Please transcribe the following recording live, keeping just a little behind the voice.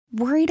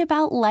Worried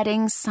about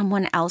letting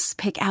someone else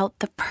pick out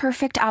the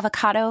perfect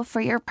avocado for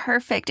your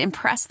perfect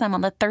impress them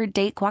on the third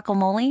date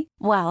guacamole?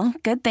 Well,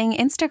 good thing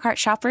Instacart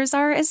shoppers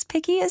are as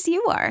picky as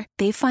you are.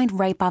 They find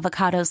ripe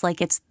avocados like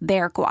it's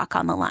their guac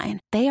on the line.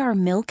 They are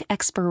milk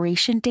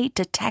expiration date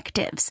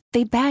detectives.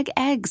 They bag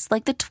eggs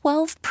like the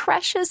 12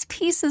 precious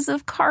pieces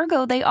of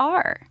cargo they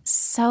are.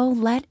 So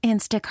let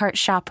Instacart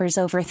shoppers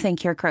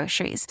overthink your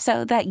groceries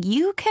so that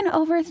you can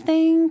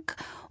overthink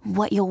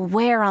what you'll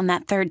wear on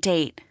that third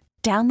date.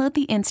 Download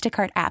the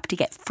Instacart app to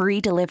get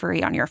free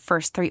delivery on your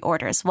first 3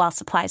 orders while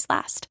supplies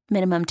last.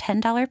 Minimum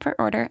 $10 per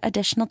order.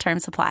 Additional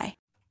terms apply.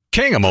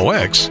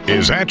 KMOX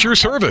is at your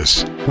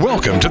service.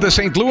 Welcome to the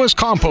St. Louis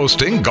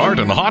Composting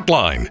Garden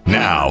Hotline.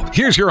 Now,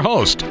 here's your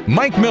host,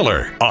 Mike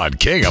Miller on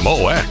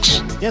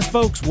KMOX. Yes,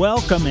 folks,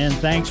 welcome and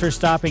thanks for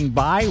stopping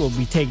by. We'll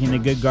be taking a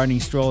good gardening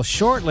stroll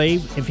shortly.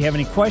 If you have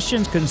any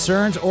questions,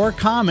 concerns, or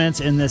comments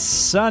in this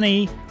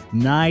sunny,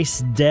 nice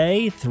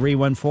day,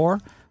 314-436-7900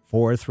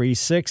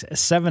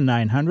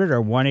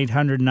 or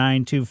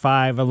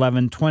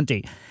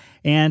 1-800-925-1120.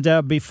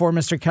 And before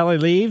Mr. Kelly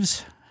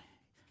leaves,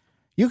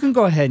 you can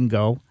go ahead and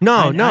go. No,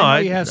 I know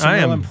you have some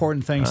real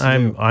important things to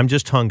do. I'm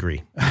just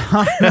hungry.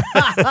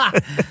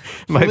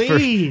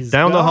 Please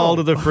down go. the hall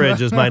to the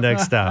fridge is my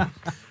next stop.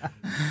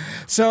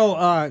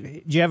 So,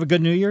 do you have a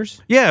good New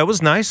Year's? Yeah, it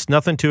was nice.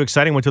 Nothing too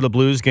exciting. Went to the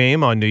Blues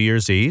game on New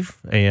Year's Eve,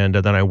 and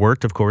then I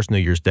worked, of course, New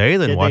Year's Day.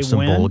 Then Did watched they some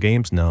win? bowl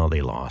games. No,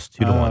 they lost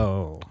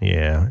 2-1.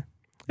 Yeah,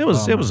 it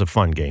was a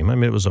fun game. I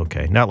mean, it was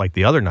okay. Not like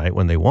the other night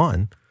when they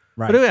won,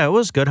 Right. but yeah, it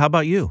was good. How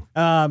about you?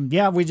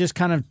 Yeah, we just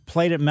kind of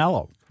played it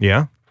mellow.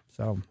 Yeah,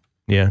 So,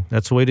 yeah,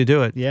 that's the way to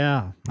do it.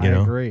 yeah, I You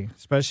know? agree.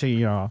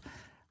 Especially, I'll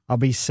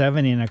be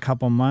 70 in a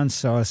couple months,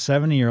 so a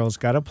 70-year-old's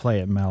got to play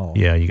it mellow.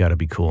 Yeah, you got to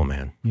be cool,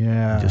 man.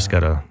 Yeah. You just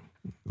got to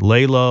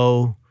lay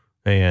low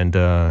and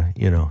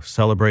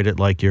celebrate it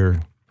like you're.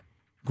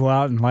 Go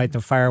out and light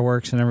the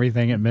fireworks and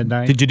everything at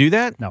midnight. Did you do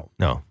that? No.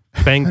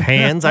 Bang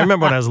pans. I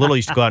remember when I was little, I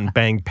used to go out and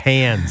bang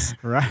pans.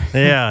 Right.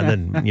 Yeah,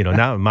 and then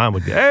now Mom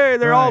would go, "Hey,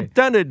 they're all Right.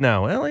 dented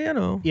now." Well,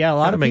 Yeah, a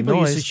lot gotta of make people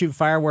used noise. to shoot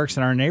fireworks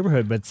in our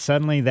neighborhood, but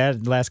suddenly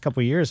that last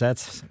couple of years,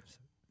 that's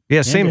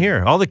Yeah, same ended.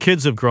 here. All the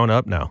kids have grown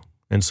up now,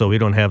 and so we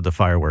don't have the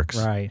fireworks.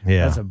 right.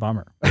 Yeah. That's a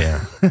bummer.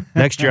 Yeah.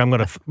 Next year I'm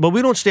gonna. Well,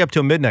 we don't stay up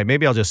till midnight.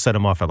 Maybe I'll just set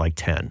them off at like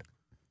 10.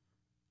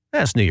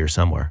 That's New Year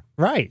somewhere.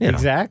 Right. You know.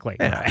 Exactly.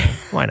 Yeah.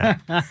 Why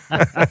not?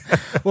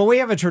 Well, we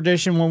have a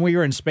tradition. When we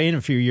were in Spain a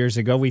few years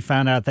ago, we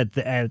found out that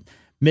at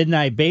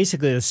midnight,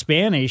 basically, the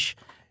Spanish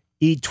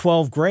eat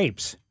 12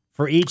 grapes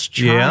for each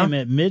chime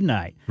at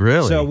midnight.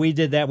 Really? So we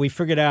did that. We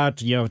figured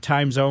out,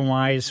 time zone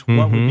wise,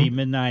 what would be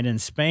midnight in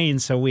Spain.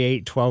 So we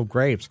ate 12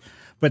 grapes.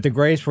 But the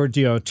grapes were,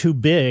 too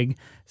big.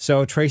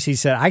 So Tracy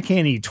said, I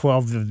can't eat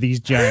 12 of these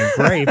giant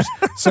grapes.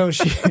 So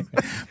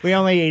we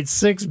only ate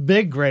 6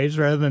 big grapes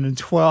rather than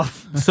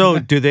 12. So,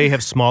 do they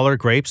have smaller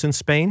grapes in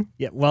Spain?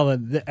 Yeah, well,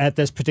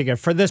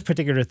 for this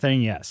particular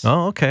thing, yes.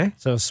 Oh, okay.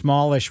 So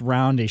smallish,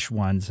 roundish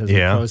ones as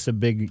Yeah. opposed to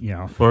big,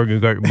 Or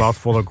you got your mouth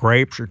full of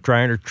grapes, you're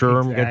trying to chew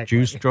them, you got Exactly.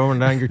 juice throwing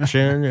down your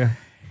chin. Yeah.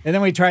 And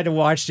then we tried to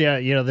watch,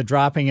 the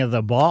dropping of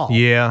the ball.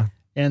 Yeah.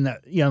 And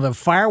the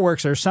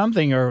fireworks or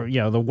something, or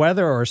the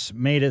weather,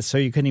 made it so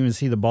you couldn't even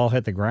see the ball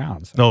hit the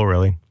ground. So Oh,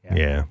 really?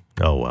 Yeah.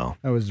 Oh, well.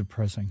 that was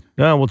depressing.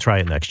 No, we'll try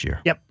it next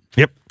year. Yep,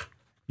 Yep.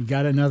 you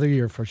got another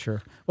year for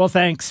sure. Well,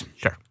 thanks,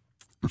 Sure.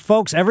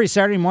 folks. Every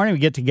Saturday morning we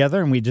get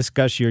together and we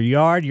discuss your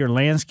yard, your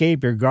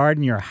landscape, your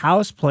garden, your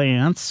house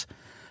plants,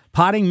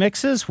 potting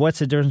mixes. What's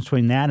the difference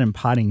between that and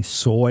potting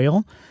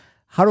soil?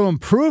 How to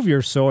improve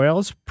your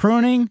soils,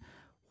 pruning.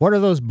 What are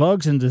those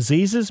bugs and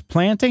diseases?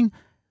 Planting.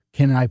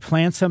 Can I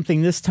plant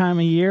something this time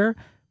of year?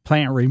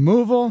 Plant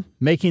removal,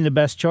 making the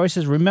best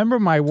choices. Remember,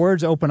 my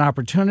words open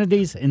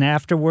opportunities, and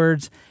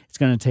afterwards, it's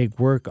going to take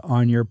work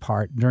on your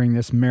part during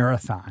this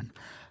marathon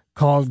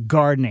called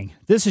gardening.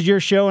 This is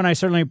your show, and I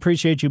certainly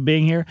appreciate you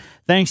being here.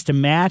 Thanks to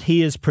Matt.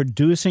 He is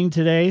producing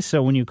today,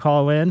 so when you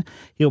call in,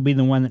 he'll be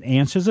the one that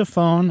answers the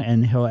phone,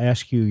 and he'll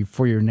ask you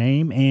for your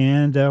name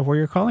and where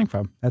you're calling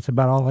from. That's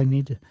about all I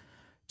need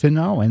to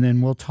know, and then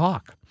we'll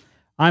talk.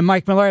 I'm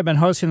Mike Miller. I've been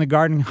hosting the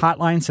Gardening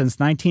Hotline since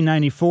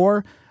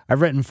 1994.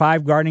 I've written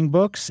 5 gardening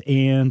books,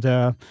 and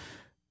they're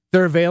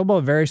available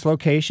at various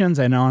locations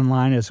and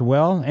online as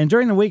well. And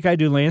during the week, I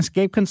do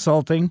landscape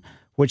consulting,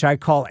 which I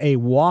call a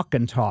walk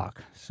and talk.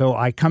 So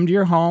I come to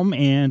your home,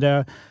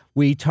 and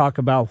we talk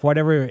about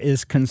whatever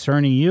is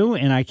concerning you,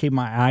 and I keep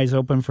my eyes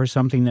open for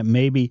something that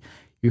maybe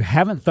you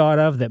haven't thought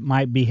of that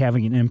might be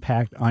having an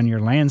impact on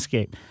your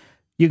landscape.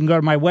 You can go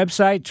to my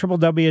website,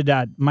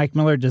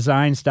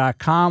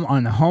 www.mikemillerdesigns.com.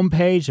 On the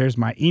homepage, there's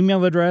my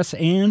email address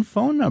and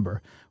phone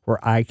number where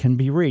I can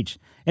be reached.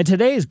 And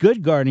today's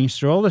Good Gardening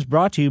Stroll is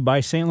brought to you by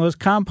St. Louis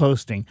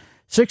Composting,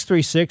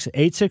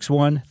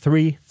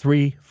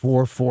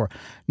 636-861-3344.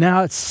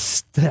 Now it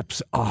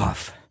steps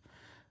off.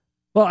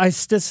 Well, I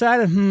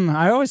decided,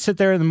 I always sit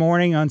there in the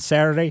morning on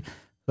Saturday.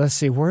 Let's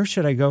see, where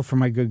should I go for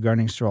my Good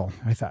Gardening Stroll?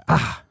 I thought,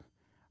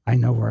 I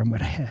know where I'm going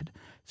to head.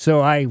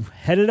 So I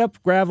headed up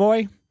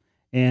Gravois,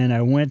 and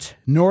I went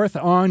north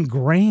on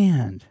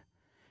Grand.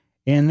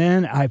 And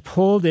then I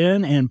pulled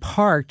in and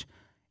parked,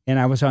 and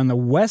I was on the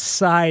west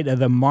side of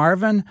the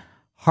Marvin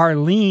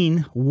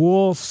Harleen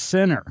Wool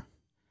Center.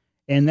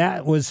 And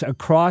that was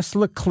across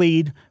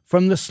Laclede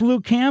from the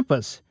SLU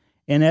campus.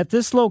 And at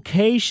this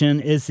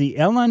location is the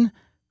Ellen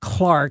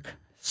Clark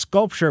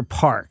Sculpture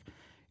Park.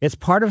 It's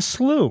part of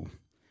SLU.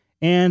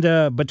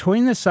 And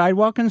between the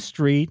sidewalk and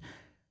street,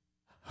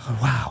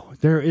 wow,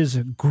 there is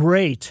a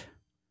great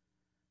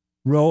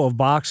row of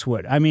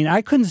boxwood. I mean,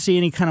 I couldn't see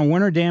any kind of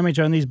winter damage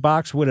on these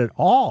boxwood at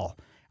all.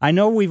 I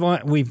know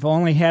we've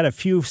only had a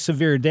few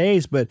severe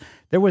days, but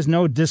there was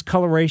no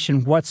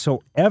discoloration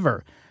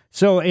whatsoever.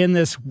 So in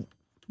this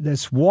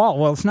wall,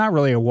 well, it's not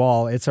really a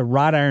wall. It's a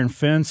wrought iron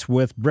fence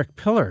with brick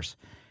pillars.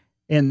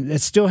 And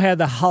it still had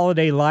the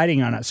holiday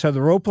lighting on it. So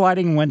the rope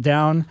lighting went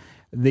down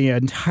the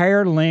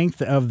entire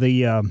length of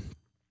the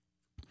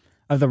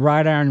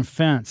wrought iron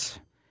fence.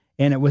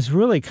 And it was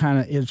really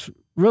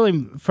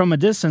from a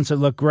distance, it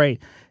looked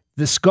great.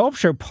 The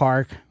sculpture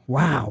park,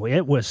 wow,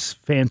 it was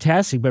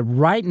fantastic. But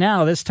right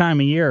now, this time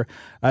of year,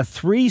 a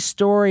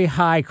 3-story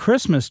high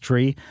Christmas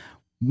tree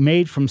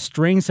made from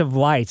strings of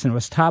lights, and it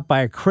was topped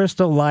by a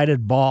crystal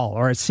lighted ball,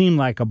 or it seemed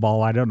like a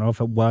ball. I don't know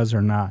if it was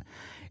or not.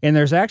 And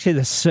there's actually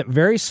this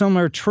very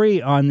similar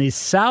tree on the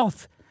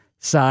south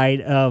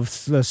side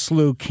of the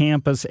SLU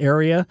campus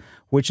area,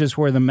 which is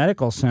where the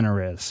medical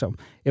center is. So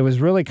it was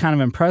really kind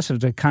of impressive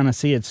to kind of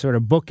see it sort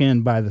of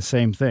bookend by the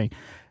same thing.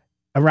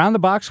 Around the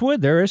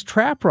boxwood, there is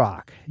trap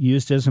rock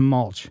used as a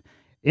mulch.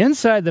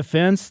 Inside the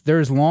fence,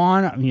 there's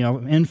lawn,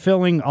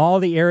 infilling all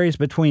the areas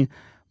between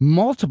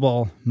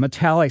multiple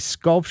metallic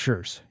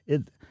sculptures.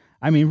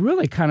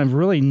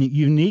 Really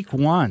unique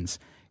ones.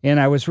 And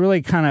I was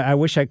really I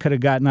wish I could have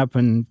gotten up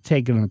and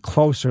taken a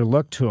closer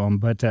look to them,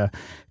 but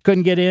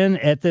couldn't get in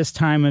at this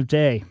time of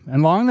day.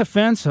 And along the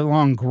fence,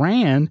 along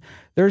Grand,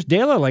 there's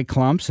daylily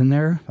clumps, and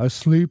they're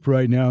asleep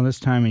right now this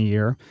time of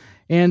year.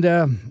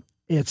 And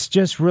it's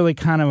just really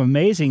kind of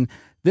amazing.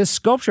 This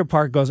sculpture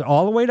park goes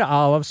all the way to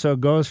Olive, so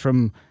it goes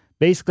from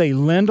basically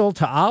Lindell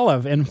to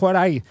Olive. And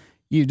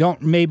you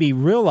don't maybe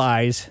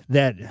realize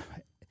that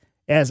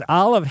as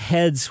Olive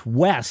heads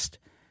west,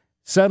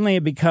 suddenly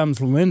it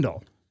becomes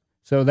Lindell.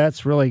 So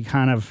that's really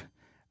kind of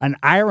an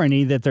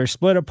irony that they're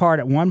split apart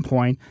at one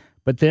point,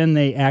 but then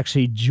they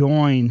actually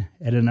join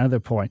at another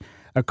point.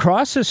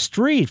 Across the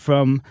street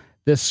from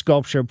this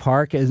sculpture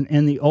park is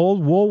in the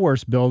old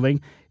Woolworths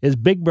building is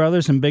Big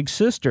Brothers and Big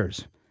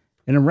Sisters.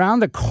 And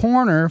around the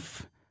corner,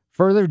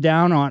 further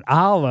down on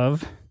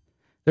Olive,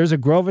 there's a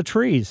grove of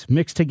trees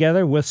mixed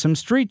together with some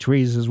street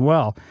trees as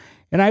well.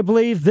 And I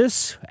believe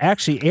this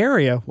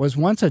area was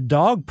once a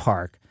dog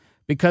park,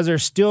 because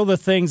there's still the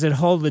things that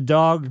hold the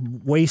dog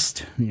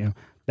waste,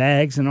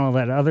 bags and all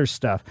that other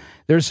stuff.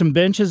 There's some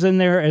benches in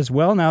there as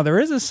well. Now, there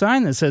is a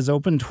sign that says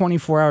open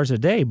 24 hours a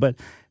day, but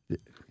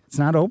it's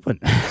not open.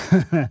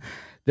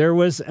 There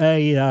was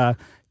a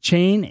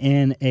chain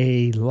and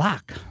a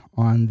lock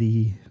on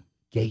the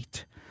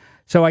gate.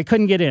 So I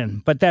couldn't get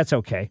in, but that's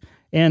okay.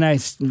 And I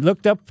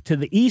looked up to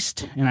the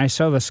east, and I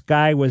saw the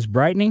sky was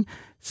brightening.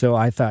 So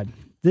I thought,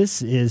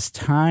 this is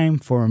time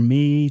for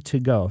me to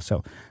go.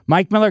 So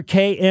Mike Miller,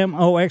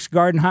 KMOX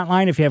Garden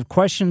Hotline. If you have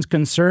questions,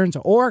 concerns,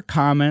 or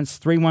comments,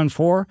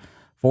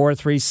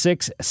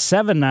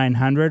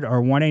 314-436-7900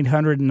 or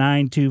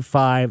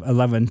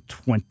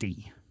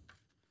 1-800-925-1120.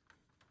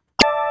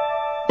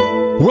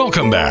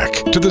 Welcome back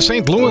to the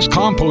St. Louis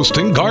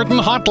Composting Garden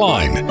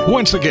Hotline.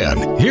 Once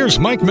again, here's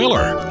Mike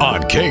Miller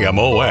on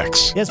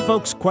KMOX. Yes,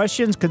 folks,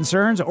 questions,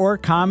 concerns, or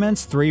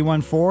comments,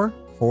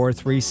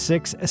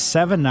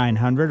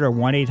 314-436-7900 or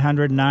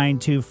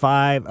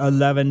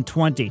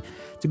 1-800-925-1120.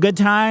 It's a good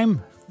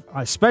time,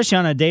 especially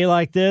on a day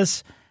like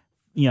this.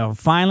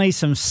 Finally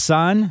some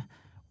sun.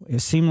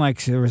 It seemed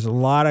like there was a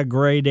lot of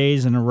gray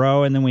days in a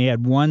row, and then we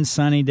had one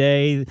sunny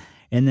day,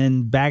 and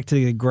then back to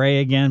the gray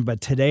again.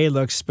 But today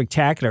looks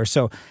spectacular.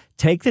 So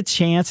take the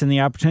chance and the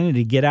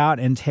opportunity to get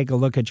out and take a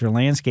look at your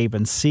landscape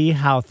and see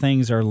how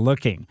things are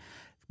looking,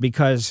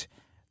 because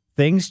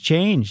things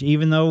change,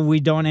 even though we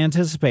don't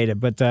anticipate it,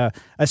 but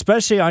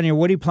especially on your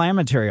woody plant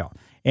material.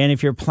 And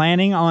if you're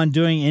planning on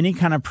doing any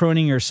kind of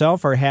pruning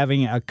yourself or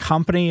having a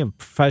company, a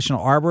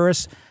professional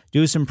arborist,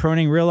 do some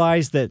pruning,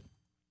 realize that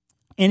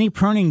any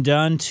pruning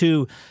done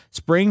to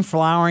spring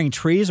flowering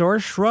trees or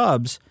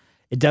shrubs,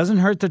 it doesn't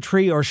hurt the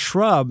tree or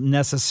shrub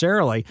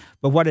necessarily,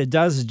 but what it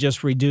does is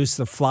just reduce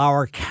the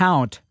flower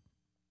count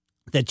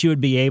that you would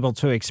be able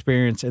to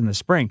experience in the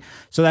spring.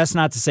 So that's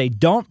not to say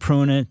don't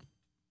prune it,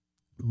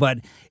 but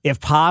if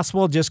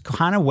possible, just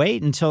kind of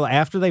wait until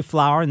after they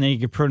flower, and then you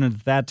can prune it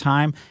at that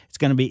time. It's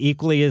going to be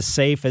equally as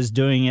safe as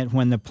doing it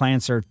when the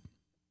plants are,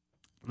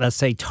 let's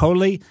say,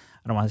 totally,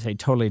 I don't want to say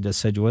totally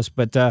deciduous,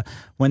 but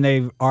when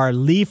they are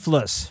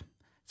leafless.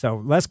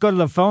 So let's go to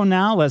the phone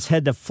now. Let's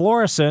head to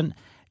Florissant.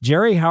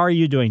 Jerry, how are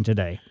you doing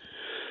today?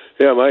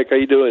 Yeah, Mike, how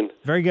you doing?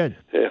 Very good.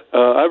 Yeah,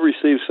 I've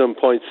received some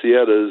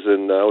poinsettias,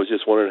 and I was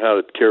just wondering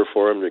how to care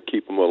for them to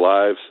keep them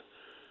alive.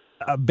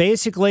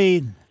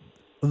 Basically,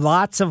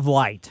 lots of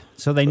light.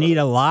 So they need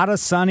a lot of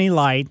sunny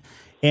light.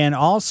 And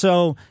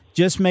also,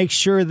 just make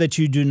sure that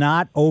you do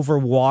not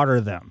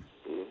overwater them.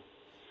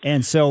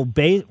 And so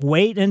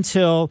wait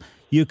until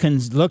you can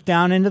look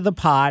down into the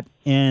pot,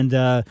 and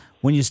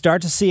when you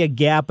start to see a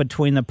gap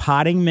between the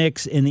potting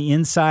mix and the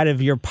inside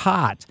of your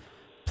pot,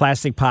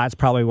 plastic pot's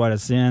probably what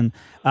it's in,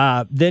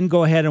 then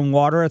go ahead and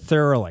water it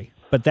thoroughly.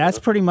 But that's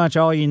pretty much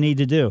all you need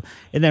to do.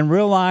 And then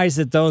realize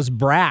that those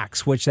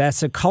bracts, which that's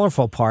the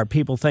colorful part,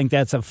 people think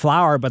that's a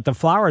flower, but the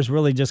flower is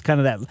really just kind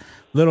of that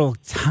little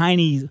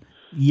tiny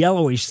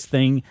yellowish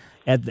thing,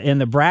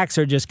 and the bracts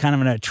are just kind of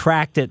an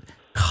attracted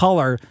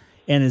color,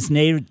 and it's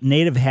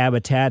native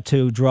habitat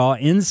to draw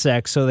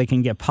insects so they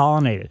can get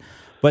pollinated.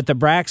 But the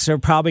bracts are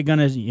probably going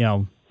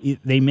to,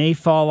 they may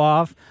fall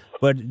off,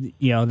 but,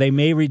 they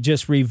may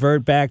just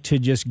revert back to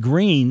just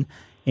green.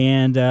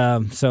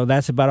 And so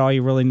that's about all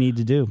you really need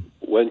to do.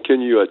 When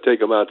can you take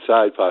them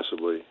outside,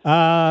 possibly?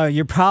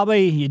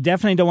 You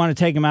definitely don't want to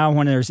take them out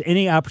when there's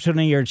any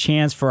opportunity or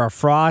chance for a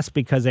frost,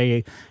 because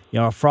a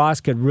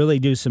frost could really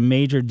do some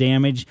major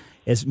damage.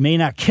 It may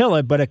not kill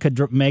it, but it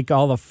could make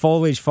all the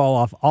foliage fall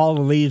off, all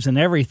the leaves and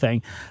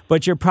everything.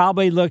 But you're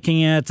probably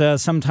looking at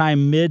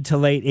sometime mid to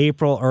late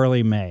April,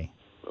 early May.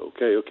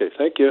 Okay.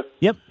 Thank you.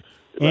 Yep.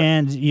 Goodbye.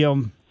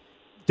 And,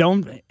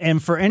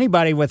 and for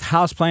anybody with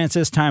houseplants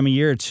this time of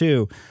year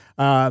too,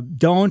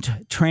 don't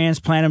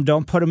transplant them.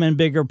 Don't put them in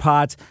bigger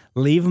pots.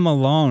 Leave them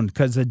alone,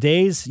 because the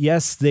days,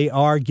 yes, they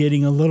are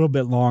getting a little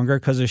bit longer,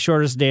 because the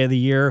shortest day of the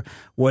year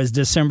was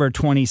December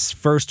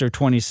 21st or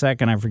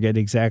 22nd. I forget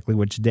exactly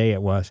which day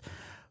it was.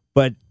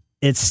 But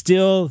it's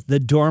still the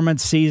dormant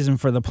season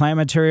for the plant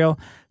material.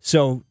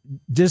 So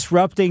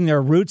disrupting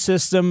their root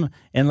system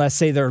and, let's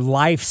say, their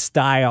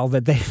lifestyle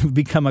that they've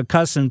become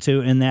accustomed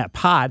to in that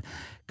pot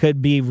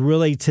could be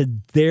really to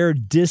their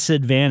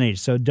disadvantage.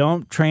 So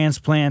don't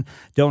transplant,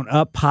 don't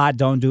up pot,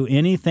 don't do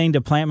anything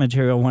to plant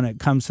material when it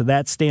comes to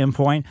that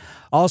standpoint.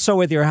 Also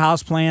with your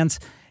house plants,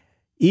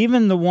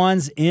 even the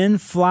ones in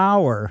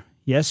flower,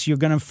 yes, you're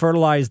going to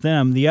fertilize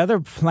them. The other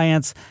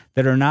plants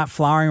that are not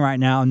flowering right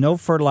now, no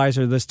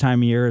fertilizer this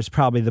time of year is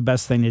probably the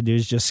best thing to do,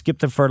 is just skip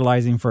the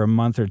fertilizing for a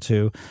month or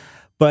two.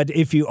 But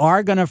if you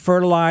are going to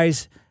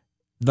fertilize,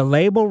 the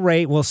label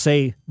rate will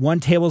say 1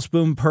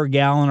 tablespoon per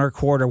gallon or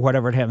quart or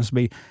whatever it happens to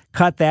be.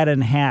 Cut that in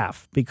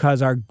half,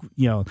 because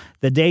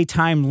the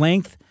daytime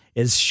length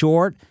is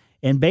short,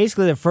 and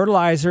basically the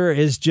fertilizer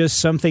is just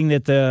something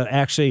that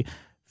actually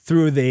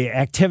through the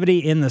activity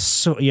in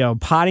the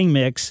potting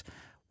mix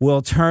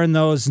will turn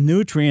those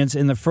nutrients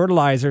in the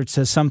fertilizer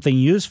to something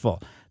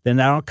useful. Then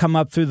that'll come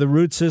up through the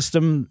root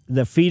system,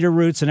 the feeder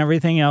roots and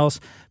everything else,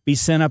 be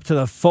sent up to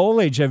the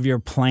foliage of your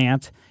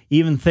plant.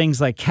 Even things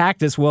like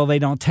cactus, well, they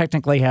don't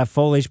technically have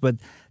foliage, but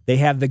they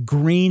have the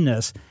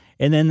greenness.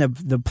 And then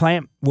the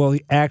plant will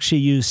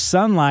actually use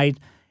sunlight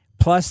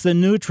plus the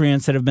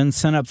nutrients that have been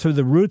sent up through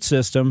the root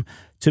system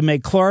to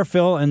make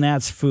chlorophyll, and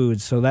that's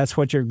food. So that's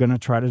what you're going to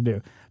try to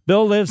do.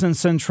 Bill lives in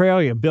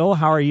Centralia. Bill,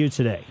 how are you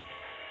today?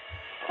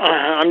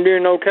 I'm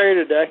doing okay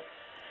today.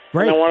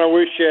 Great. And I want to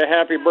wish you a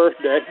happy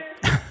birthday.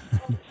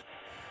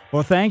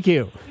 Well, thank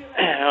you.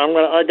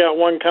 I got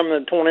one coming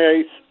the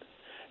 28th,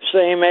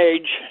 same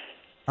age.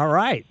 All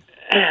right.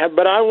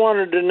 But I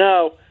wanted to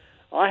know,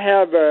 I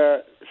have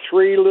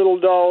 3 little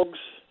dogs,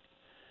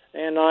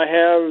 and I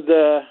have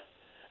the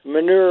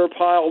manure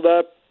piled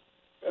up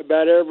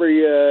about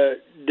every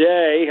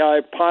day.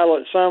 I pile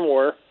it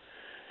somewhere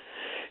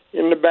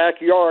in the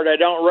backyard. I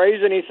don't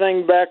raise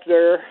anything back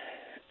there,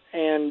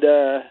 and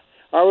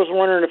I was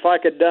wondering if I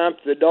could dump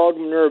the dog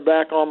manure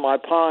back on my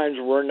pines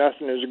where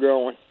nothing is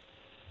growing.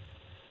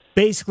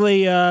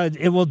 Basically,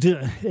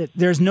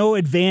 there's no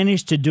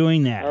advantage to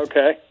doing that.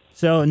 Okay.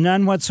 So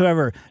none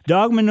whatsoever.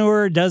 Dog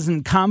manure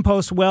doesn't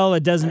compost well.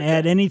 It doesn't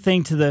add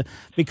anything to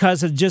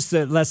because of just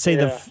let's say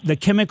the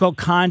chemical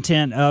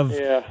content of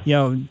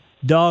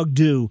dog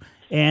do,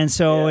 and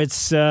so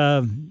it's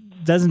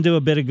doesn't do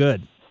a bit of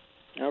good.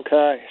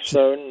 Okay,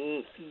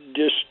 so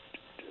just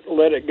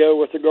let it go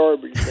with the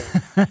garbage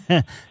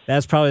then.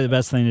 That's probably the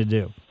best thing to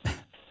do.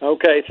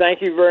 Okay,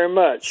 thank you very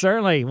much.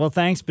 Certainly. Well,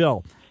 thanks,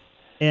 Bill.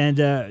 And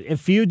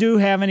if you do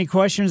have any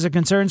questions or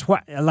concerns,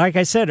 like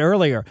I said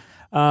earlier,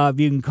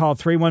 you can call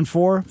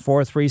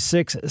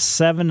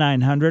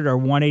 314-436-7900 or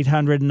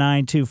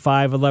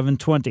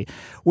 1-800-925-1120.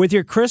 With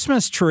your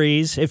Christmas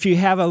trees, if you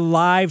have a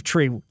live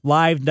tree,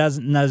 live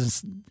doesn't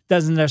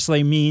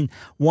necessarily mean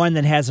one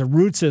that has a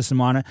root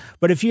system on it,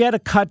 but if you had a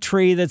cut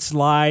tree that's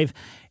live,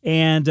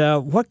 and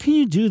what can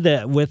you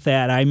do with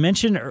that? I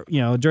mentioned,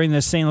 during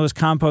the St. Louis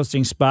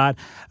composting spot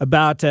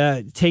about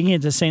taking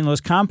it to St.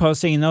 Louis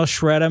composting, and they'll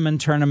shred them and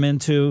turn them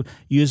into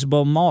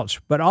usable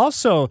mulch. But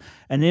also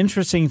an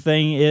interesting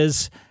thing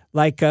is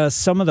like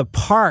some of the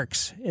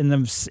parks in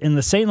the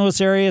St.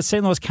 Louis area,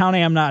 St. Louis County,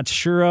 I'm not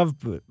sure of,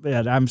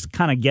 but I'm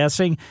kind of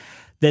guessing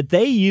that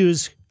they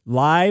use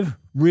live,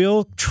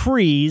 real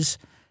trees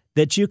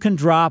that you can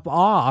drop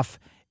off,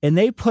 and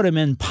they put them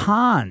in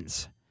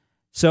ponds.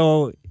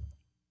 So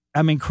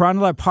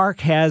Carondelet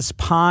Park has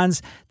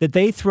ponds that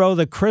they throw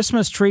the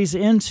Christmas trees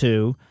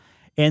into,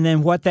 And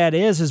then what that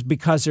is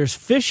because there's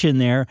fish in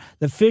there.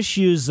 The fish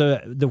use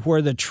the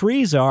where the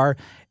trees are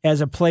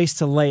as a place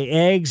to lay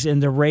eggs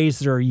and to raise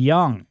their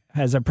young,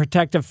 as a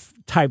protective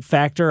type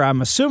factor.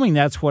 I'm assuming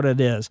that's what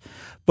it is.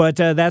 But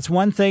that's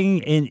one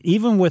thing. And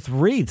even with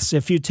wreaths,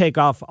 if you take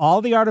off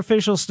all the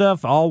artificial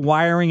stuff, all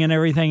wiring and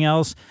everything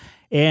else,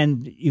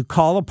 and you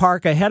call a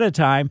park ahead of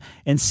time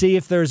and see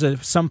if there's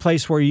some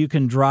place where you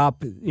can drop,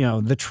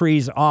 the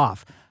trees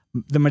off.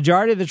 The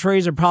majority of the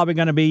trees are probably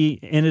going to be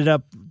ended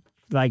up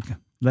like,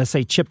 let's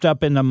say, chipped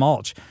up in the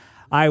mulch.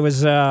 I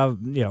was,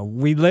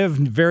 we live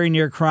very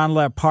near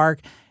Carondelet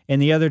Park,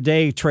 and the other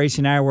day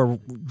Tracy and I were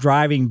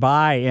driving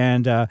by,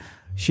 and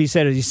she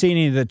said, "Have you seen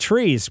any of the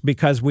trees?"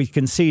 Because we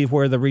can see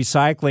where the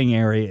recycling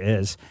area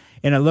is.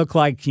 And it looked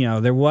like,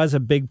 there was a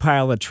big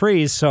pile of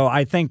trees. So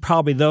I think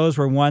probably those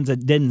were ones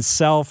that didn't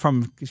sell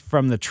from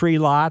the tree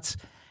lots.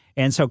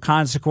 And so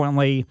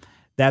consequently,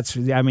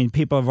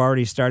 people have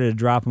already started to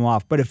drop them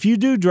off. But if you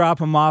do drop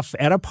them off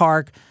at a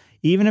park,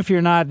 even if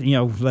you're not,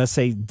 let's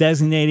say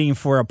designating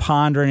for a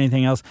pond or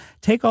anything else,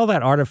 take all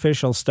that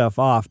artificial stuff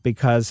off,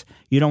 because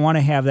you don't want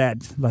to have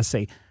that, let's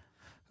say,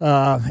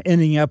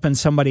 ending up in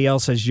somebody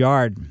else's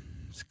yard.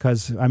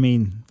 Because,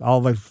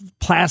 all the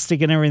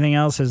plastic and everything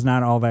else is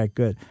not all that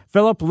good.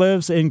 Philip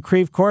lives in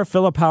Creve Coeur.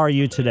 Philip, how are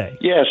you today?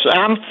 Yes,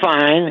 I'm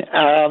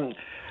fine.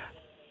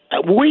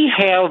 We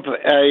have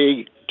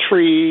a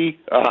tree,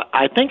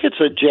 I think it's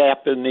a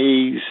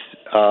Japanese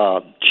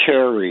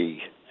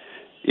cherry.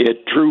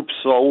 It droops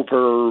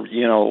over,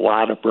 a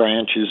lot of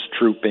branches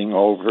drooping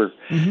over.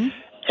 Mm-hmm.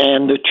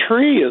 And the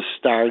tree is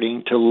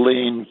starting to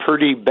lean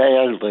pretty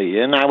badly.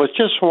 And I was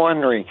just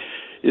wondering,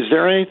 is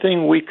there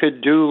anything we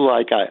could do,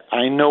 like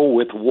I know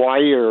with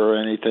wire or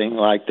anything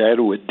like that,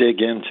 it would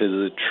dig into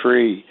the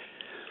tree.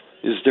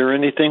 Is there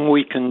anything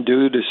we can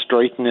do to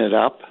straighten it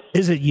up?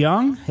 Is it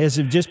young? Has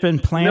it just been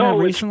planted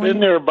recently? No, it's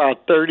been there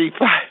about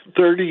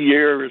 30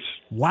 years.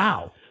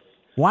 Wow.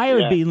 Why it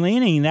would be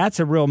leaning, that's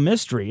a real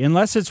mystery,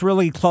 unless it's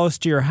really close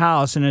to your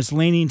house and it's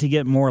leaning to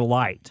get more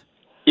light.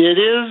 It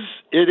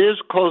is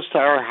close to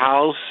our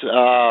house.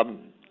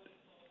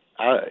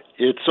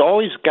 It's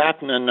always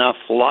gotten enough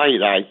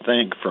light, I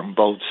think, from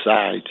both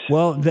sides.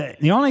 Well,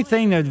 the only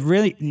thing that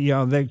really,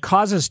 that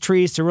causes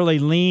trees to really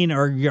lean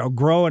or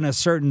grow in a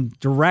certain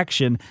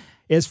direction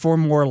is for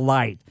more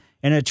light.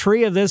 And a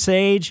tree of this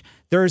age,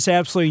 there's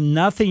absolutely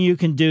nothing you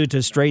can do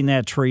to straighten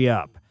that tree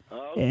up.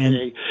 Okay. And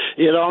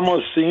it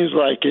almost seems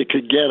like it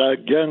could get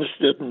against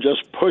it and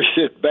just push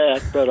it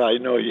back, but I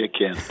know you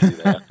can't do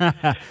that.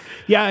 But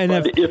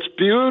it's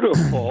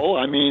beautiful.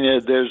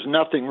 There's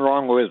nothing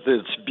wrong with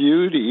its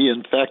beauty.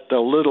 In fact, a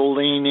little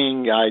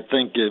leaning, I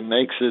think it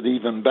makes it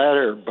even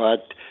better.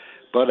 But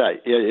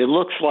it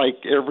looks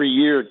like every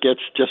year it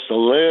gets just a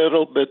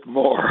little bit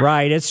more.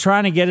 Right. It's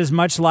trying to get as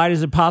much light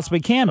as it possibly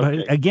can. Okay.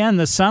 But again,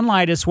 the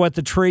sunlight is what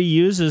the tree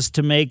uses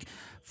to make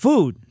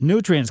food,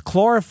 nutrients,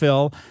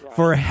 chlorophyll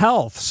for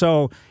health.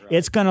 So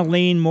it's going to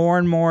lean more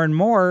and more and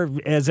more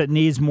as it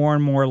needs more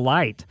and more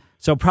light.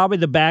 So probably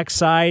the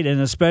backside,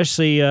 and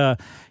especially,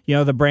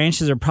 the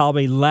branches are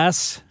probably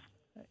less,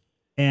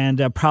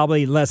 and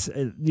probably less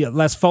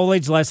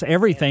foliage, less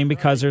everything,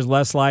 because there's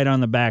less light on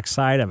the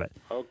backside of it.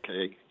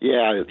 Okay.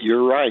 Yeah,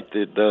 you're right.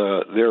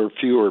 There are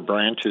fewer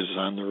branches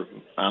on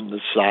the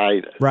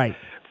side, right,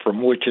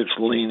 from which it's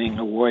leaning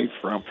away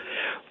from.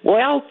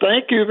 Well,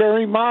 thank you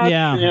very much.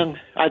 Yeah. And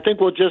I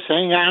think we'll just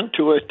hang on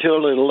to it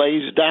till it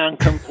lays down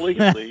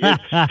completely.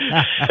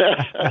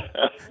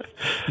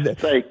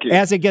 Thank you.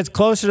 As it gets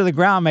closer to the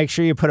ground, make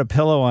sure you put a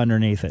pillow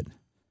underneath it.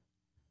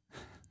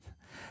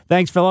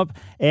 Thanks, Philip.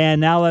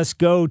 And now let's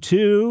go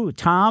to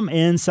Tom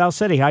in South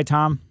City. Hi,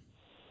 Tom.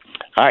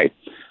 Hi.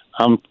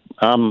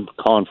 I'm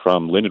calling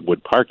from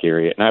Lindenwood Park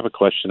area, and I have a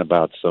question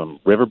about some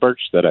river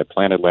birch that I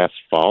planted last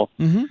fall.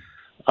 Mm-hmm.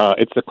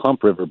 It's a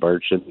clump river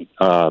birch, and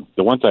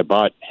the ones I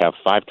bought have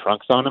 5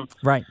 trunks on them.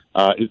 Right.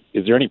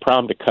 Is there any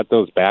problem to cut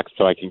those back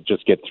so I can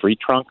just get 3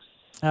 trunks?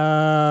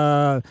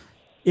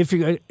 If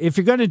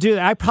you're going to do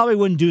that, I probably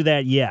wouldn't do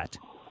that yet.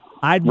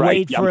 I'd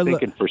wait for I'm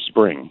thinking for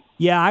spring.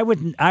 Yeah, I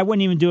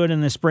wouldn't even do it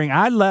in the spring.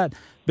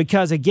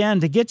 Because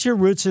again, to get your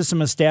root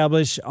system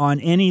established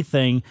on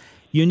anything,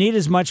 you need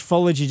as much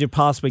foliage as you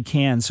possibly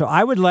can. So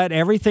I would let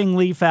everything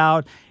leaf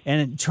out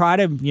and try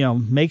to,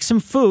 make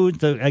some food,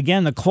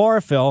 the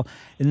chlorophyll,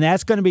 and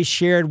that's going to be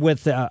shared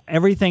with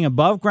everything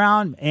above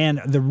ground and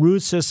the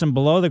root system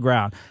below the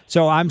ground.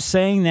 So I'm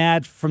saying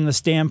that from the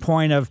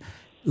standpoint of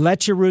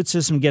let your root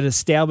system get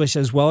established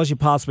as well as you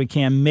possibly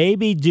can.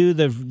 Maybe do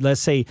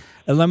let's say,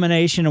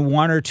 elimination of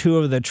 1 or 2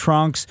 of the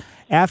trunks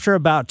after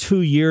about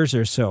 2 years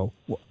or so.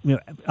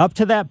 Up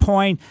to that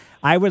point,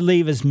 I would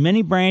leave as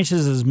many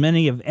branches, as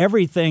many of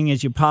everything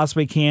as you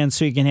possibly can,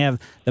 so you can have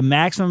the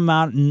maximum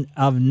amount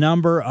of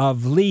number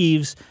of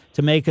leaves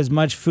to make as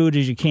much food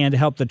as you can to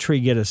help the tree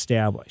get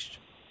established.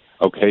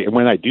 Okay, and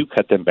when I do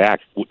cut them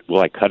back,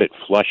 will I cut it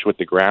flush with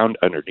the ground,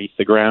 underneath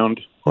the ground?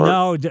 Or?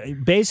 No,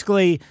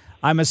 basically,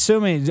 I'm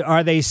assuming,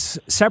 are they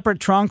separate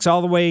trunks all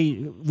the way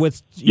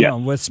with,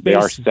 with space? They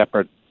are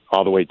separate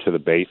all the way to the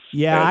base.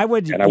 Yeah, I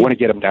would. And I want to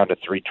get them down to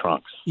 3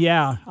 trunks.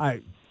 Yeah,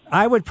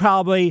 I would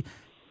probably,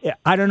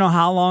 I don't know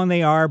how long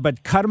they are,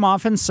 but cut them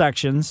off in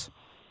sections,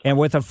 and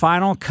with a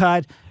final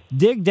cut,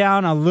 dig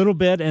down a little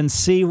bit and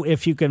see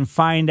if you can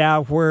find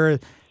out where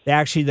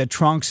actually the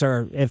trunks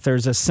are, if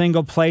there's a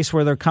single place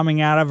where they're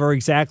coming out of or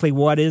exactly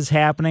what is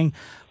happening.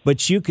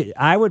 But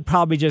I would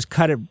probably just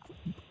cut it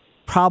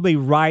probably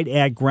right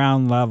at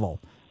ground level.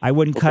 I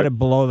wouldn't cut it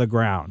below the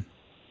ground.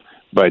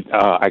 But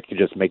I could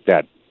just make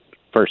that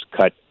first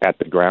cut at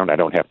the ground. I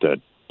don't have to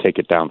take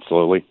it down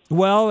slowly.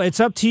 Well, it's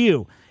up to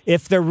you.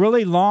 If they're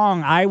really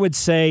long, I would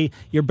say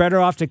you're better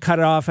off to cut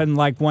it off in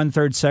like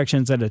 1/3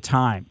 sections at a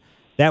time.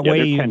 That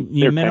way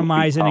you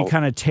minimize any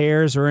kind of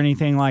tears or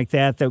anything like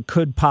that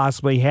could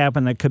possibly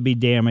happen that could be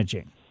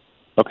damaging.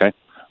 Okay.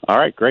 All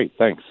right, great.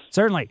 Thanks.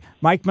 Certainly.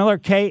 Mike Miller,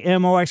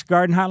 KMOX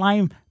Garden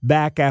Hotline,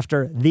 back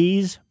after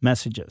these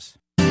messages.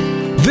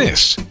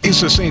 This is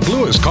the St.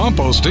 Louis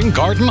Composting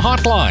Garden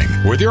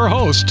Hotline with your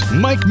host,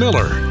 Mike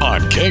Miller on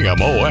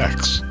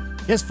KMOX.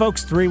 Yes,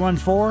 folks,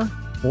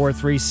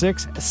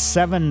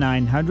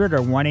 314-436-7900 or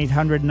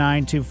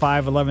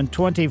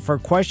 1-800-925-1120 for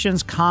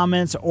questions,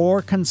 comments,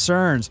 or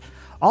concerns.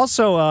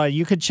 Also,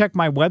 you could check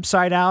my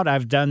website out.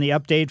 I've done the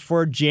update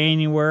for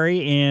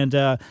January and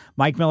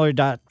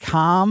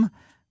MikeMiller.com.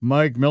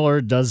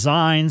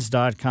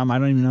 MikeMillerDesigns.com. I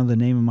don't even know the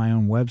name of my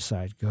own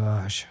website.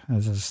 Gosh,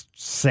 this is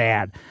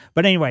sad.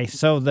 But anyway,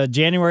 so the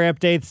January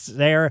updates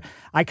there.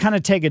 I kind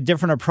of take a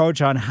different approach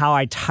on how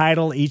I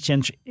title each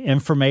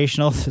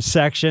informational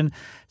section.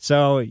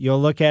 So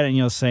you'll look at it and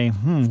you'll say,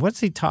 what's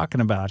he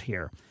talking about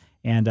here?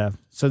 And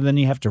so then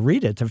you have to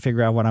read it to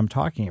figure out what I'm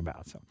talking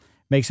about. So it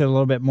makes it a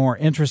little bit more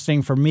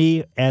interesting for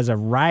me as a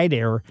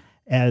writer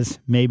as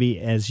maybe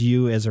as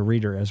you as a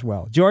reader as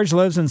well. George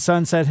lives in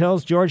Sunset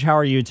Hills. George, how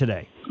are you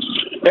today?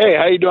 Hey,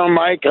 how you doing,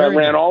 Mike? I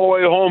ran all the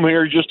way home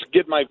here just to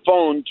get my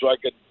phone so I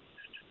could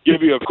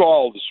give you a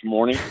call this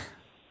morning.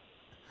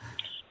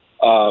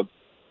 I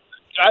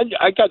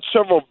got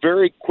several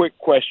very quick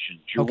questions.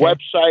 Your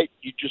website,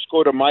 you just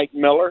go to Mike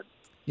Miller?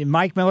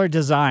 Mike Miller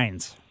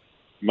Designs.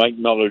 Mike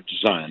Miller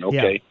Design,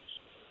 okay. Yeah.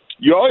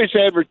 You always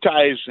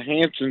advertise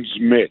Hanson's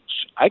Mix.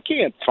 I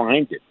can't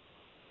find it.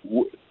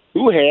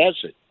 Who has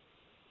it?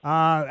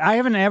 I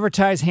haven't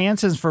advertised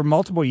Hanson's for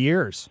multiple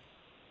years,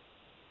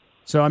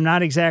 so I'm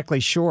not exactly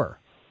sure.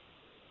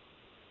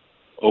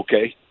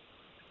 Okay.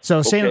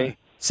 So St.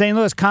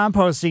 Louis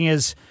Composting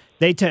is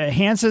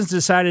Hanson's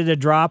decided to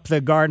drop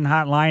the garden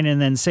hotline, and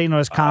then St.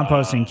 Louis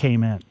Composting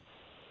came in.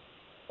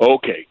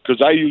 Okay,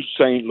 because I use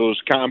St. Louis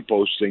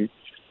Composting.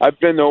 I've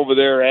been over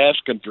there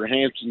asking for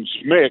Hanson's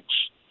Mix,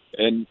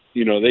 and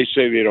they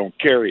say they don't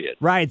carry it.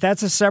 Right,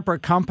 that's a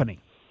separate company.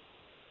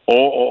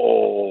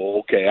 Oh,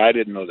 okay. I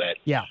didn't know that.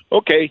 Yeah.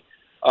 Okay.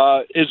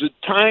 Is it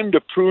time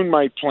to prune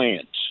my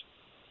plants?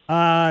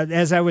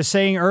 As I was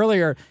saying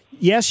earlier,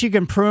 yes, you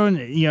can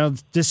prune,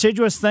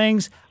 deciduous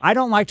things. I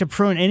don't like to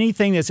prune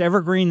anything that's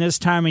evergreen this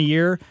time of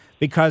year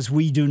because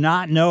we do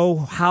not know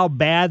how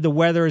bad the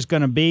weather is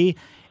going to be.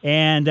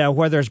 And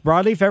whether it's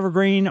broadleaf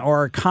evergreen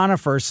or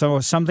conifer, so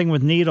something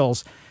with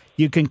needles,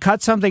 you can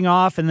cut something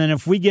off, and then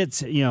if we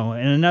get, in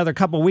another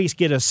couple of weeks,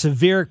 get a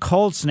severe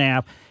cold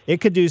snap, it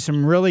could do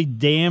some really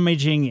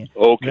damaging,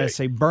 let's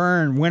say,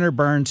 winter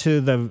burn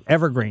to the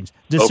evergreens.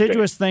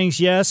 Deciduous things,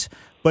 yes,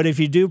 but if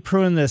you do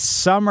prune the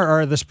summer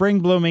or the spring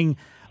blooming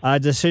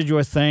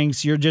deciduous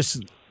things, you're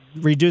just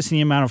reducing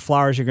the amount of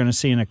flowers you're going to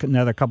see in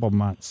another couple of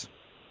months.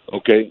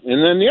 Okay,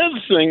 and then the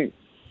other thing,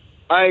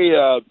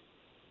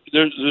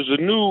 there's a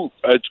new,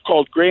 it's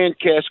called Grand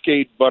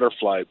Cascade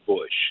Butterfly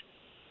Bush,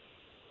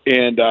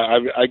 and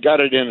I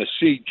got it in a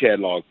seed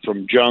catalog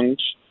from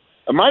Jung's.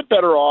 Am I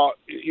better off,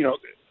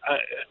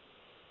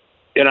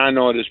 and I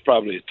know it is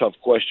probably a tough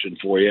question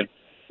for you,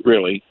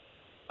 really.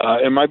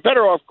 Am I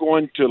better off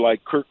going to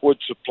like Kirkwood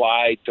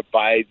Supply to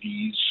buy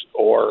these,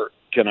 or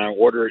can I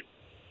order it?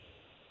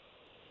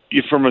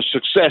 From a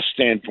success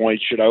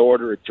standpoint, should I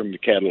order it from the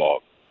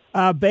catalog?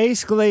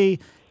 Basically,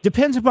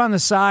 depends upon the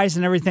size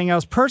and everything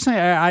else. Personally,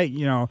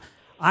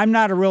 I'm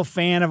not a real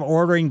fan of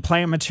ordering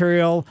plant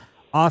material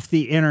off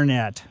the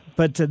internet.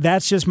 But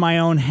that's just my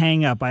own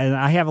hang-up.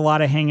 I have a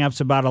lot of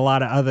hang-ups about a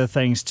lot of other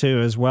things, too,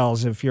 as well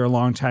as if you're a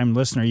long-time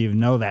listener, you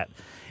know that.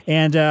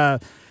 And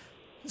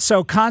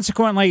so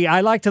consequently,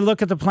 I like to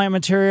look at the plant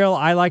material.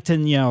 I like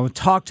to,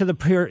 talk to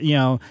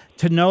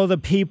to know the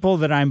people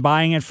that I'm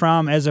buying it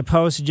from as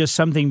opposed to just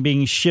something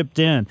being shipped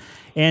in.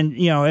 And,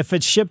 if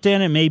it's shipped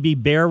in, it may be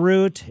bare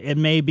root. It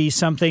may be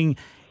something...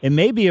 It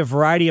may be a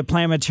variety of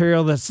plant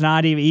material that's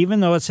not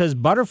even though it says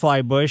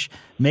butterfly bush,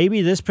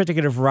 maybe this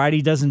particular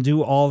variety doesn't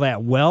do all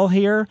that well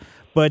here.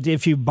 But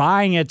if you're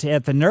buying it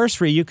at the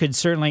nursery, you could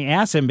certainly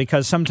ask them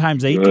because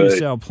sometimes they do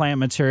sell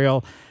plant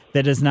material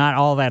that is not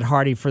all that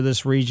hardy for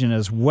this region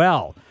as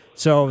well.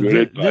 So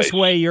this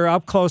way you're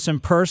up close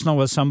and personal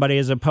with somebody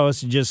as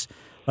opposed to just,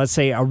 let's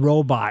say, a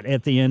robot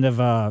at the end of,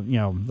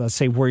 let's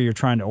say where you're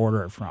trying to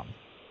order it from.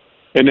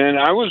 And then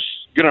I was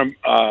going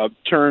to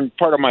turn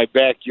part of my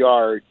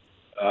backyard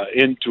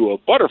into a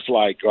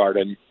butterfly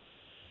garden,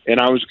 and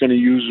I was going to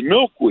use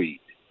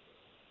milkweed.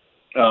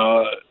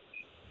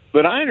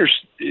 But I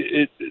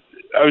understand.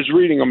 I was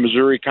reading a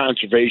Missouri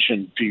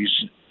conservation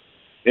piece,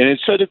 and it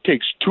said it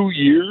takes 2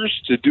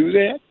 years to do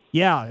that.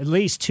 Yeah, at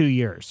least 2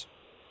 years.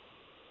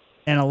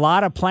 And a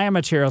lot of plant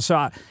material.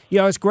 So,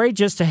 it's great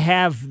just to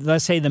have,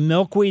 let's say, the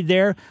milkweed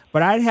there,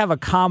 but I'd have a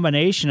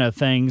combination of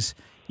things,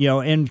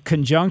 in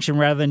conjunction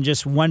rather than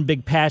just one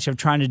big patch of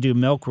trying to do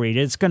milkweed.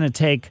 It's going to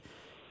take,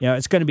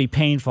 it's going to be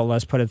painful,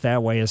 let's put it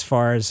that way, as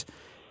far as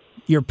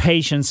your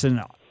patience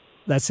and,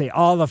 let's say,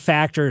 all the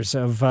factors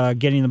of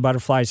getting the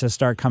butterflies to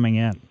start coming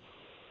in.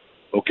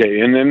 Okay,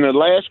 and then the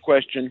last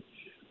question.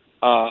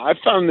 I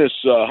found this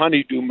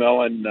honeydew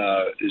melon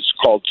is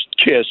called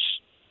Kiss.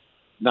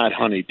 Not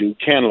honeydew,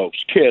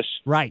 cantaloupe's Kiss.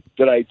 Right.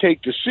 That I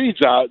take the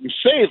seeds out and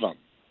save them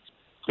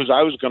because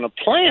I was going to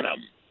plant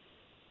them.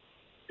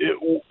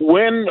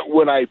 When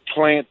would I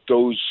plant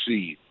those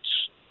seeds?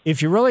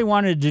 If you really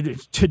wanted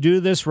to do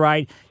this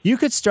right, you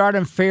could start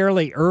them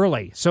fairly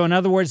early. So in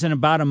other words, in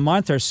about a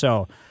month or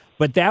so.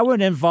 But that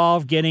would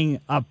involve getting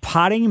a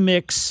potting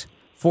mix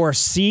for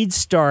seed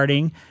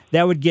starting.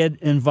 That would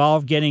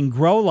involve getting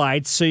grow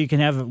lights so you can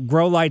have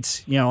grow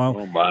lights,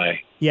 Oh, my.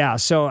 Yeah,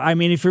 so,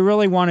 if you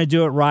really want to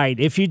do it right,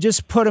 if you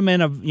just put them in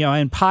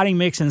in potting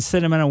mix and sit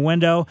them in a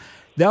window,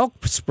 they'll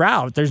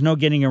sprout. There's no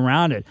getting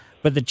around it.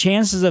 But the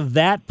chances of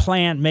that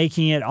plant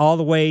making it all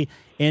the way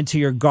into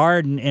your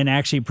garden and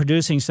actually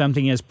producing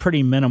something is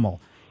pretty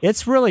minimal.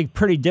 It's really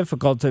pretty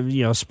difficult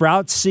to,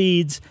 sprout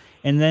seeds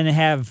and then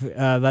have,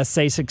 let's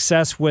say,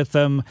 success with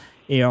them,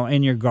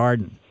 in your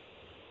garden.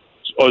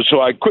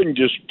 So I couldn't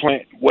just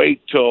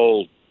wait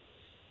till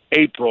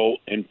April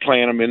and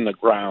plant them in the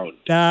ground.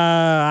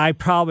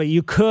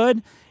 You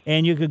could,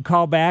 and you could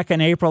call back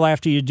in April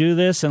after you do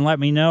this and let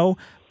me know.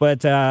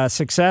 But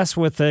success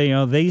with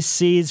these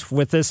seeds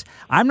with this,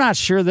 I'm not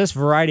sure this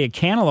variety of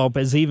cantaloupe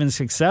is even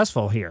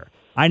successful here.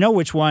 I know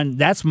which one.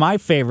 That's my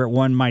favorite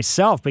one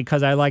myself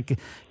because I like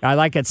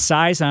its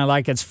size and I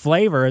like its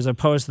flavor as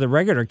opposed to the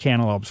regular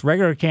cantaloupes.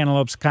 Regular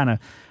cantaloupes kind of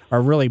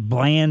are really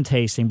bland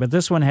tasting, but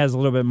this one has a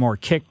little bit more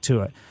kick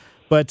to it.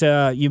 But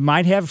you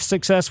might have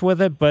success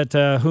with it, but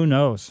who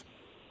knows?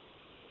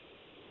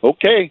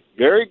 Okay,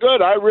 very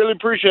good. I really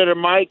appreciate it,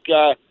 Mike.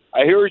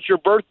 I hear it's your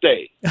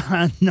birthday.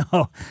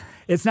 No,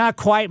 it's not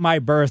quite my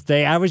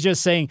birthday. I was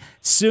just saying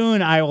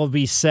soon I will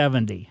be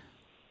 70.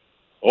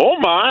 Oh,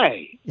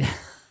 my.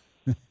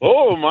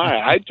 Oh, my.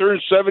 I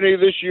turned 70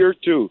 this year,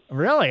 too.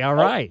 Really? All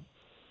right.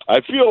 I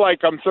feel like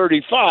I'm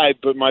 35,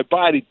 but my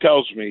body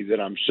tells me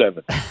that I'm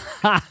 70.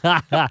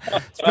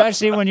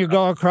 Especially when you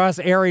go across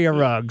area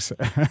rugs.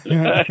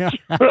 That's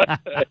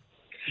right.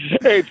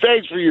 Hey,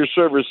 thanks for your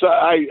service.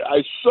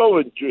 I so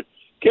enjoy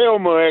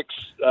KMOX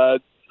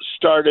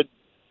started.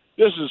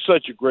 This is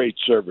such a great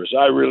service.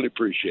 I really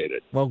appreciate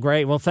it. Well,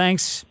 great. Well,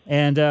 thanks,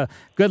 and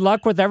good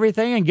luck with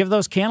everything. And give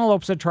those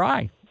cantaloupes a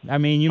try.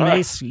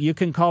 You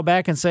can call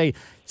back and say,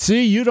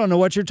 "See, you don't know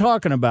what you're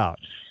talking about."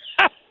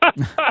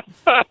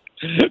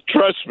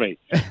 Trust me,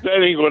 that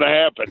ain't going to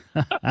happen.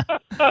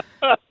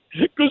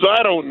 Because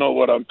I don't know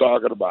what I'm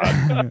talking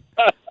about.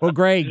 Well,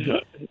 great.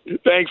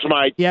 Thanks,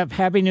 Mike. Yep.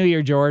 Happy New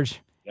Year,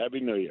 George. Happy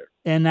New Year.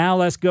 And now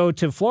let's go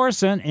to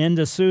Florissant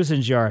into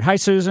Susan's yard. Hi,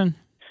 Susan.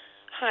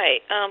 Hi.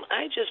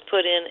 I just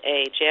put in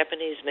a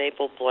Japanese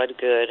maple blood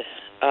good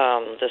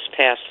this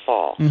past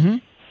fall. Mm-hmm.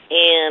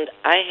 And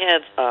I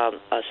have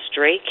a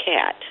stray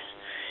cat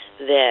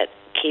that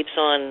keeps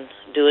on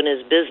doing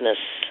his business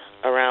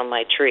around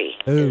my tree.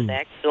 Ooh. Is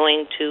that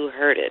going to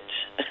hurt it?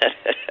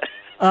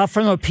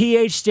 From a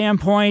pH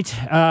standpoint,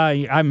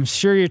 I'm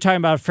sure you're talking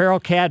about feral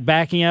cat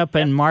backing up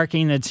and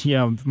marking it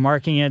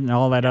and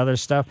all that other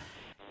stuff.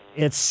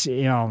 It's,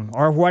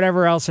 or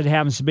whatever else it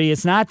happens to be.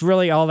 It's not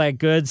really all that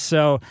good,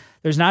 so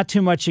there's not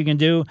too much you can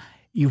do.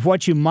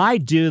 What you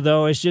might do,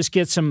 though, is just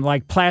get some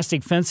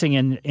plastic fencing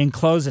and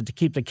enclose it to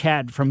keep the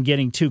cat from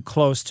getting too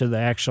close to the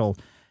actual,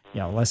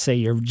 let's say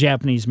your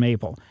Japanese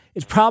maple.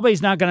 It probably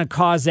is not going to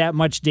cause that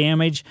much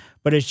damage,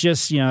 but it's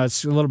just,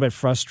 it's a little bit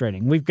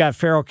frustrating. We've got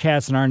feral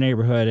cats in our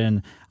neighborhood,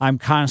 and I'm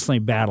constantly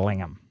battling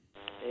them.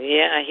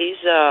 Yeah,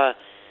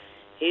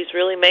 he's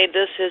really made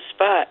this his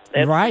spot.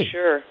 That's right. For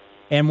sure.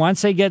 And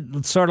once they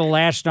get sort of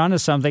latched onto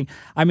something,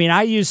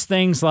 I use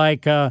things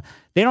like they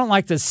don't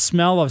like the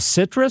smell of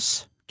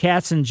citrus,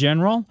 cats in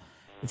general.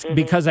 It's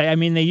because,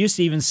 they used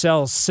to even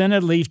sell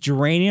scented leaf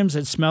geraniums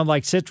that smelled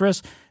like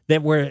citrus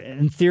that were,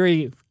 in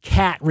theory,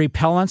 cat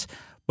repellents.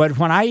 But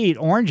when I eat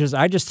oranges,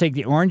 I just take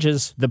the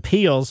oranges, the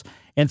peels,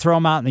 and throw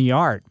them out in the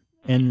yard.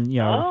 And,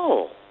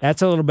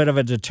 that's a little bit of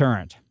a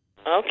deterrent.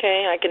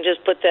 Okay, I can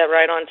just put that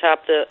right on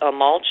top of the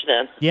mulch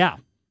then. Yeah.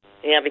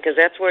 Yeah, because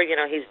that's where,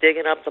 he's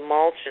digging up the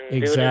mulch and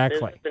doing his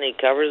business, and he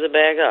covers it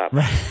back up.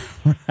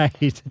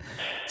 Right.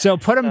 So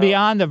put them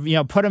beyond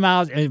put them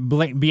out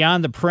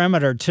beyond the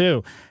perimeter,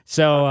 too.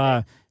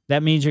 So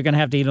that means you're going to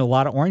have to eat a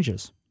lot of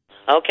oranges.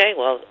 Okay,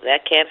 well,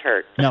 that can't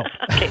hurt. No.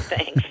 Okay,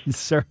 thanks.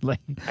 Certainly.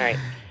 All right.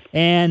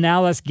 And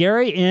now let's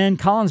Gary in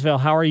Collinsville.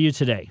 How are you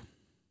today?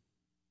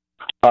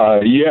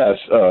 Yes.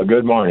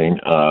 Good morning.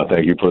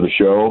 Thank you for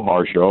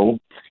our show.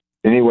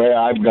 Anyway,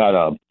 I've got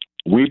a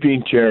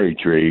weeping cherry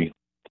tree,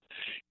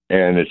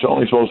 and it's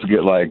only supposed to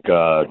get like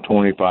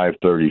 25,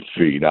 30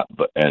 feet up,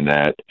 and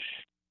I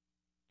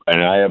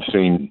have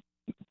seen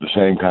the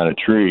same kind of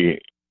tree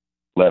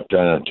left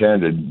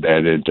unattended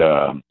that it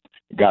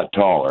got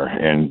taller,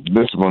 and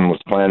this one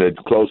was planted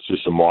close to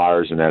some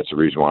wires, and that's the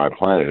reason why I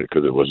planted it,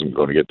 because it wasn't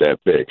going to get that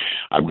big.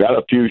 I've got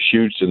a few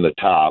shoots in the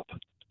top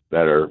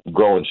that are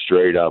growing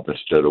straight up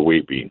instead of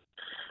weeping.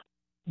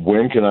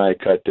 When can I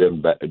cut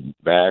them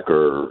back,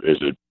 or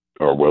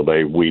will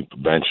they weep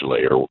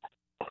eventually, or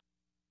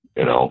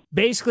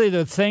Basically,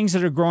 the things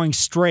that are growing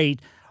straight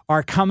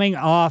are coming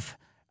off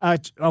a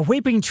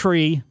weeping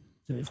tree.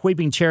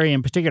 Weeping cherry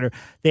in particular,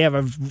 they have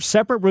a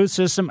separate root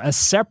system, a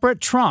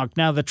separate trunk.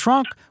 Now, the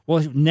trunk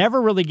will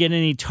never really get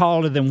any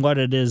taller than what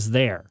it is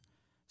there.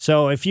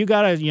 So if you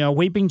got a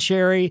weeping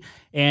cherry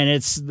and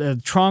the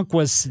trunk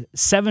was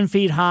 7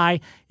 feet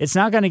high, it's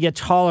not going to get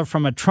taller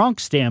from a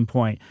trunk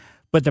standpoint,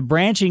 but the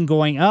branching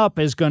going up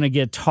is going to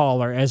get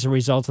taller as a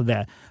result of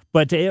that.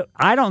 But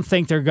I don't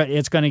think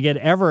it's going to get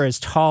ever as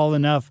tall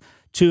enough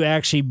to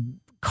actually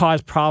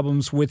cause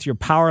problems with your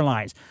power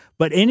lines.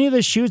 But any of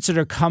the shoots that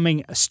are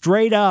coming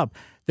straight up,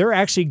 they're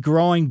actually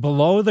growing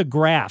below the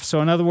graft. So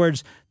in other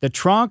words, the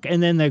trunk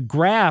and then the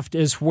graft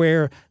is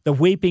where the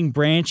weeping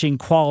branching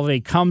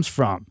quality comes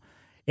from.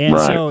 And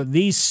so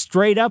these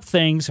straight up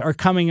things are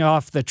coming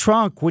off the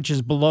trunk, which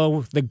is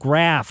below the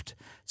graft.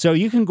 So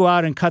you can go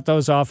out and cut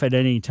those off at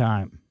any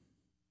time.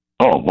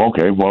 Oh,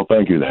 okay. Well,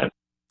 thank you then.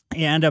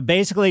 And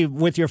basically,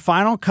 with your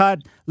final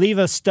cut, leave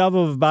a stub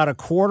of about a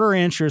 1/4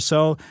 inch or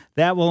so.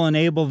 That will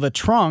enable the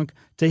trunk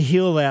to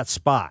heal that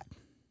spot.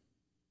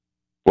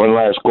 One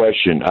last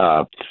question.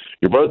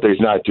 Your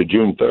birthday's not to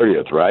June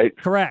 30th, right?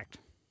 Correct.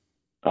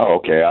 Oh,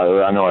 okay.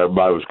 I know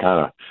everybody was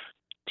kind of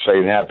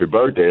saying happy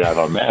birthday. I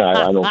thought, man,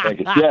 I don't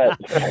think it's yet.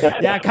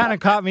 Yeah, it kind of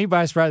caught me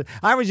by surprise.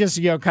 I was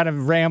just, kind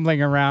of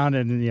rambling around,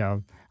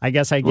 and, I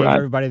guess I gave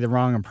everybody the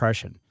wrong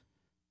impression.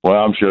 Well,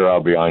 I'm sure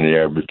I'll be on the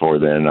air before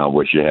then. I'll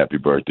wish you a happy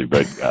birthday.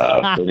 But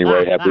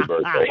anyway, happy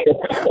birthday.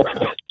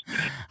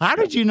 How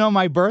did you know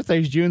my birthday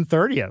is June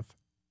 30th?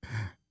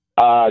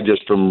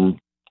 Just from...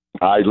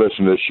 I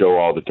listen to this show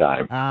all the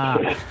time.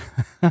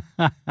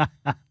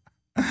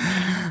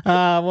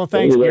 Well,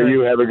 thanks, anyway, Gary. you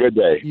have a good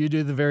day. You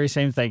do the very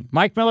same thing.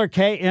 Mike Miller,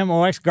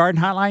 KMOX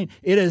Garden Hotline.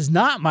 It is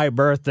not my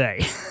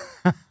birthday.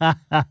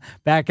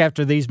 Back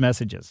after these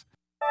messages.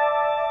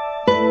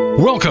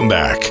 Welcome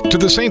back to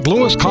the St.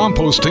 Louis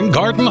Composting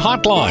Garden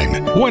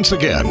Hotline. Once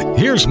again,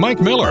 here's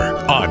Mike Miller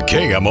on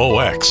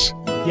KMOX.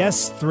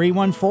 Yes,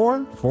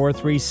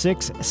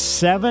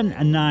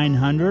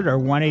 314-436-7900 or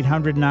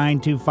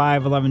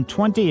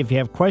 1-800-925-1120 if you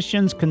have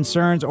questions,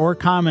 concerns, or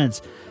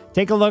comments.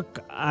 Take a look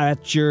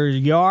at your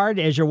yard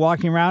as you're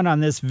walking around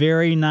on this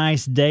very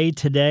nice day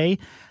today.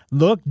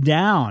 Look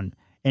down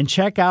and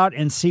check out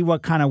and see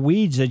what kind of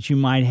weeds that you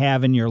might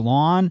have in your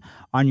lawn,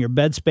 on your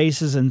bed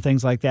spaces, and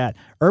things like that.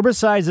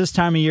 Herbicides this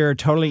time of year are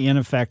totally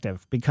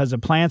ineffective because the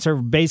plants are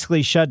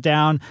basically shut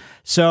down.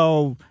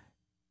 So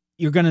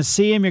you're going to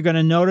see them, you're going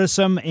to notice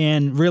them,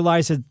 and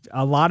realize that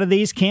a lot of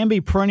these can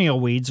be perennial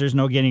weeds. There's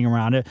no getting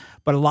around it.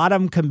 But a lot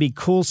of them can be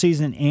cool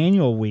season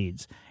annual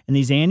weeds. And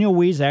these annual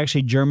weeds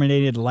actually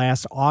germinated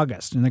last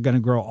August, and they're going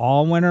to grow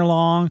all winter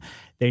long.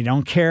 They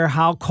don't care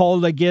how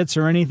cold it gets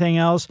or anything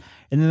else.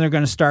 And then they're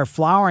going to start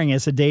flowering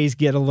as the days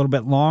get a little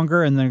bit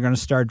longer, and they're going to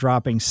start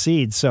dropping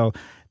seeds. So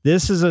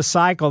this is a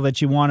cycle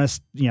that you want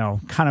to,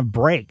 kind of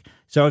break.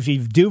 So if you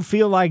do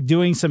feel like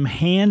doing some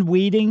hand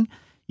weeding,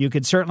 you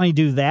could certainly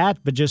do that,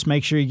 but just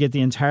make sure you get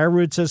the entire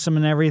root system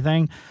and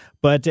everything.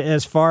 But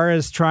as far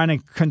as trying to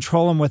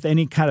control them with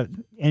any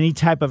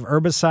type of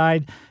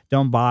herbicide,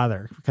 don't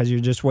bother because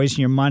you're just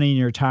wasting your money and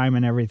your time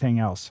and everything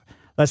else.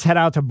 Let's head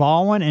out to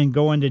Baldwin and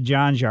go into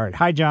John's yard.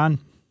 Hi, John.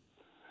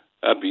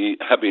 Happy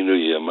New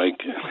Year,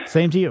 Mike.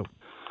 Same to you.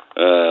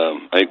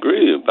 I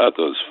agree about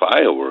those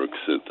fireworks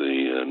at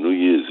the New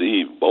Year's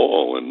Eve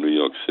ball in New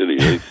York City.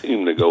 They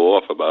seem to go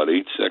off about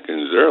 8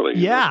 seconds early.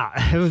 Yeah,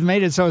 it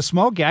made it so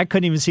smoky I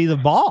couldn't even see the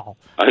ball.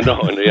 I know,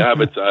 and they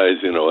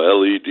advertise,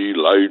 LED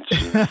lights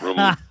from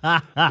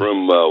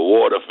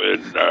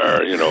Waterford,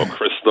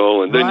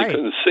 Crystal, and then you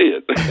couldn't see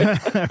it.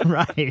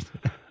 Right.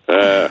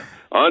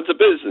 On to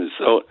business.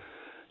 So,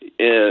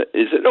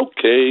 is it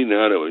okay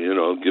now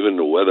that, given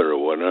the weather or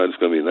whatnot, it's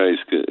going to be nice,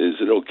 is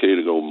it okay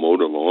to go mow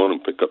the lawn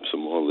and pick up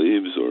some more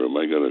leaves, or am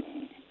I going to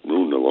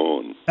ruin the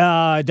lawn?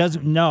 It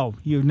doesn't, no.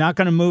 You're not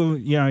going to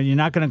move, you're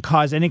not going to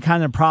cause any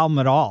kind of problem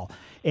at all.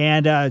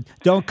 And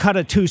don't cut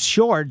it too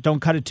short.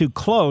 Don't cut it too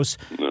close.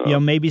 No.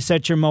 Maybe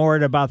set your mower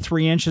at about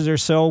 3 inches or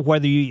so,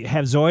 whether you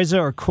have zoysia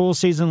or cool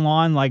season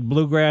lawn like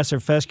bluegrass or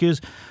fescues.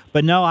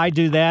 But no, I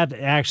do that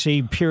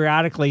actually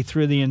periodically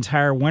through the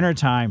entire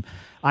wintertime.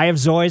 I have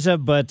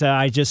zoysia, but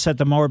I just set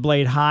the mower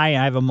blade high.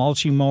 I have a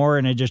mulching mower,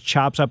 and it just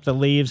chops up the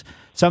leaves.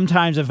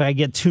 Sometimes if I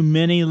get too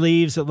many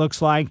leaves, it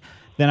looks like,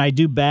 then I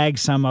do bag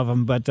some of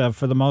them. But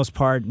for the most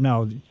part,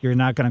 no, you're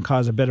not going to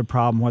cause a bit of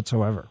problem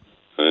whatsoever.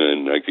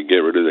 And I could get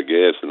rid of the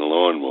gas in the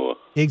lawnmower.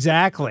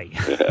 Exactly.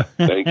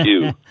 Thank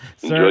you.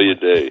 Enjoy your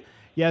day.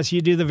 Yes,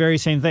 you do the very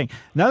same thing.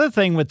 Another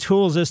thing with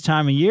tools this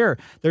time of year,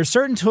 there's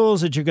certain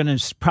tools that you're going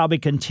to probably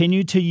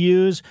continue to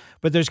use,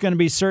 but there's going to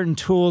be certain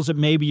tools that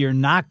maybe you're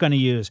not going to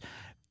use.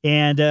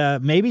 And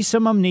maybe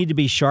some of them need to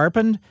be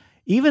sharpened.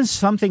 Even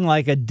something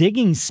like a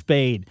digging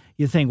spade,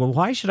 you think, well,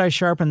 why should I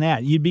sharpen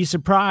that? You'd be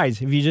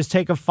surprised if you just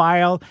take a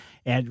file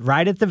and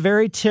right at the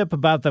very tip,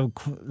 about the,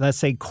 let's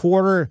say,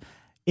 1/4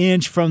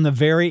 inch from the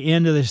very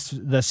end of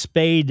the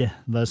spade,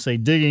 let's say,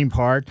 digging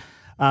part,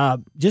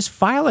 just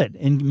file it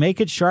and make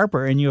it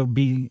sharper, and you'll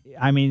be,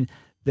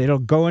 it'll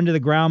go into the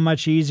ground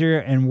much easier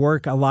and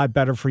work a lot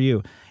better for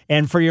you.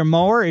 And for your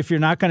mower, if you're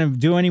not going to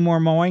do any more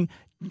mowing,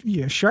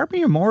 sharpen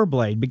your mower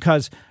blade,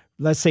 because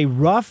let's say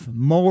rough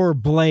mower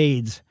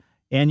blades,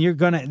 and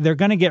they're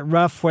gonna get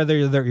rough whether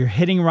you're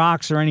hitting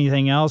rocks or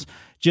anything else,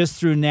 just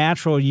through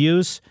natural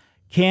use,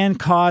 can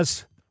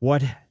cause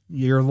what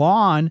your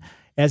lawn,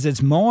 as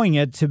it's mowing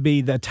it, to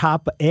be the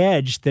top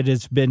edge that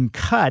has been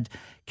cut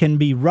can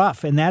be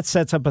rough, and that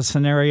sets up a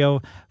scenario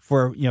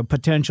for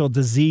potential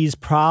disease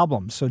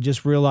problems. So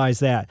just realize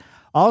that.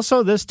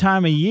 Also, this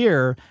time of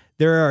year,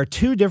 there are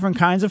 2 different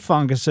kinds of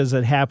funguses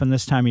that happen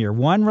this time of year.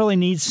 One really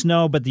needs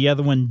snow, but the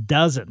other one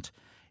doesn't.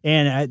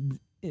 And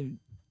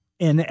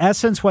in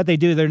essence, what they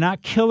do, they're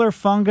not killer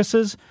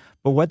funguses,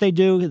 but what they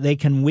do, they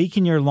can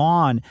weaken your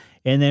lawn.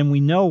 And then we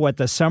know what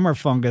the summer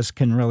fungus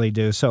can really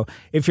do. So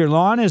if your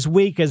lawn is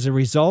weak as a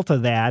result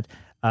of that,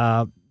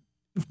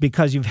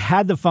 because you've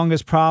had the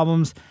fungus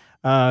problems,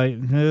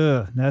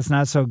 that's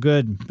not so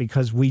good,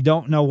 because we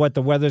don't know what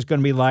the weather's going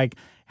to be like,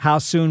 how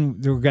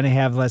soon we're going to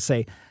have, let's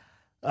say,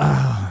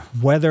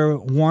 weather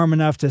warm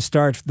enough to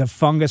start the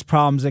fungus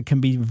problems that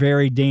can be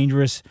very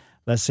dangerous,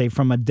 let's say,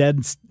 from a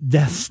death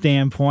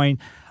standpoint.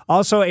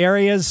 Also,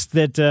 areas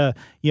that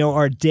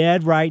are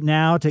dead right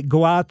now, to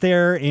go out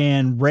there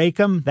and rake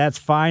them, that's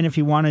fine if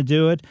you want to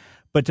do it.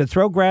 But to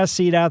throw grass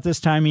seed out this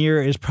time of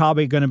year is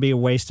probably going to be a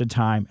waste of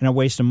time and a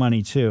waste of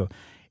money too.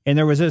 And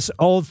there was this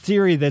old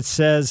theory that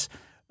says,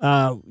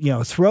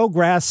 throw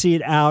grass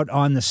seed out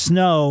on the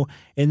snow,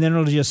 and then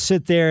it'll just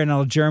sit there and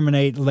it'll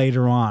germinate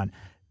later on.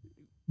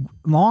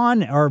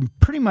 Lawn, or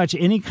pretty much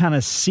any kind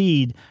of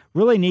seed,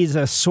 really needs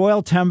a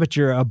soil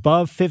temperature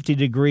above 50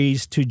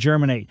 degrees to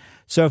germinate.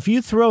 So if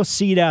you throw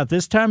seed out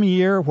this time of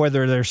year,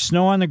 whether there's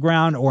snow on the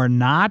ground or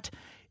not,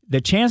 the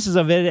chances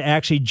of it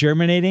actually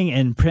germinating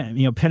and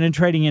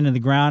penetrating into the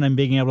ground and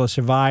being able to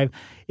survive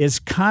is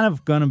kind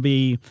of going to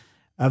be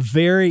a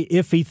very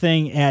iffy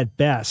thing at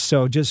best.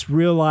 So just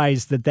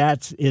realize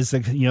that is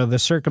the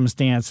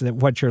circumstance that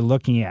what you're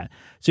looking at.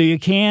 So you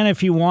can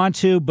if you want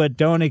to, but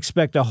don't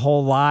expect a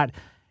whole lot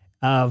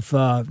of,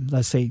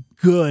 let's say,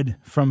 good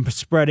from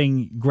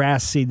spreading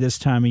grass seed this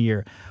time of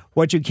year.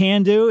 What you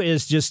can do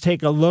is just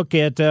take a look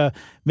at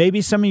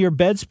maybe some of your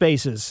bed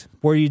spaces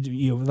where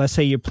you let's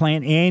say you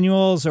plant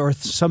annuals or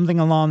something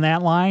along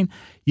that line.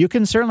 You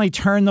can certainly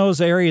turn those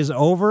areas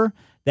over.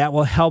 That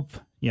will help,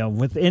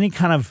 with any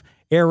kind of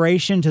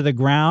aeration to the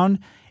ground.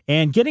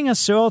 And getting a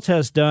soil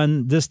test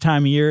done this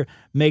time of year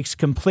makes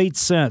complete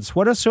sense.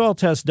 What a soil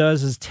test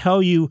does is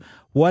tell you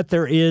what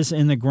there is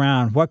in the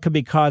ground, what could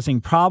be causing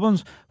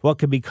problems, what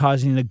could be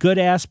causing the good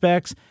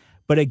aspects,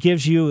 but it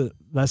gives you,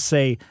 let's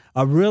say,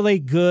 a really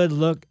good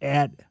look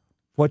at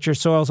what your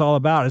soil's all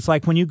about. It's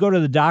like when you go to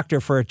the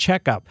doctor for a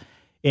checkup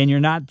and you're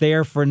not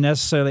there for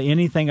necessarily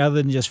anything other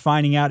than just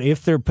finding out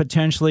if there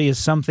potentially is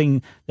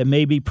something that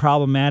may be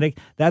problematic.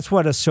 That's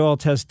what a soil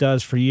test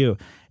does for you.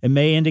 It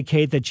may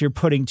indicate that you're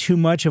putting too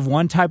much of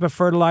one type of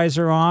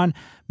fertilizer on,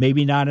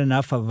 maybe not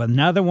enough of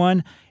another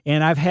one.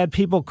 And I've had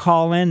people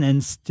call in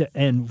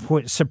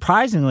and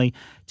surprisingly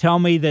tell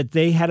me that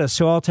they had a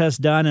soil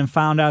test done and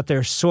found out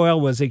their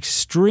soil was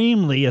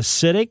extremely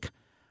acidic,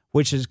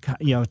 which is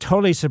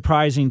totally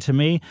surprising to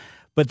me.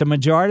 But the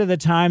majority of the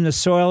time, the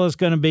soil is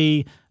going to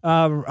be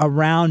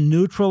around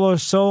neutral or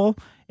so,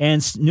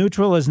 and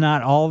neutral is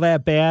not all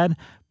that bad.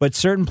 But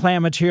certain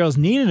plant materials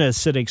need an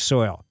acidic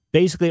soil.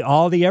 Basically,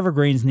 all the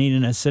evergreens need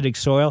an acidic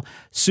soil.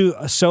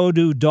 So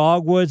do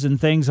dogwoods and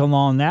things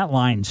along that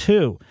line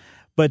too.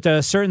 But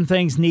certain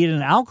things need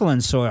an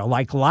alkaline soil,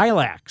 like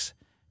lilacs.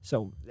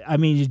 So,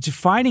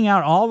 finding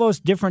out all those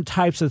different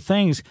types of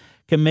things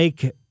can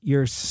make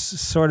your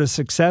sort of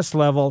success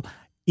level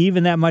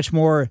even that much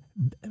more,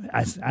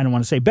 I don't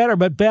want to say better,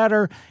 but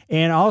better,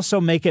 and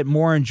also make it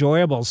more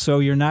enjoyable. So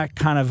you're not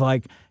kind of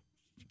like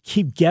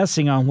keep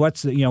guessing on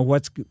what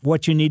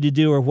you need to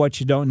do or what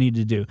you don't need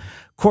to do.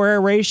 Core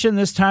aeration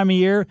this time of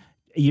year,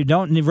 you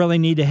don't really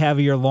need to have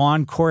your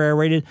lawn core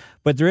aerated,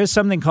 but there is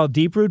something called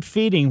deep root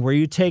feeding where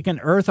you take an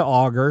earth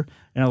auger,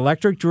 an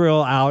electric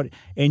drill out,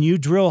 and you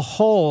drill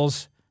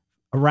holes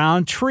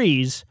around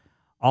trees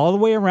all the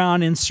way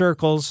around in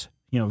circles,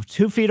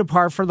 2 feet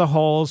apart for the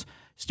holes,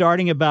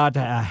 starting about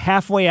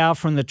halfway out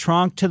from the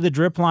trunk to the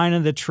drip line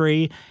of the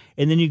tree,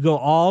 and then you go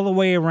all the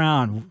way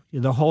around,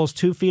 the holes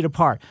 2 feet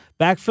apart.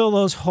 Backfill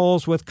those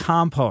holes with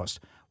compost.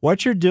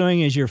 What you're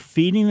doing is you're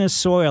feeding the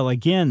soil.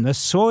 Again, the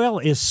soil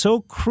is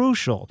so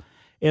crucial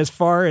as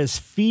far as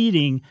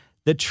feeding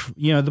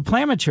the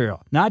plant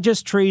material, not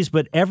just trees,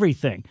 but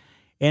everything.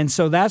 And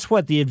so that's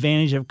what the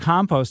advantage of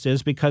compost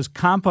is, because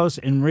compost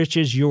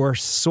enriches your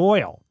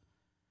soil.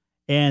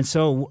 And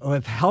so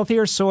with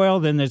healthier soil,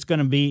 then there's going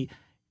to be,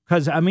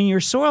 because, I mean, your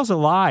soil's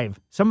alive.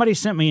 Somebody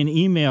sent me an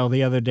email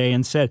the other day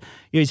and said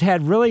he's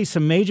had really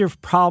some major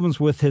problems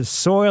with his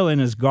soil in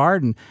his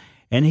garden.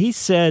 And he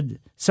said,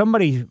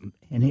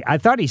 I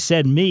thought he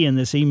said me in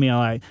this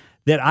email,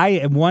 that I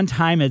at one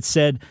time had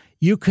said,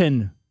 you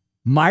can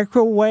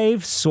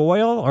microwave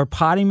soil or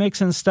potting mix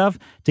and stuff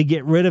to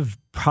get rid of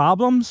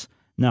problems.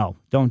 No,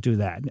 don't do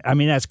that. I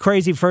mean, that's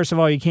crazy. First of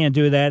all, you can't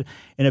do that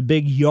in a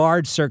big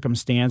yard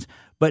circumstance.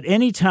 But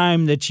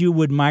anytime that you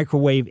would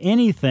microwave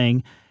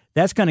anything,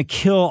 that's going to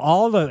kill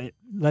all the,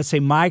 let's say,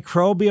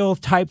 microbial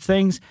type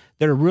things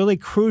that are really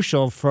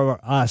crucial for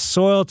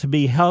soil to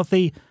be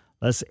healthy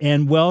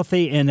and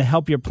wealthy and to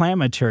help your plant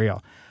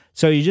material.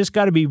 So you just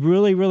got to be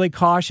really, really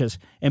cautious.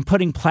 And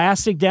putting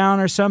plastic down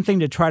or something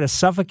to try to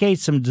suffocate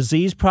some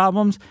disease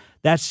problems,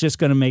 that's just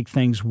going to make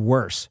things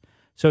worse.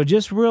 So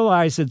just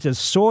realize that the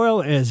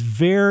soil is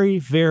very,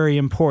 very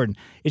important.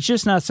 It's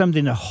just not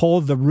something to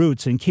hold the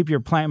roots and keep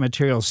your plant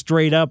material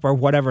straight up or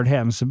whatever it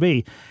happens to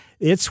be.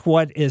 It's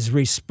what is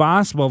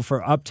responsible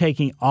for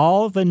uptaking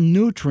all the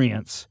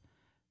nutrients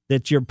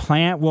that your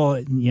plant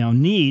will,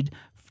 need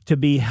to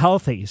be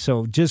healthy.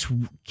 So just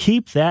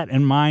keep that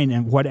in mind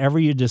in whatever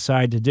you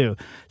decide to do.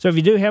 So if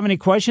you do have any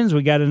questions,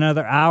 we got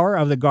another hour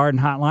of the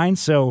Garden Hotline.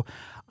 So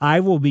I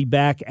will be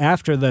back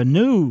after the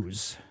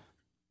news.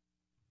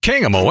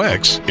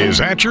 KMOX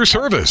is at your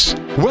service.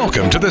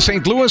 Welcome to the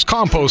St. Louis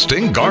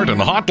Composting Garden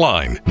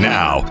Hotline.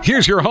 Now,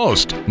 here's your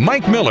host,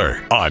 Mike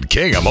Miller on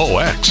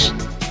KMOX.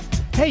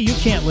 Hey, you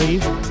can't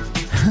leave.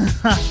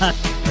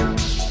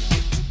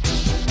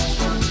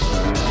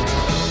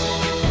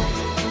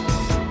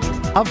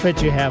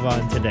 Outfit you have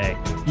on today?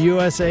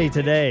 USA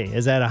Today.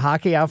 Is that a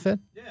hockey outfit?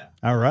 Yeah.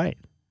 All right.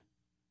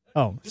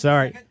 Oh,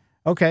 sorry.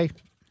 Okay.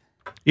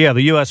 Yeah,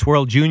 the U.S.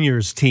 World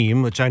Juniors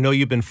team, which I know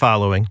you've been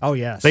following. Oh,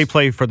 yes. They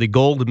play for the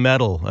gold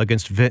medal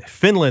against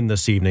Finland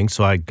this evening,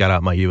 so I got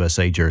out my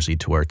USA jersey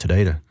to wear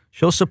today to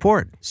show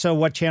support. So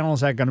what channel is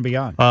that going to be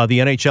on? The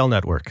NHL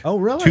Network. Oh,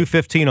 really?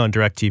 2:15 on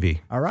DirecTV.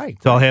 All right.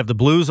 So I'll have the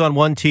Blues on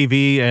one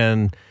TV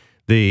and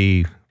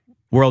the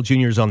World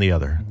Juniors on the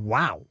other.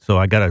 Wow. So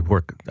I got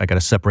to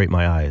separate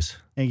my eyes.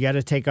 And you got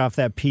to take off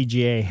that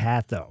PGA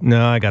hat, though.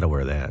 No, I got to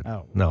wear that.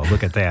 Oh. No,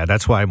 look at that.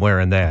 That's why I'm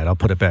wearing that. I'll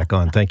put it back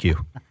on. Thank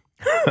you.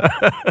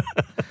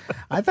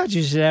 I thought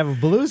you should have a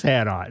Blues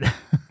hat on.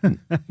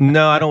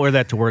 No, I don't wear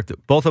that to work.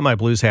 Both of my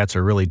Blues hats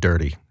are really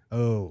dirty.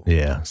 Oh.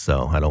 Yeah,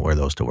 so I don't wear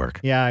those to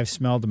work. Yeah, I've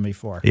smelled them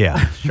before.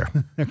 Yeah, sure.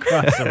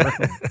 Across the room.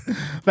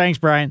 Thanks,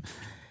 Brian.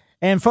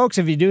 And folks,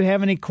 if you do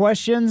have any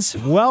questions,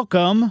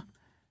 welcome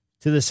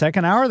to the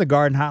second hour of the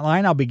Garden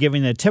Hotline. I'll be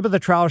giving the tip of the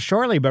trowel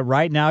shortly, but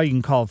right now you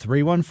can call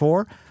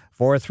 314-436-7900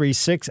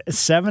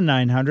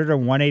 or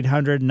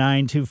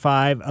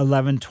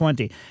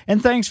 1-800-925-1120.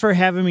 And thanks for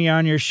having me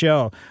on your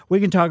show. We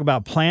can talk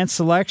about plant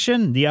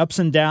selection, the ups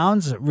and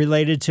downs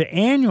related to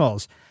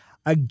annuals.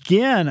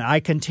 Again, I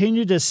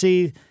continue to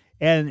see,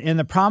 and in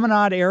the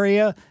promenade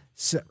area,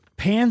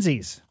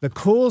 pansies, the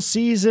cool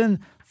season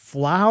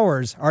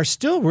flowers are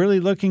still really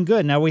looking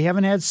good. Now, we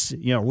haven't had,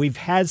 we've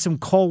had some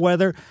cold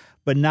weather,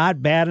 but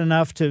not bad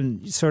enough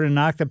to sort of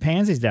knock the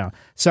pansies down.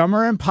 Some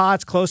are in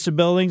pots close to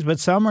buildings, but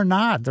some are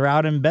not. They're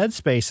out in bed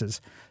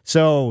spaces.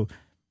 So,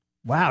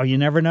 wow, you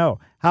never know.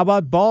 How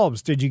about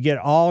bulbs? Did you get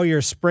all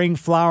your spring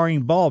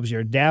flowering bulbs,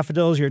 your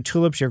daffodils, your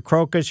tulips, your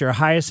crocus, your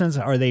hyacinths?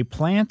 Are they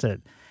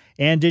planted?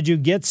 And did you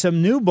get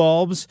some new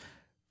bulbs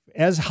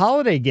as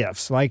holiday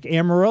gifts, like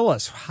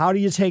amaryllis? How do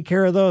you take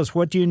care of those?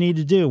 What do you need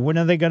to do? When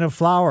are they going to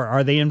flower?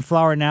 Are they in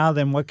flower now?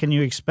 Then what can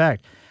you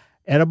expect?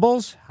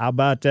 Edibles? How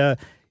about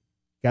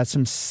got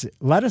some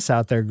lettuce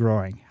out there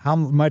growing? How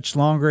much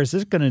longer is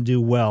this going to do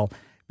well?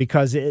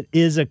 Because it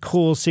is a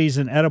cool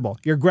season edible.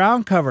 Your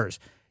ground covers.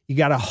 You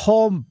got a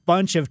whole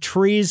bunch of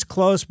trees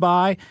close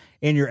by,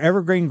 and your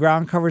evergreen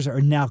ground covers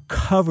are now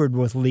covered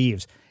with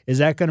leaves. Is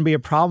that going to be a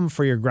problem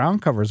for your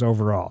ground covers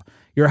overall?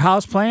 Your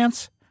house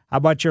plants? How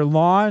about your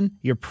lawn,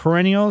 your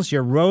perennials,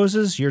 your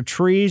roses, your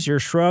trees, your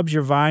shrubs,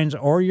 your vines,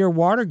 or your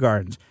water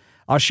gardens?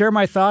 I'll share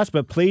my thoughts,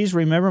 but please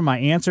remember my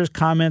answers,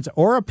 comments,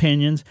 or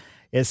opinions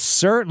is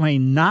certainly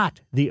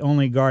not the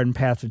only garden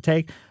path to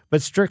take, but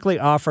strictly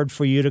offered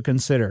for you to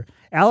consider.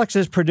 Alex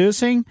is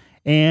producing,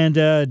 and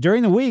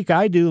during the week,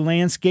 I do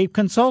landscape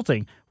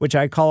consulting, which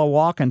I call a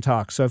walk and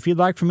talk. So if you'd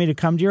like for me to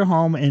come to your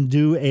home and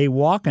do a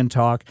walk and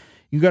talk,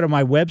 you go to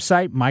my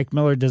website,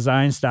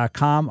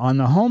 MikeMillerDesigns.com. On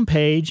the home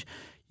page,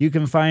 you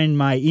can find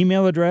my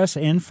email address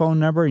and phone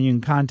number, and you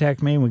can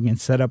contact me, and we can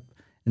set up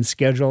and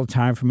schedule a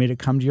time for me to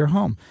come to your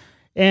home.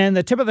 And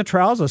the tip of the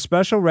trowel is a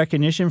special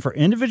recognition for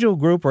individual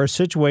group or a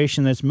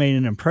situation that's made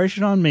an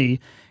impression on me.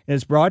 And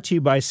it's brought to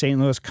you by St.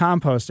 Louis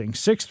Composting,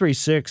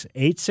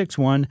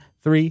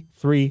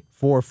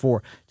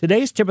 636-861-3344.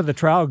 Today's tip of the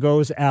trowel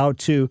goes out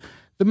to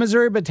the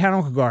Missouri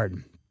Botanical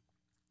Garden.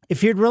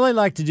 If you'd really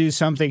like to do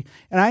something,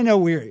 and I know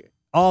we're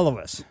all of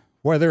us,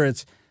 whether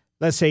it's,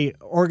 let's say,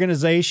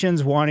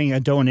 organizations wanting a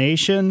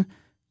donation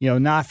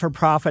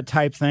not-for-profit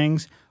type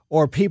things,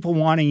 or people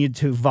wanting you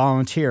to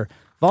volunteer.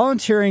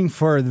 Volunteering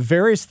for the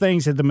various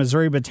things at the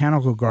Missouri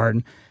Botanical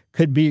Garden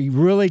could be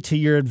really to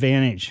your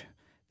advantage.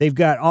 They've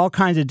got all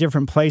kinds of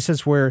different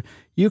places where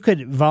you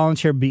could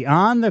volunteer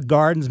beyond the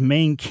garden's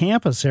main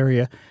campus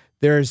area.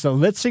 There's the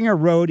Litzinger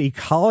Road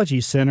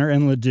Ecology Center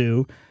in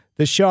Ladue,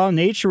 the Shaw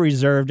Nature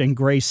Reserve in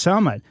Gray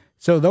Summit.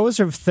 So those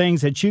are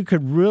things that you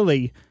could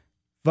really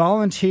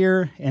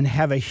volunteer and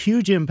have a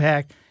huge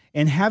impact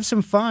and have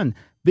some fun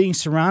being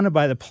surrounded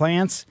by the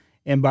plants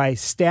and by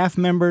staff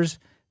members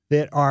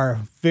that are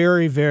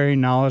very, very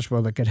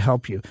knowledgeable that could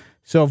help you.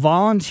 So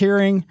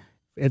volunteering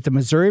at the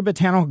Missouri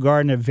Botanical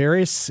Garden at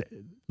various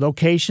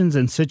locations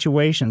and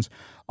situations.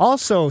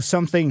 Also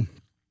something,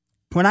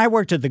 when I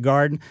worked at the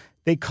garden,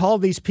 they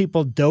called these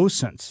people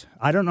docents.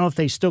 I don't know if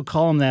they still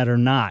call them that or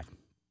not.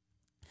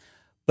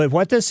 But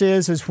what this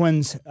is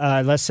when,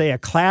 let's say, a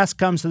class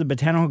comes to the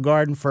Botanical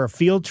Garden for a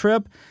field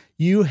trip,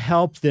 you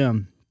help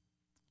them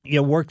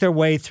work their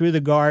way through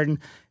the garden.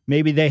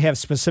 Maybe they have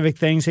specific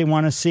things they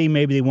want to see.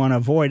 Maybe they want to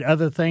avoid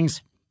other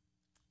things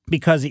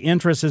because the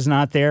interest is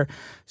not there.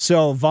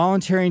 So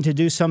volunteering to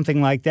do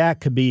something like that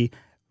could be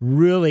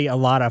really a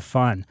lot of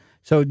fun.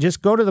 So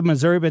just go to the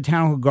Missouri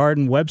Botanical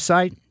Garden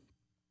website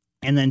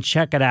and then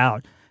check it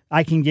out.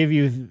 I can give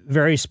you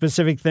very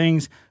specific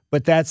things,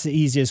 but that's the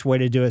easiest way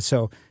to do it.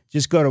 So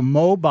just go to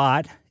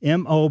MOBOT,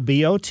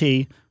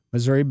 M-O-B-O-T,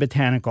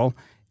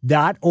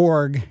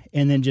 MissouriBotanical.org,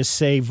 and then just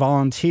say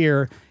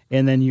volunteer,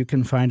 and then you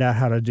can find out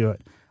how to do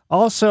it.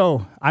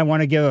 Also, I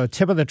want to give a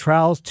tip of the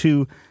trowels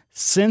to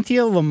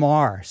Cynthia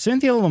Lamar.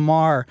 Cynthia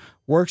Lamar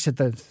works at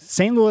the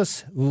St.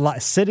 Louis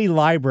City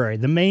Library,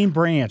 the main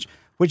branch,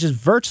 which is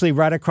virtually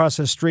right across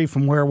the street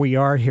from where we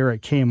are here at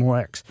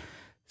KMOX.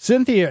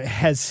 Cynthia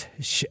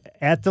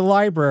at the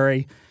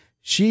library,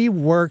 she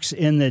works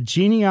in the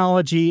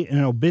genealogy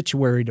and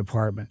obituary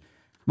department.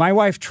 My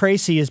wife,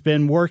 Tracy, has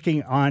been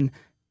working on,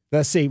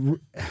 let's say,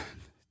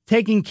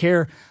 taking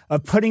care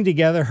of putting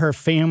together her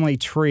family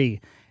tree.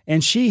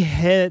 And she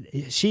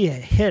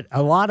hit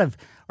a lot of,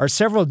 or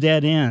several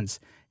dead ends.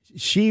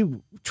 She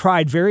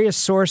tried various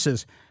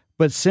sources,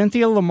 but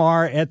Cynthia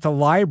Lamar at the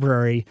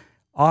library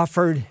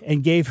offered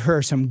and gave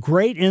her some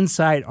great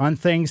insight on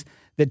things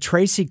that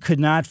Tracy could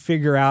not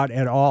figure out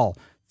at all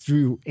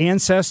through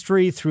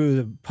Ancestry, through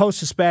the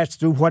Post-Dispatch,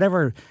 through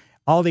whatever,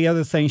 all the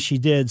other things she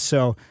did.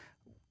 So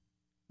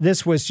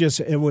this was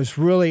it was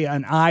really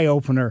an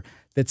eye-opener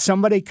that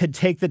somebody could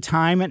take the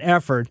time and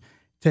effort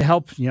to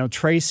help,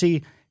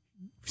 Tracy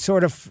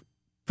sort of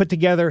put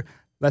together,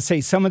 let's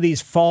say, some of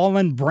these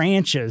fallen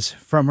branches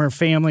from her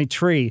family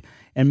tree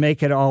and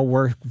make it all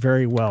work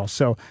very well.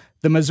 So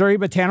the Missouri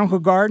Botanical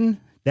Garden,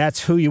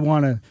 that's who you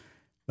want to,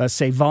 let's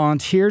say,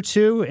 volunteer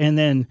to. And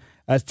then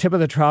a tip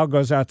of the trowel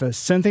goes out to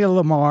Cynthia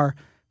Lamar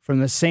from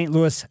the St.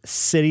 Louis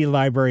City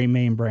Library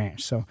main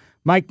branch. So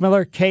Mike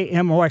Miller,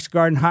 KMOX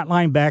Garden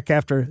Hotline, back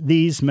after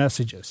these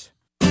messages.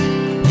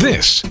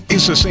 This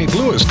is the St.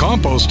 Louis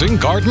Composting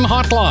Garden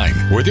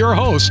Hotline with your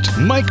host,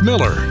 Mike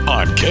Miller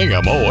on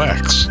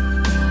KMOX.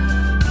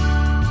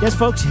 Yes,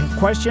 folks,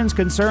 questions,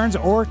 concerns,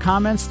 or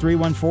comments,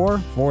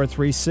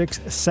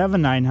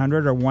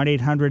 314-436-7900 or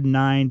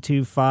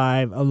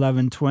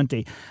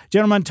 1-800-925-1120.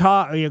 Gentlemen,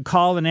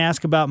 call and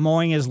ask about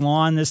mowing his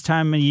lawn this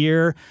time of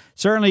year.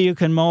 Certainly you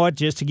can mow it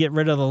just to get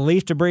rid of the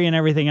leaf debris and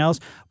everything else,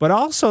 but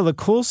also the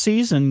cool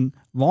season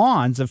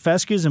lawns, the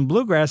fescues and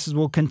bluegrasses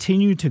will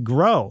continue to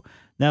grow.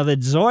 Now, the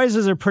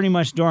zoysias are pretty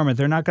much dormant.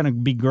 They're not going to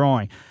be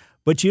growing.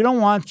 But you don't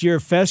want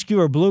your fescue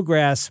or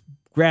bluegrass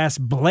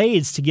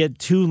blades to get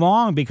too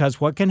long,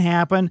 because what can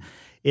happen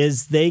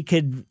is they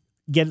could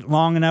get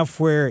long enough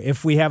where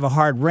if we have a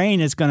hard rain,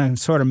 it's going to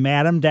sort of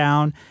mat them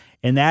down.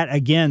 And that,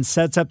 again,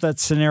 sets up that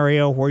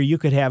scenario where you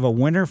could have a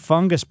winter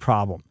fungus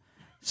problem.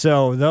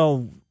 So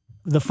though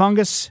the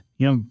fungus,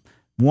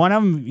 one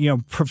of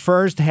them,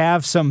 prefers to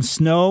have some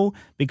snow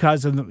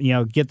because of,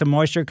 get the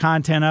moisture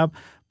content up.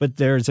 But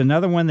there's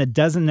another one that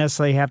doesn't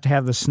necessarily have to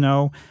have the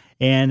snow.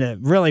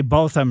 And really,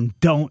 both of them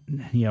don't,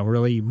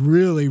 really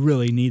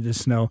need the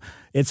snow.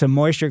 It's a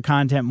moisture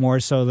content more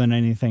so than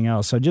anything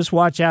else. So just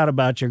watch out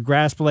about your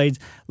grass blades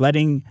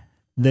letting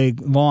the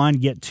lawn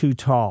get too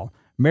tall.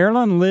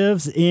 Marilyn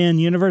lives in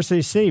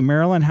University City.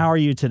 Marilyn, how are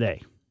you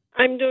today?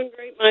 I'm doing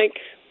great, Mike.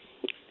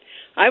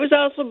 I was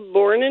also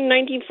born in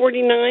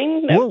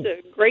 1949. That was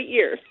a great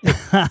year.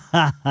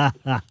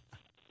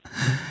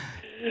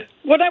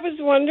 What I was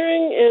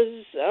wondering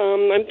is,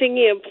 I'm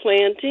thinking of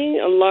planting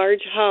a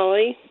large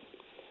holly.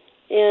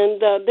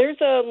 And there's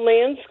a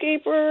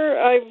landscaper.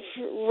 I've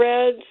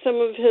read some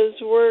of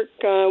his work,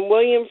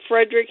 William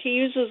Frederick. He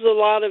uses a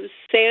lot of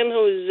San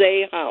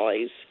Jose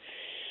hollies.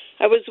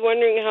 I was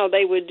wondering how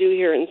they would do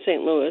here in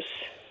St. Louis.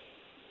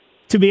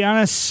 To be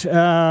honest,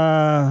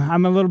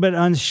 I'm a little bit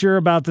unsure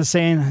about the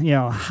saying,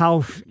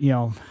 how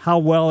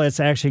well it's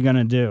actually going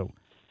to do.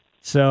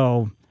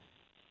 So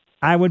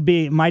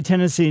my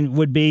tendency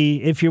would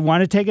be, if you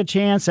want to take a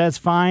chance, that's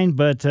fine,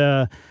 but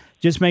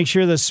Just make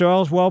sure the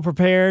soil's well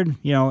prepared,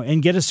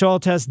 and get a soil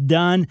test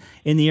done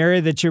in the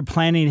area that you're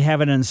planning to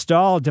have it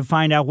installed to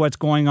find out what's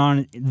going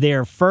on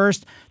there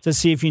first to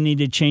see if you need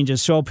to change the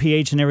soil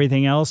pH and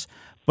everything else.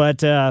 But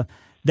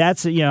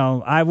that's,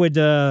 I would,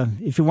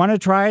 if you want to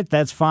try it,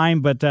 that's fine.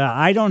 But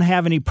I don't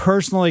have any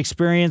personal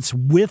experience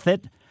with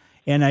it.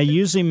 And I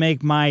usually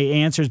make my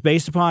answers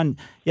based upon,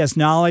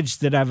 knowledge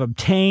that I've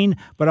obtained,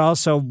 but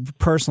also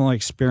personal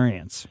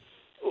experience.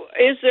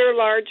 Is there a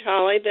large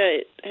holly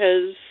that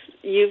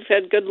you've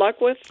had good luck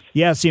with?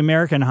 Yes, the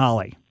American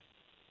holly.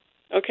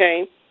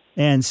 Okay.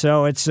 And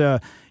so it's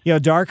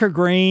darker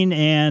green,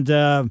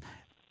 and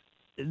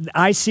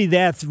I see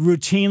that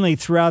routinely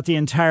throughout the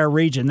entire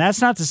region.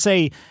 That's not to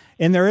say,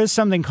 and there is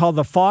something called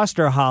the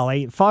Foster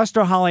holly.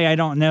 Foster holly I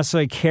don't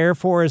necessarily care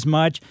for as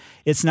much.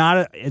 It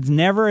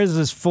never is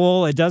as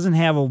full. It doesn't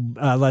have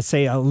let's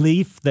say a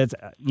leaf that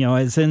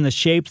is in the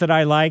shape that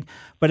I like.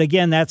 But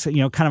again, that's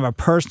kind of a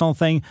personal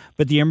thing.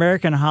 But the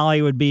American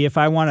holly would be, if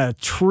I want a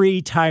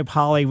tree type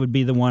holly, would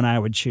be the one I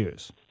would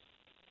choose.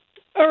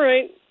 All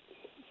right.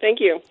 Thank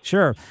you.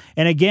 Sure.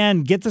 And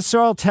again, get the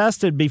soil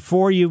tested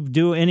before you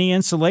do any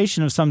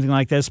installation of something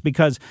like this,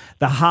 because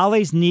the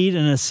hollies need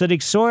an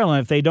acidic soil. And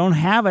if they don't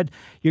have it,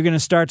 you're going to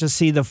start to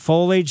see the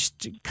foliage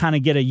kind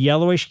of get a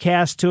yellowish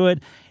cast to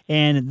it,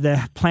 and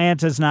the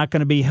plant is not going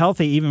to be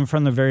healthy even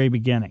from the very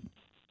beginning.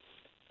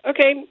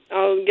 Okay.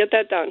 I'll get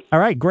that done. All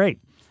right. Great.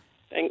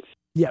 Thanks.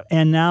 Yeah.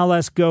 And now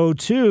let's go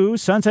to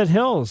Sunset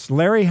Hills.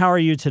 Larry, how are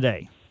you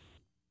today?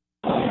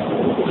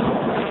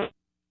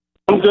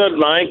 I'm good,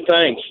 Mike.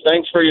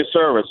 Thanks for your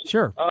service.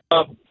 Sure.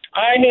 I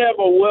have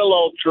a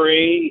willow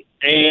tree,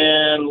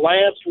 and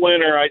last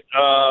winter,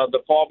 the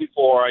fall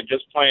before, I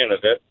just planted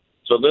it.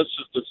 So this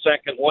is the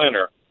second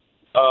winter.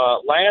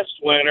 Last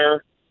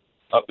winter,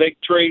 a big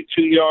tree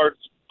 2 yards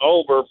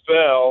over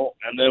fell,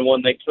 and then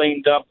when they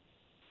cleaned up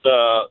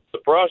the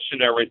brush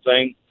and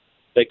everything,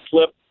 they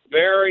clipped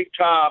very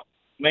top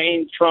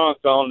main trunk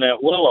on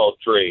that willow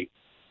tree.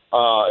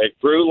 It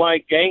grew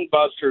like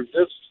gangbusters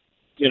this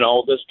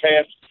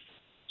past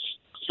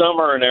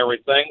summer and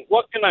everything.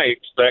 What can I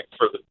expect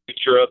for the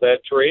future of that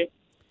tree?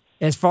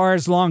 As far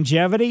as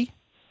longevity?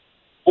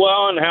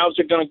 Well, and how's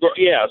it going to grow?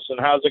 Yes, and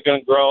how's it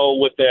going to grow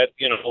with that,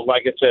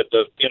 like I said,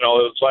 it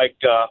was like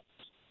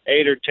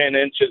 8 or 10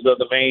 inches of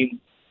the main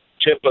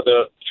tip of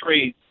the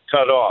tree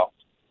cut off.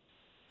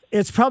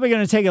 It's probably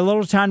going to take a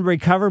little time to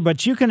recover,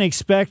 but you can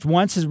expect,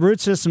 once his root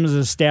system is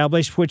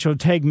established, which will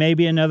take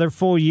maybe another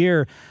full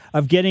year,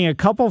 of getting a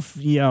couple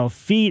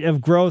feet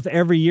of growth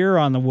every year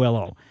on the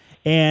willow.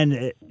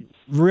 And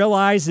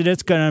realize that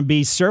it's going to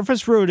be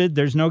surface rooted.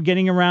 There's no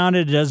getting around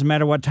it. It doesn't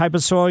matter what type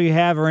of soil you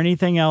have or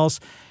anything else.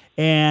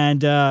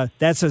 And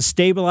that's a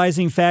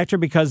stabilizing factor,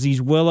 because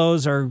these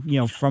willows are,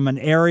 from an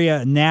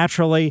area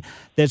naturally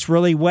that's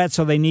really wet,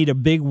 so they need a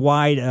big,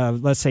 wide,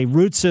 let's say,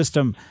 root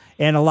system.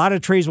 And a lot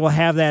of trees will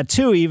have that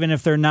too, even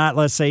if they're not,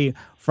 let's say,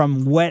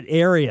 from wet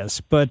areas.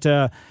 But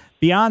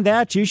beyond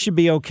that, you should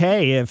be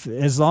okay.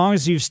 As long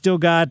as you've still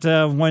got,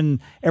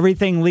 when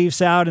everything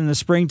leaves out in the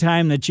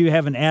springtime, that you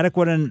have an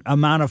adequate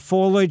amount of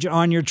foliage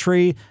on your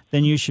tree,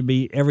 then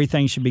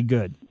everything should be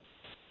good.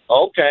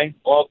 Okay.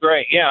 Well,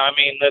 great. Yeah, I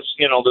mean, this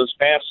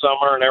past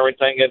summer and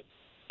everything, it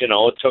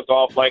took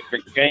off like the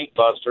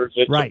gangbusters.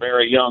 It's right. A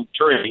very young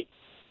tree.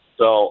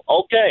 So,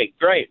 okay,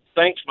 great.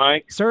 Thanks,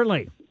 Mike.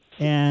 Certainly.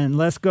 And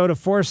let's go to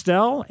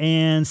Forestell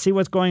and see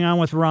what's going on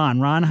with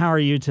Ron. Ron, how are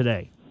you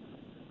today?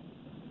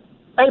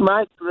 Hey,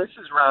 Mike, this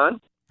is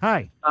Ron.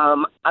 Hi.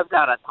 I've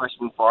got a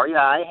question for you.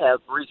 I have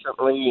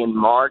recently, in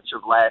March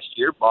of last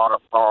year, bought a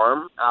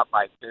farm out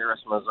by Ferris,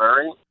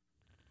 Missouri,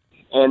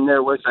 and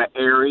there was an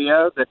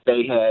area that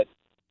they had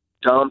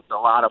dumped a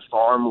lot of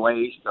farm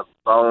waste of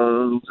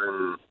bones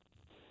and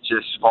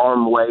just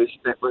farm waste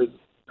that was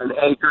 1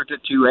 acre to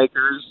 2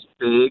 acres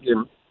big.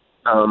 And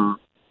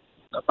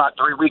about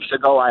 3 weeks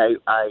ago, I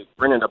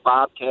rented a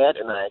Bobcat,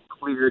 and I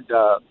cleared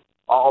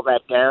all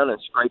that down and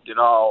scraped it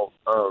all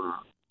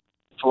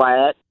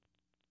flat,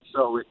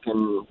 so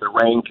the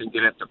rain can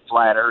get it to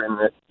flatter,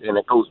 and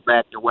it goes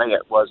back the way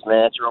it was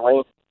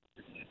naturally.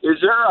 Is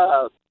there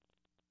a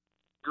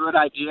good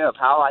idea of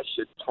how I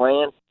should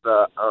plant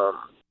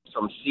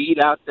some seed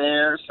out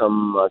there,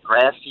 some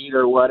grass seed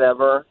or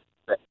whatever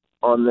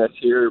on this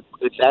here?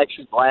 It's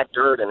actually black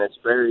dirt, and it's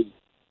very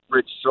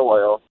rich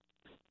soil.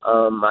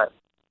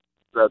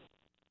 The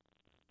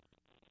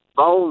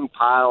bone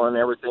pile and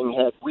everything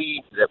had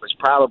weeds that was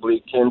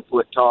probably 10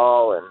 foot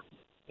tall, and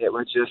it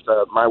was just,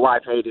 my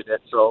wife hated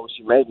it, so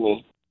she made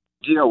me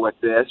deal with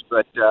this.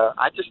 But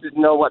I just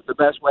didn't know what the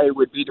best way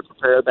would be to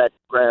prepare that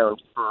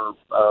ground for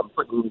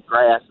putting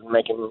grass and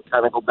making it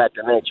kind of go back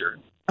to nature.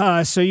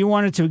 So you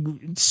wanted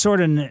to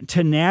sort of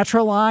to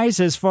naturalize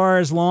as far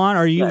as lawn, or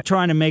are you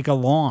trying to make a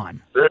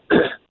lawn?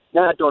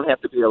 No, it don't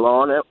have to be a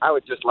lawn. I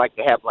would just like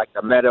to have like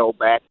a meadow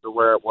back to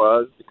where it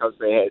was, because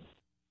they had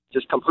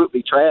just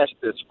completely trashed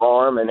this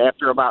farm. And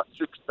after about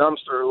 6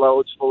 dumpster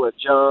loads full of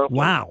junk,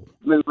 wow,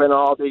 moving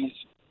all these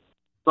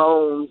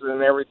bones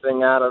and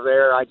everything out of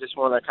there, I just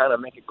want to kind of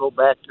make it go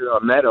back to a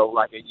meadow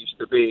like it used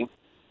to be.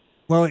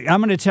 Well, I'm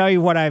going to tell you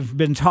what I've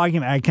been talking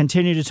about. I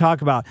continue to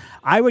talk about.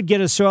 I would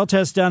get a soil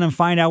test done and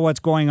find out what's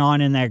going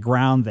on in that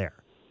ground there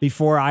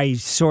before I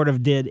sort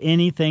of did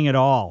anything at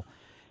all.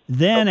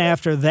 Then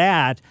after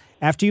that,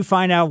 after you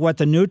find out what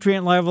the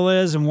nutrient level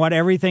is and what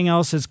everything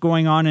else is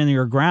going on in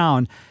your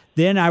ground,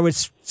 then I would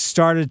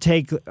start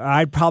to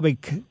I'd probably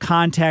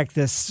contact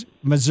this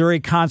Missouri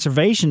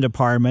Conservation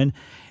Department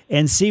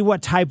and see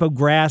what type of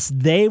grass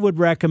they would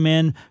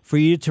recommend for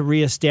you to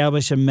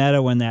reestablish a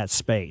meadow in that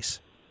space.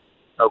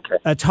 Okay.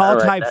 A tall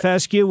type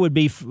fescue would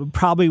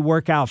probably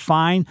work out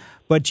fine,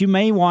 but you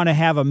may want to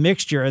have a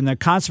mixture, and the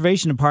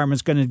Conservation Department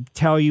is going to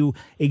tell you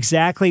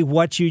exactly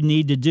what you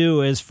need to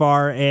do as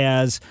far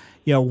as,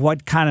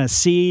 what kind of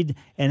seed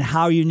and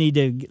how you need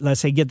to,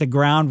 let's say, get the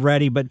ground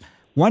ready. But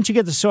once you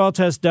get the soil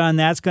test done,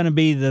 that's going to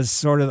be the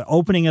sort of the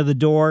opening of the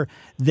door.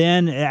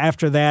 Then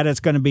after that, it's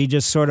going to be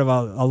just sort of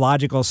a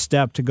logical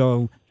step to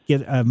go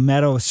get a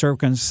meadow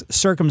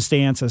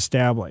circumstance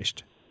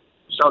established.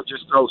 So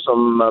just throw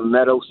some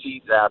meadow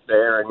seeds out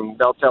there, and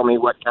they'll tell me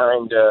what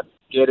kind to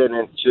get it,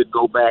 and it should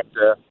go back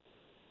to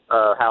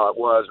how it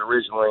was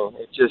originally.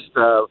 It's just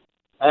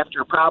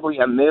after probably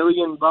 1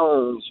 million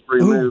bones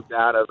removed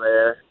out of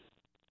there.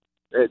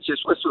 It's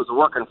just, this was a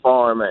working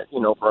farm,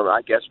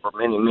 for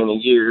many, many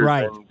years.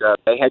 Right. And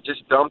they had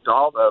just dumped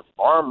all the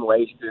farm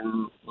waste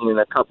in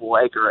a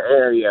couple-acre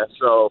area.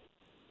 So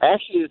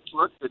actually,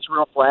 it's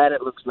real flat.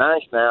 It looks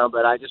nice now,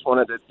 but I just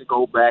wanted it to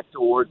go back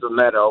towards the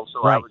meadow.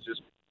 So right.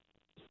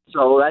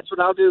 So that's what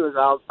I'll do is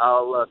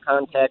I'll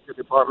contact the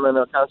Department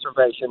of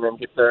Conservation and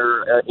get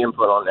their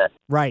input on that.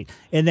 Right.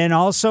 And then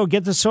also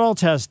get the soil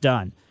test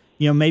done.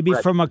 Maybe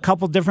from a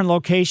couple different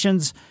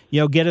locations,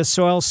 get a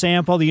soil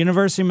sample. The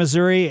University of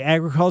Missouri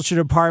Agriculture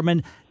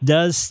Department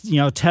does,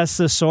 test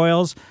the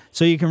soils.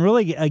 So you can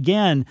really,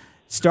 again,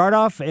 start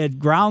off at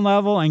ground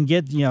level and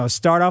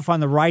start off on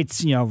the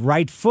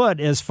right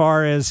foot as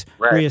far as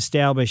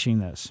reestablishing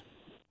this.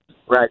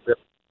 Right.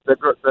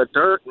 The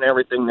dirt and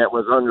everything that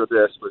was under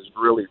this was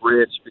really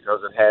rich because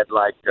it had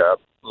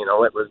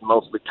it was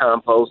mostly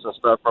compost and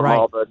stuff from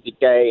all the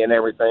decay and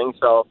everything.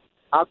 So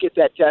I'll get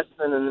that tested,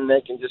 and then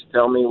they can just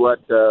tell me what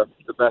the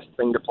best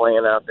thing to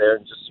plant out there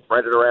and just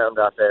spread it around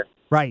out there.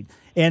 Right.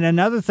 And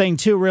another thing,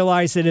 too,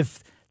 realize that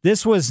if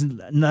this was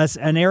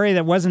an area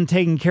that wasn't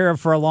taken care of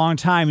for a long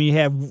time, you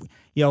have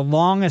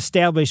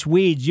long-established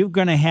weeds, you're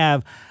going to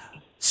have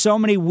so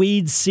many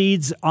weed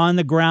seeds on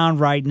the ground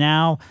right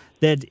now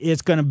that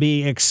it's going to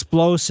be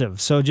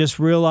explosive. So just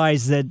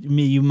realize that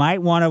you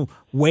might want to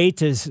wait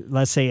to,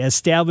 let's say,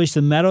 establish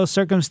the meadow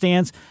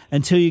circumstance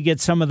until you get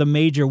some of the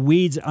major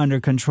weeds under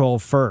control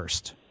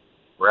first.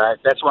 Right.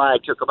 That's why I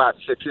took about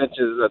 6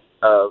 inches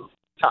of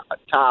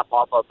top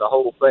off of the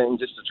whole thing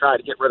just to try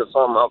to get rid of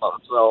some of them.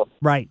 So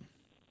right.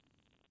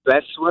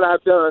 That's what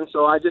I've done.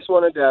 So I just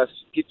wanted to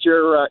get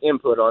your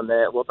input on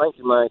that. Well, thank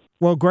you, Mike.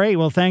 Well, great.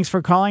 Well, thanks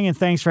for calling, and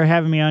thanks for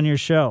having me on your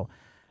show.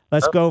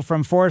 Let's go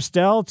from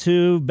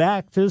Forestdale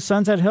back to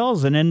Sunset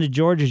Hills and into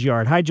George's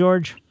yard. Hi,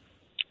 George.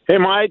 Hey,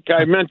 Mike.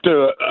 I meant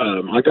to.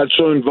 I got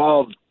so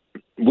involved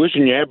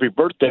wishing you happy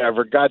birthday, I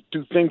forgot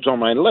 2 things on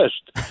my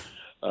list.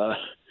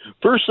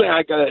 First thing,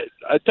 I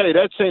tell you,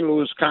 that St.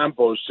 Louis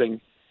composting.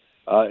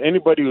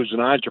 Anybody who's an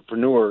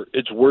entrepreneur,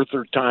 it's worth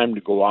their time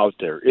to go out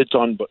there. It's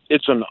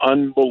an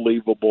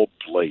unbelievable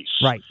place.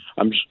 Right.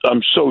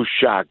 I'm so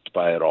shocked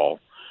by it all.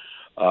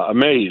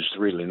 Amazed,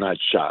 really, not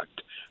shocked.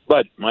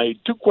 But my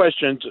 2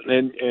 questions,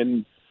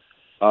 and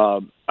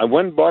I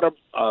went and bought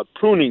a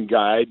pruning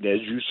guide,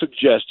 as you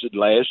suggested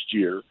last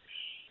year.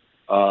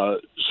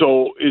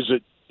 So is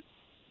it,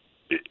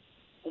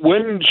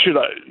 when should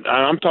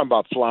I'm talking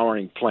about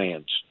flowering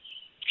plants.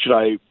 Should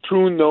I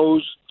prune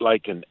those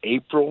like in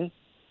April?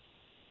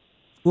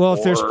 Well,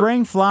 if they're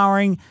spring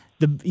flowering,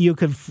 you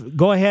could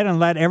go ahead and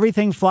let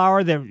everything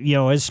flower that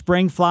is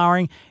spring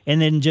flowering,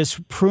 and then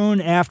just prune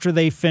after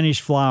they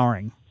finish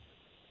flowering.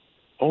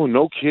 Oh,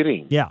 no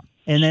kidding. Yeah,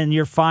 and then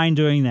you're fine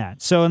doing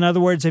that. So, in other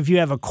words, if you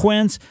have a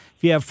quince,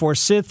 if you have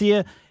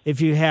forsythia,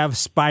 if you have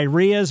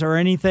spireas or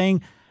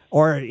anything,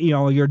 or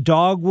your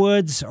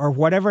dogwoods or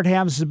whatever it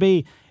happens to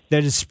be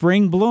that is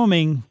spring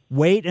blooming,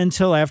 wait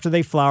until after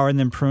they flower and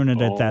then prune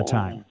it at that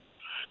time.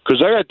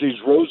 Because I got these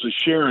Rosa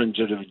Sharons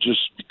that have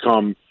just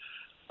become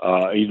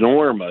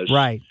enormous.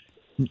 Right.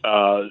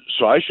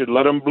 So I should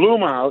let them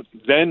bloom out,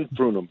 then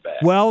prune them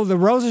back. Well, the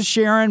Rosa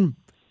Sharon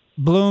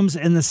blooms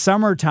in the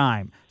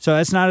summertime, so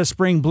that's not a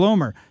spring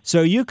bloomer.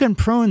 So you can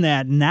prune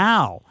that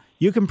now.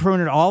 You can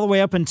prune it all the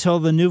way up until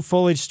the new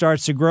foliage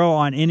starts to grow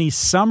on any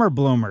summer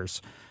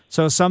bloomers.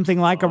 So something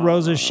like a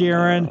Rosa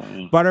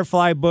Sharon,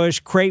 butterfly bush,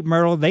 crepe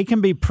myrtle, they can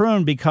be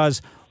pruned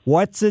because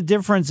what the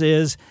difference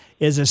is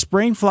a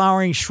spring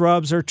flowering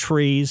shrubs or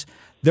trees,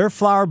 their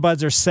flower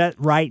buds are set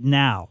right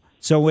now.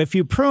 So if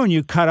you prune,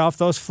 you cut off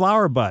those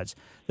flower buds.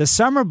 The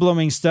summer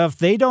blooming stuff,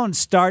 they don't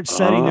start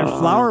setting their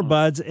flower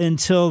buds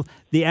until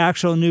the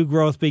actual new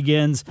growth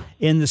begins.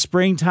 In the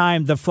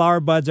springtime, the flower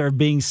buds are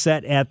being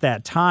set at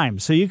that time.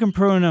 So you can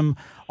prune them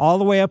all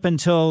the way up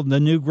until the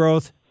new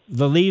growth,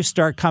 the leaves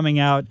start coming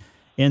out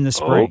in the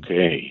spring.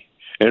 Okay.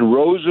 And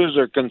roses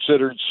are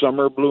considered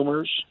summer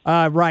bloomers?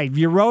 Right.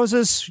 Your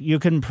roses, you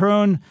can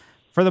prune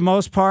for the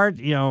most part.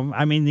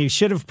 You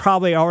should have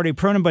probably already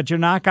pruned them, but your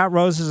knockout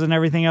roses and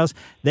everything else,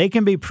 they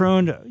can be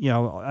pruned,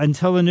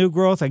 until the new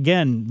growth.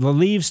 Again, the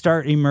leaves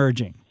start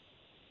emerging.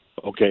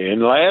 Okay.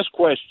 And last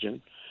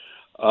question,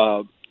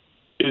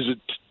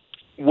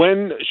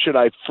 when should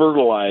I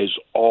fertilize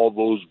all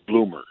those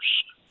bloomers?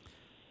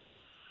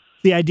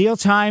 The ideal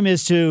time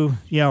is to,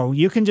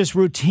 you can just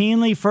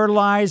routinely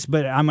fertilize,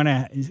 but I'm going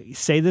to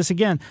say this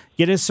again.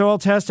 Get a soil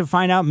test to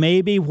find out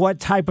maybe what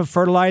type of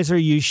fertilizer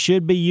you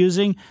should be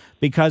using,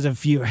 because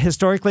if you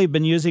historically have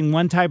been using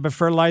one type of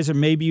fertilizer,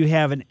 maybe you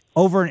have an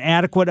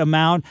adequate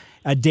amount,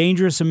 a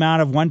dangerous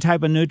amount of one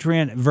type of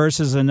nutrient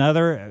versus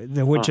another,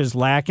 which is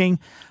lacking.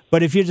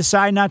 But if you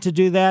decide not to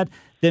do that,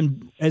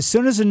 then as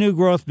soon as the new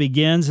growth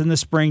begins in the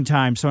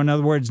springtime, so in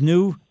other words,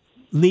 new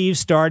leaves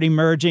start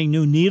emerging,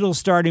 new needles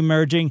start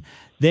emerging,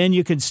 then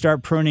you can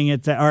start pruning. You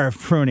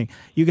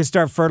can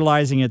start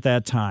fertilizing at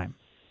that time.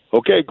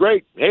 Okay,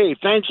 great. Hey,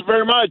 thanks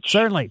very much.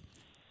 Certainly.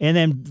 And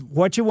then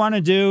what you want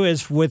to do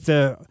is with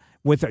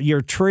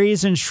your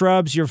trees and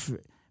shrubs, you're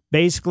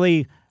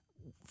basically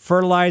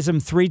fertilize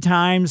them 3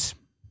 times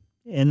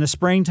in the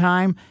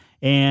springtime,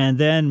 and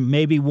then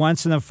maybe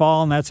once in the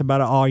fall, and that's about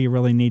all you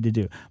really need to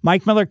do.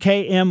 Mike Miller,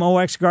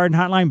 KMOX Garden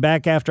Hotline,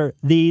 back after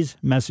these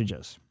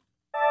messages.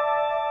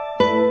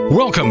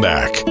 Welcome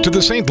back to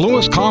the St.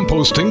 Louis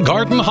Composting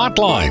Garden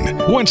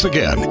Hotline. Once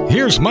again,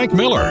 here's Mike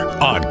Miller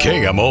on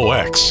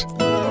KMOX.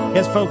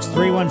 Yes, folks,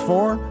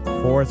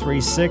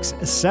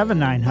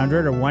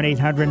 314-436-7900 or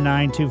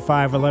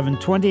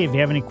 1-800-925-1120 if you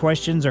have any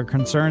questions or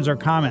concerns or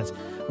comments.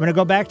 I'm going to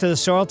go back to the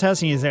soil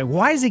testing. You say,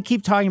 why does he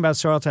keep talking about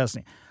soil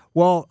testing?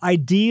 Well,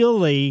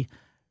 ideally,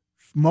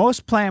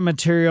 most plant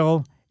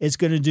material is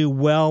going to do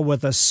well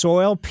with a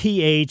soil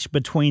pH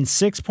between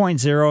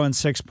 6.0 and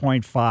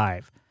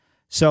 6.5.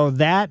 So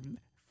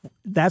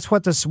that's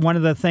what one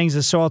of the things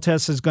the soil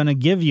test is going to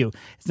give you.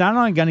 It's not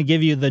only going to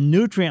give you the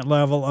nutrient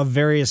level of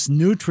various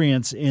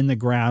nutrients in the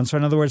ground, so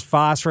in other words,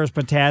 phosphorus,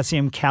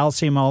 potassium,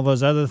 calcium, all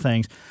those other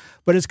things,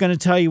 but it's going to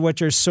tell you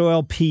what your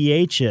soil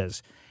pH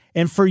is.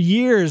 And for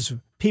years,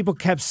 people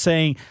kept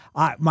saying,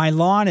 my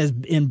lawn is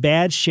in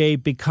bad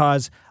shape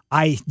because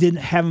I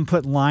haven't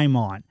put lime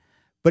on.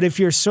 But if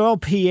your soil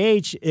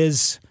pH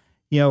is,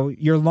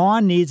 your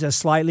lawn needs a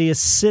slightly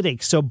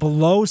acidic, so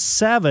below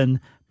 7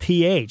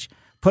 pH.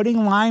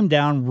 Putting lime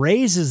down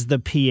raises the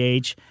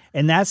pH,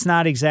 and that's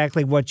not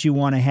exactly what you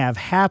want to have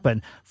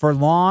happen for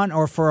lawn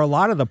or for a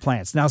lot of the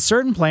plants. Now,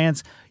 certain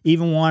plants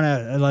even want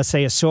let's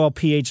say, a soil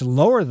pH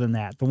lower than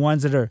that, the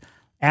ones that are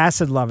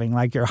acid-loving,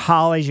 like your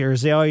hollies, your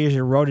azaleas,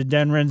 your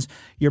rhododendrons,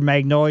 your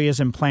magnolias,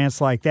 and plants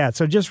like that.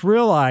 So just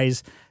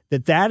realize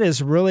that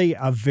is really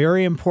a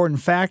very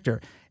important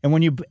factor. And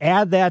when you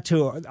add that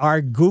to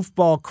our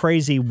goofball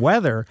crazy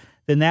weather,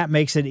 then that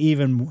makes it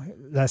even,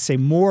 let's say,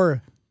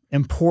 more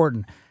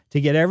important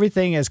to get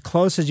everything as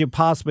close as you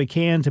possibly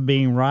can to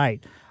being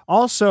right.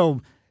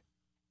 Also,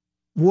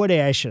 wood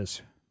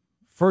ashes.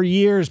 For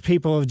years,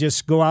 people have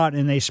just go out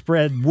and they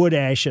spread wood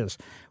ashes,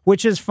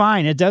 which is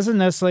fine. It doesn't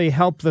necessarily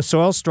help the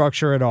soil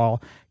structure at all.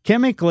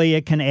 Chemically,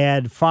 it can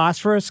add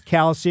phosphorus,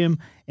 calcium,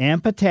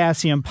 and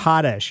potassium,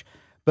 potash.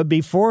 But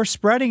before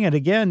spreading it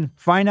again,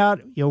 find out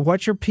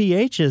what your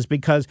pH is,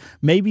 because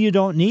maybe you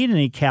don't need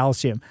any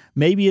calcium.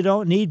 Maybe you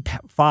don't need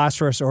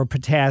phosphorus or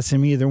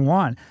potassium, either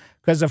one.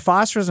 Because the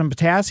phosphorus and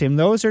potassium,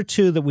 those are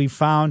two that we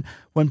found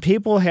when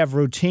people have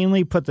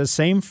routinely put the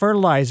same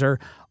fertilizer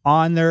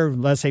on their,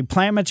 let's say,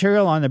 plant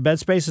material, on their bed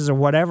spaces or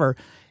whatever,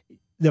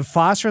 the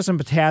phosphorus and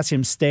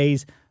potassium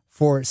stays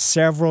for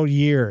several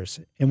years.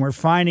 And we're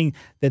finding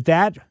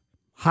that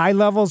high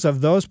levels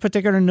of those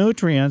particular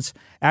nutrients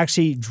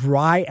actually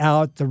dry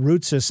out the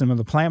root system of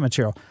the plant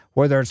material.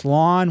 Whether it's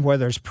lawn,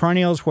 whether it's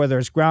perennials, whether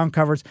it's ground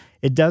covers,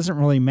 it doesn't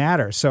really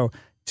matter. So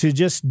to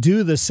just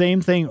do the same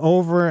thing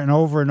over and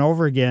over and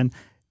over again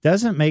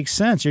doesn't make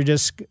sense.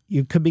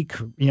 You could be,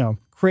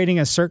 creating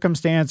a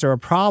circumstance or a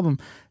problem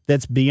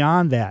that's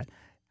beyond that.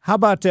 How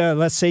about,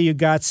 let's say you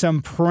got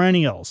some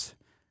perennials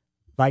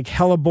like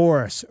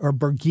Helleborus or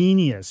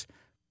Bergenias.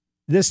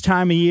 This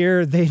time of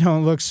year, they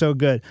don't look so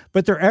good,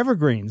 but they're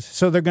evergreens,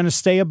 so they're going to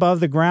stay above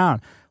the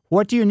ground.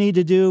 What do you need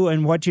to do,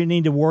 and what do you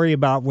need to worry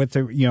about with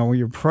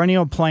your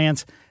perennial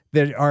plants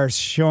that are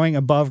showing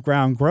above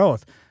ground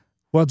growth?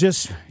 Well,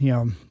 just,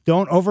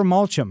 don't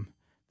overmulch them.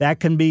 That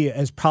can be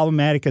as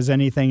problematic as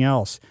anything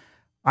else.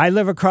 I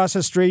live across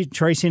the street,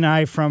 Tracy and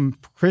I, from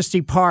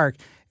Christie Park,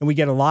 and we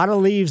get a lot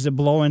of leaves that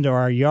blow into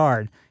our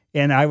yard.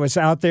 And I was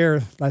out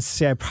there, let's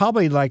say,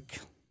 probably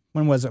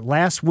when was it,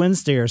 last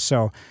Wednesday or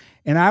so,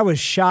 and I was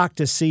shocked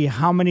to see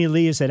how many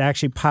leaves had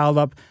actually piled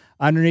up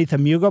underneath a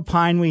mugo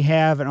pine we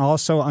have and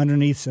also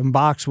underneath some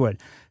boxwood.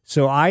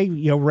 So I,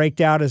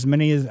 raked out as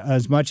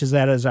much as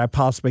that as I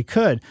possibly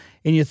could.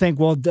 And you think,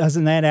 well,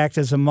 doesn't that act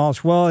as a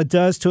mulch? Well, it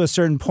does to a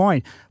certain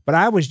point. But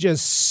I was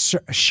just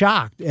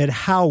shocked at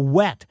how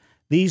wet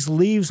these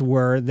leaves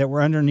were that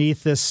were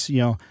underneath this,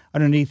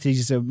 underneath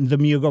the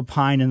mugo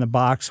pine and the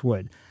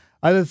boxwood.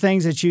 Other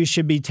things that you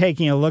should be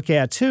taking a look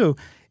at too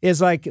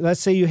is like,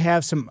 let's say you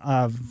have some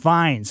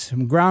vines,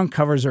 some ground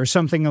covers or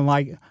something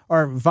like,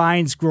 or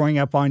vines growing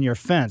up on your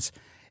fence.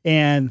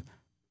 And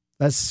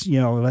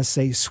let's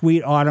say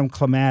sweet autumn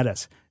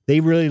clematis. They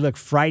really look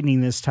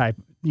frightening this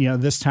time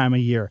of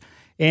year.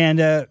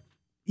 And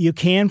you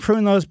can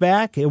prune those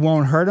back. It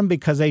won't hurt them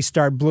because they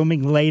start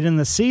blooming late in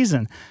the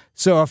season.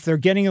 So if they're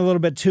getting a little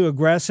bit too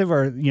aggressive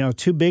or,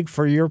 too big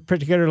for your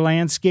particular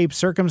landscape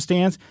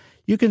circumstance,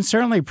 you can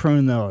certainly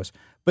prune those.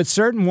 But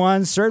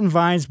certain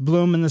vines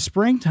bloom in the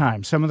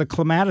springtime. Some of the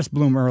clematis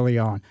bloom early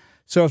on.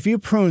 So if you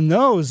prune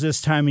those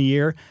this time of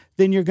year,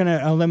 then you're going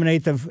to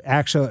eliminate the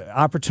actual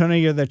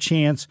opportunity or the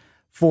chance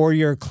for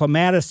your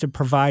clematis to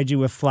provide you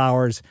with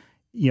flowers,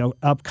 the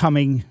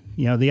upcoming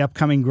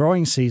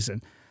growing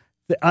season.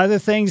 The other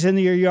things in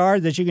your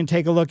yard that you can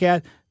take a look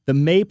at, the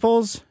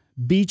maples,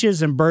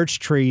 beeches, and birch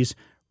trees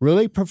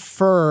really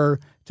prefer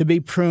to be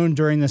pruned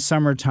during the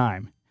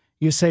summertime.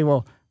 You say,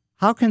 well,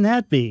 how can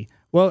that be?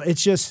 Well,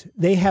 it's just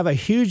they have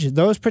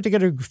those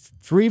particular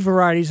 3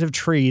 varieties of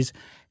trees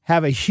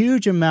have a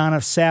huge amount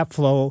of sap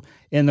flow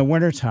in the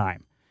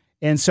wintertime.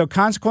 And so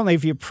consequently,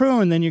 if you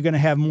prune, then you're going to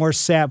have more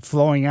sap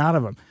flowing out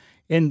of them.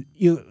 And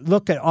you're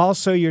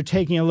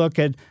taking a look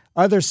at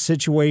other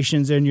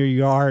situations in your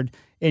yard,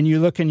 and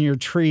you look in your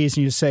trees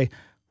and you say,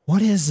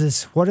 what is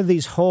this? What are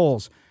these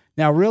holes?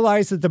 Now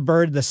realize that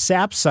the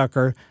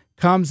sapsucker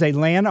comes, they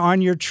land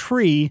on your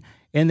tree,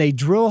 and they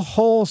drill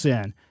holes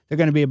in. They're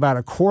going to be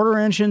about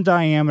 1/4 inch in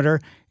diameter,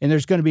 and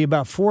there's going to be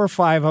about 4 or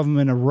 5 of them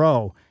in a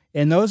row.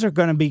 And those are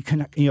going to be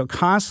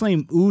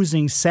constantly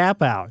oozing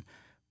sap out.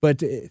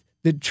 But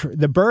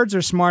the birds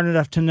are smart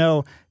enough to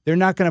know they're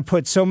not going to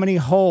put so many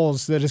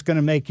holes that it's going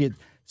to make it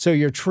so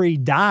your tree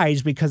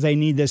dies because they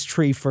need this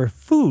tree for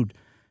food.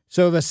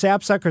 So the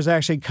sapsucker is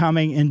actually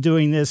coming and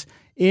doing this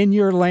in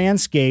your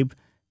landscape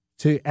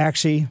to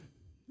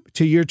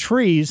your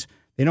trees.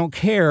 They don't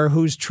care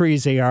whose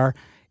trees they are,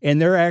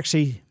 and they're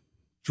actually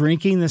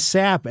drinking the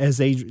sap as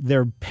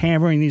they're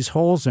hammering these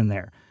holes in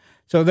there.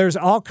 So there's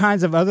all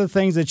kinds of other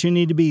things that you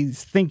need to be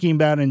thinking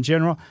about in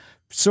general.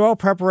 Soil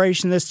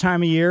preparation this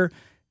time of year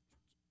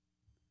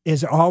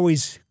is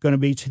always going to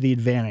be to the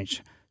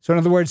advantage. So in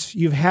other words,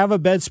 you have a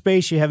bed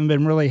space you haven't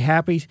been really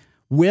happy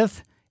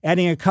with.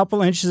 Adding a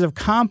couple inches of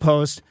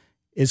compost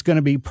is going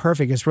to be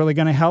perfect. It's really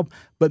going to help,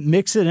 but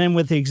mix it in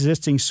with the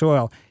existing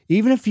soil.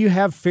 Even if you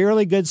have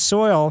fairly good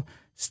soil,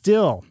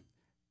 still,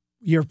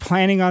 you're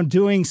planning on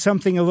doing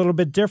something a little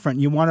bit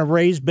different. You want a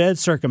raised bed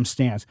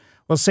circumstance.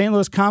 Well, St.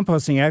 Louis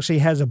Composting actually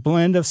has a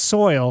blend of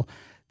soil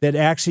that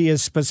actually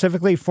is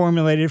specifically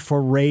formulated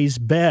for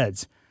raised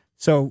beds.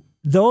 So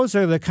those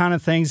are the kind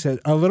of things that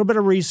a little bit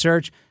of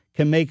research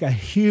can make a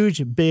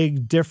huge,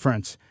 big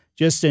difference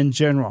just in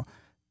general.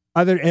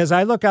 As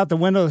I look out the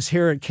windows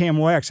here at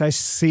KMOX, I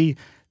see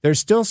there's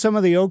still some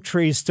of the oak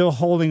trees still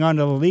holding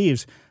onto the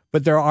leaves,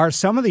 but there are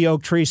some of the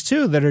oak trees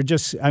too that are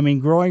just,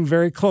 growing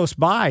very close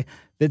by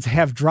that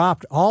have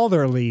dropped all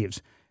their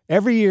leaves.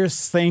 Every year,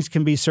 things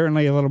can be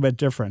certainly a little bit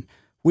different.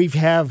 We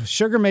have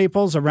sugar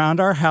maples around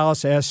our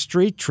house as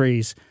street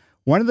trees.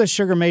 One of the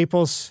sugar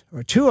maples,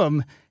 or 2 of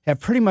them, have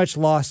pretty much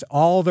lost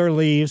all their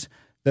leaves.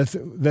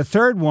 The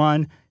third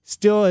one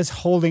still is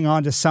holding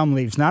on to some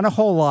leaves, not a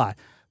whole lot.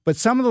 But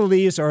some of the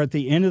leaves are at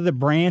the end of the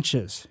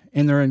branches,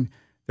 and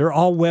they're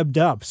all webbed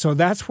up. So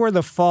that's where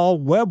the fall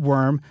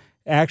webworm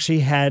actually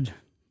had,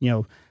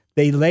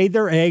 they laid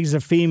their eggs, the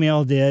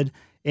female did,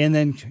 and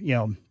then,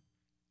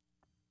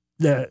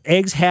 the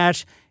eggs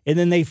hatch, and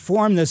then they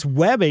form this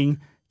webbing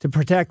to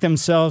protect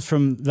themselves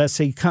from, let's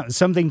say,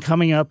 something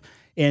coming up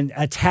and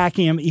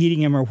attacking them,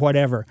 eating them, or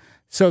whatever.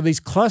 So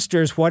these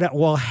clusters, what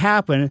will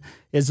happen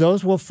is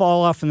those will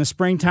fall off in the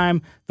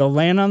springtime. They'll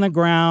land on the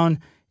ground,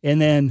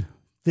 and then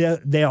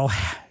they'll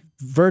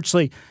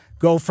virtually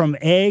go from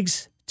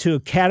eggs to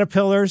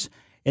caterpillars,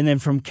 and then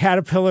from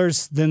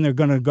caterpillars, then they're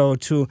going to go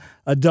to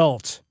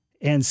adults.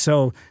 And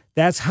so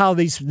that's how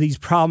these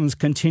problems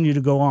continue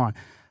to go on.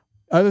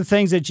 Other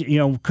things that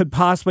could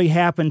possibly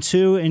happen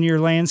too in your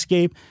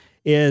landscape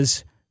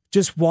is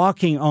just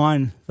walking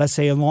on, let's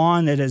say, a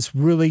lawn that is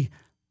really,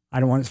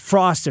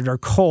 frosted or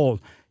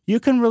cold. You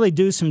can really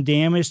do some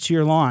damage to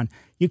your lawn.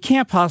 You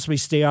can't possibly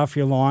stay off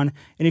your lawn.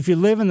 And if you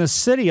live in the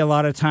city, a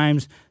lot of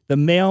times the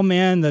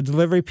mailmen, the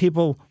delivery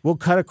people will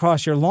cut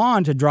across your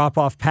lawn to drop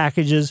off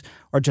packages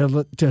or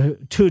to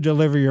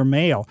deliver your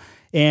mail.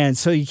 And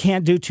so you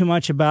can't do too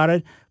much about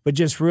it, but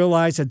just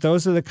realize that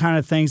those are the kind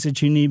of things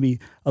that you need to be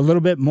a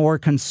little bit more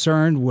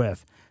concerned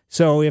with.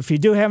 So if you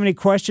do have any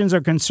questions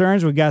or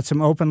concerns, we've got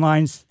some open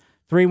lines,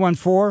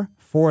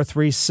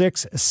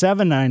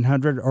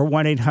 314-436-7900 or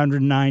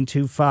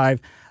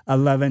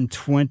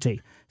 1-800-925-1120.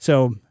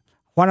 So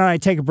why don't I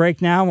take a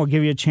break now, and we'll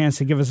give you a chance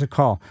to give us a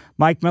call.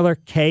 Mike Miller,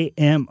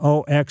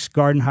 KMOX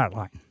Garden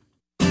Hotline.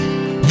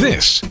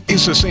 This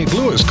is the St.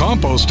 Louis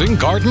Composting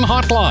Garden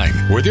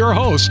Hotline with your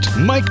host,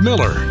 Mike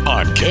Miller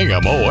on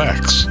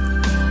KMOX.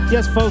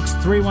 Yes, folks,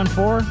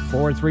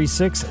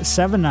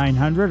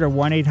 314-436-7900 or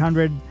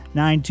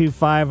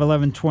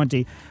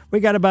 1-800-925-1120. We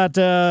got about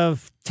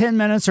 10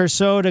 minutes or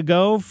so to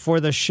go for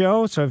the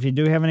show, so if you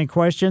do have any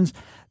questions.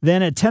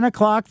 Then at 10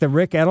 o'clock, the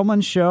Rick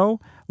Edelman Show.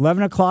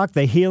 11 o'clock,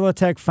 the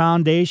Helitech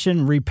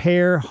Foundation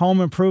Repair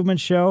Home Improvement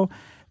Show.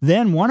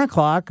 Then 1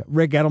 o'clock,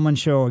 Rick Edelman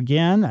Show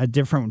again, a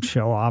different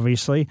show,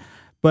 obviously,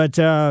 but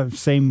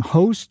same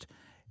host.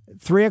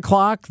 3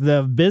 o'clock,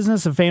 the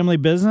Business of Family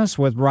Business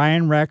with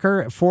Ryan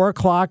Recker. 4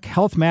 o'clock,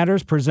 Health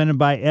Matters presented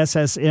by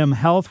SSM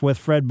Health with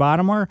Fred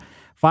Bottomer.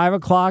 5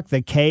 o'clock,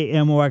 the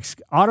KMOX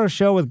Auto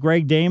Show with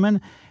Greg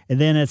Damon. And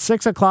then at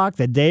 6 o'clock,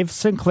 the Dave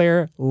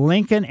Sinclair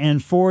Lincoln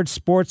and Ford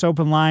Sports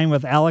Open Line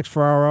with Alex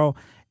Ferraro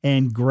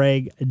and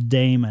Greg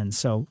Damon.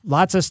 So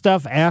lots of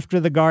stuff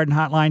after the Garden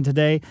Hotline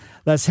today.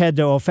 Let's head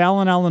to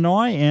O'Fallon,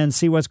 Illinois, and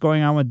see what's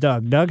going on with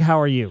Doug. Doug, how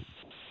are you?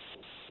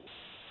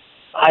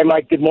 Hi,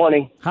 Mike. Good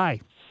morning.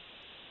 Hi.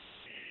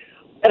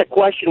 I had a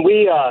question.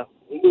 We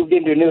moved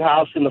into a new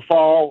house in the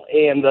fall,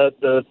 and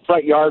the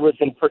front yard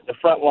the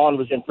front lawn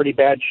was in pretty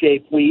bad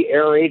shape. We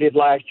aerated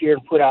last year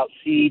and put out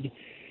seed.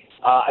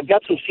 I've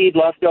got some seed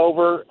left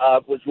over.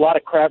 Was a lot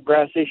of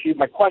crabgrass issue.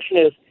 My question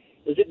is,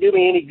 does it do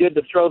me any good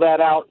to throw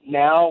that out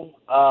now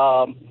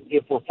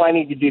if we're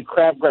planning to do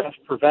crabgrass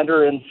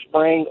preventer in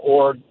spring,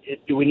 or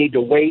do we need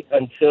to wait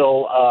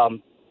until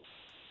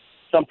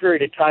some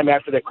period of time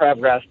after the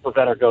crabgrass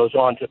preventer goes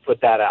on to put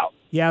that out?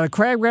 Yeah, the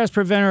crabgrass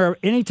preventer,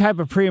 any type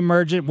of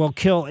pre-emergent will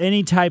kill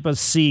any type of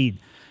seed.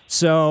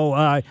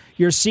 So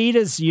your seed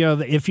is,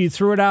 if you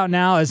threw it out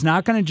now, is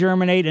not going to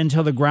germinate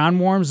until the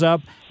ground warms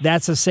up.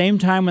 That's the same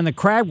time when the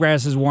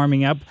crabgrass is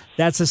warming up.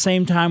 That's the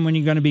same time when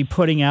you're going to be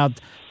putting out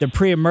the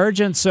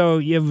pre-emergent. So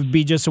it would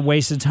be just a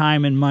waste of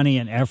time and money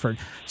and effort.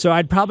 So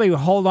I'd probably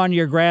hold on to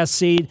your grass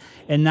seed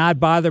and not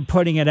bother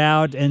putting it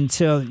out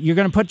until you're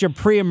going to put your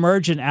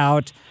pre-emergent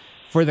out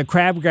for the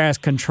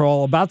crabgrass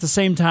control about the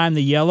same time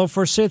the yellow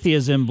forsythia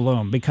is in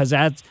bloom, because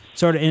that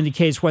sort of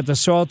indicates what the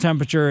soil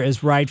temperature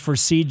is right for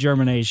seed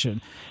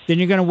germination. Then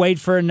you're going to wait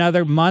for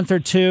another month or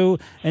two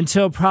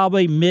until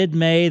probably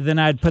mid-May. Then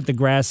I'd put the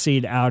grass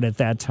seed out at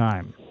that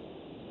time.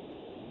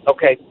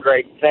 Okay,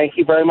 great. Thank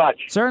you very much.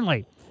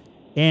 Certainly.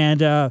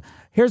 And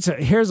here's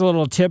a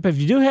little tip. If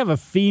you do have a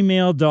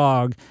female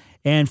dog,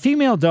 and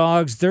female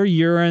dogs, their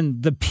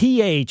urine, the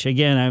pH,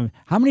 again,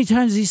 how many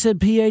times he said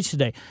pH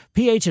today?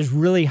 pH is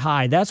really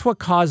high. That's what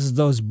causes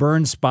those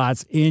burn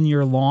spots in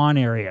your lawn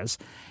areas.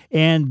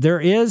 And there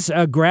is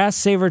a Grass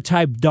Saver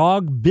type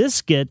dog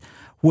biscuit,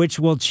 which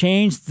will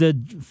change the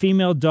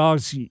female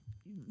dog's,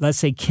 let's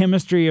say,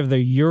 chemistry of their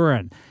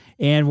urine.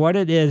 And what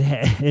it is,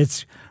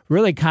 it's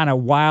really kind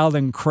of wild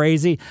and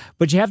crazy.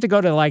 But you have to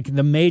go to like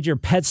the major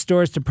pet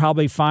stores to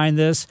probably find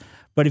this.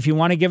 But if you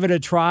want to give it a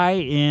try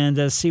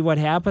and see what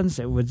happens,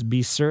 it would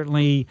be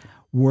certainly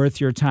worth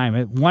your time.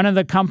 One of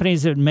the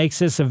companies that makes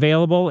this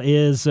available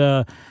is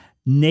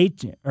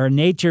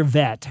Nature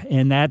Vet,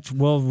 and that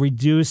will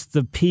reduce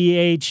the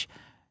pH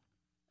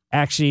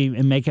actually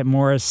and make it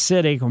more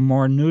acidic or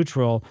more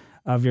neutral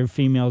of your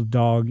female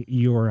dog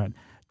urine.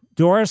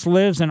 Doris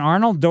lives in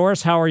Arnold.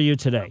 Doris, how are you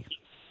today?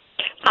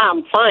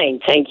 I'm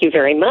fine. Thank you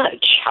very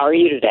much. How are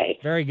you today?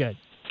 Very good.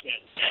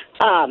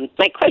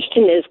 My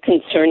question is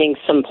concerning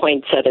some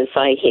poinsettias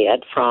I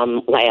had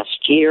from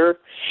last year,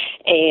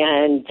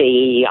 and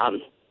the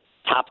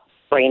top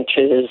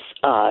branches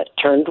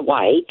turned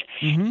white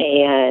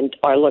and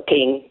are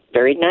looking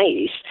very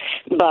nice.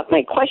 But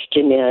my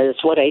question is,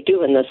 what I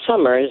do in the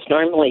summer is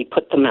normally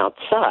put them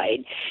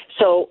outside.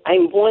 So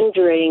I'm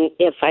wondering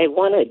if I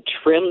want to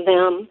trim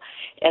them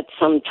at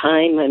some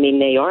time. I mean,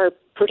 they are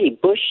pretty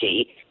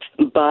bushy,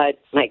 but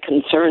my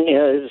concern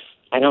is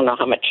I don't know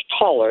how much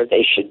taller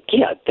they should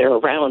get. They're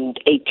around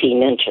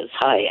 18 inches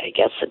high, I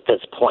guess, at this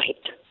point.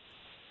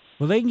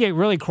 Well, they can get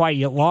really quite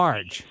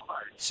large.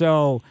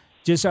 So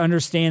just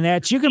understand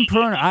that. You can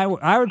prune. I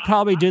would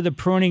probably do the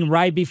pruning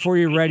right before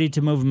you're ready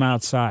to move them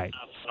outside.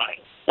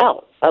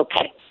 Oh,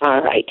 okay.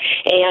 All right.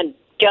 And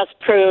just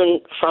prune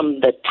from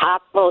the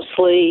top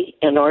mostly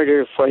in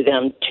order for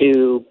them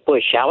to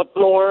bush out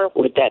more?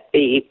 Would that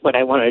be what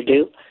I want to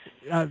do?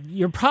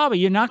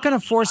 You're not going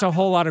to force a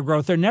whole lot of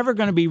growth. They're never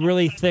going to be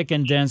really thick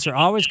and dense. They're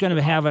always going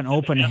to have an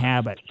open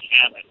habit.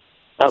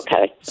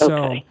 Okay.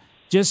 So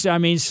just, sort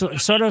of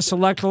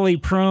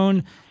selectively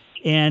prune,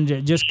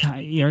 and just,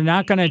 you're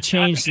not going to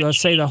change, let's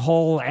say, the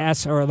whole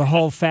or the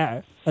whole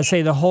fat, let's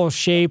say the whole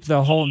shape,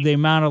 the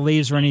amount of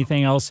leaves or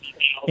anything else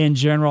in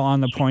general on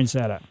the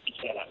poinsettia.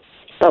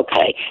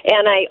 Okay.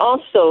 And I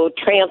also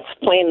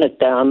transplanted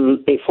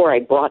them before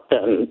I brought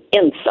them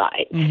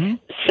inside. Mm-hmm.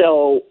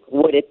 So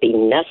would it be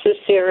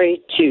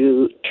necessary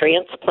to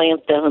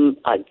transplant them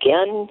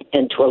again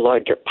into a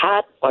larger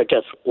pot or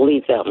just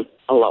leave them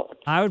alone?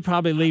 I would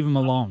probably leave them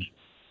alone.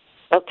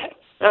 Okay.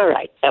 All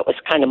right. That was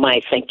kind of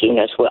my thinking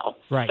as well.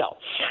 Right. So,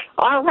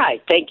 all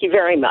right. Thank you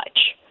very much.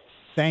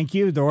 Thank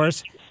you,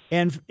 Doris.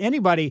 And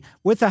anybody,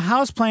 with the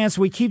house plants,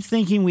 we keep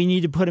thinking we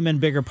need to put them in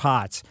bigger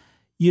pots.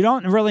 You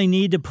don't really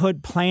need to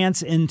put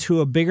plants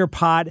into a bigger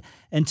pot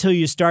until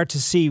you start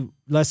to see,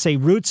 let's say,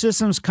 root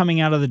systems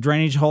coming out of the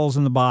drainage holes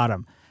in the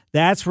bottom.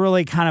 That's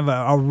really kind of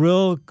a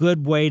real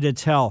good way to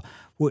tell.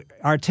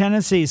 our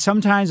tendency,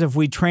 sometimes if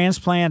we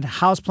transplant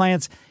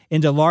houseplants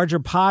into larger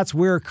pots,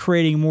 we're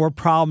creating more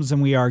problems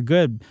than we are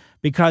good,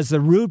 because the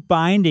root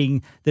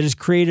binding that is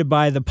created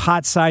by the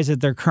pot size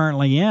that they're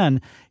currently in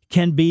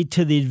can be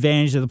to the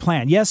advantage of the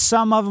plant. Yes,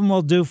 some of them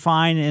will do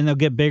fine and they'll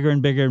get bigger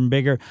and bigger and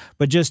bigger,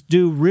 but just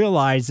do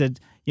realize that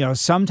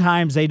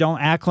sometimes they don't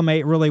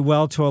acclimate really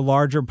well to a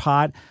larger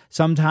pot.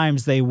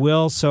 Sometimes they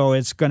will, so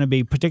it's going to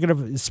be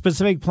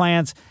specific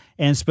plants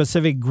and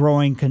specific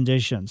growing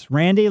conditions.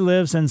 Randy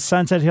lives in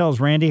Sunset Hills.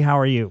 Randy, how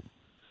are you?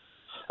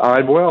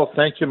 I'm well,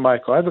 thank you,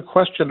 Michael. I have a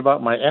question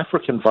about my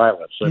African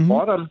violets. I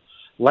bought them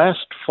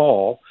last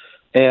fall,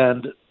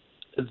 and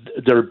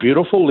they're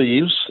beautiful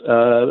leaves,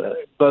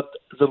 but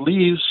the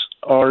leaves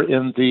are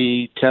in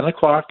the 10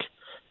 o'clock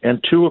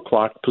and 2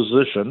 o'clock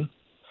position,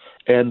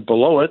 and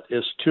below it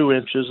is 2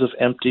 inches of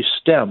empty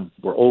stem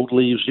where old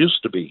leaves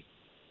used to be.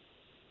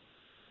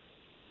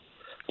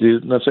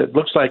 It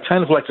looks like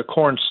kind of like a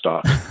corn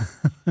stalk.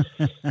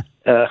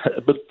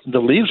 But the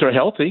leaves are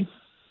healthy.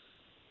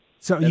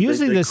 So and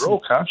usually they grow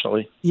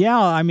constantly. Yeah,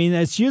 I mean,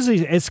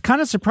 it's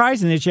kind of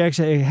surprising that you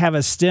actually have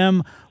a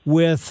stem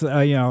with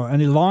an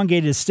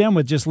elongated stem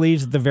with just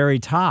leaves at the very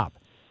top.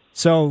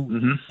 So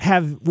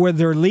were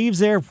there leaves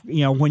there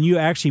when you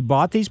actually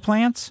bought these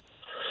plants?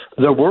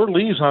 There were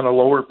leaves on a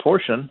lower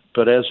portion,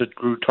 but as it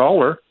grew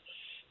taller,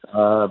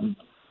 the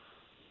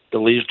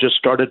leaves just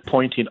started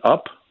pointing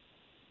up.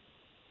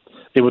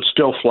 It would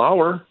still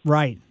flower.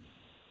 Right.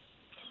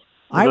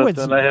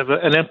 Then I have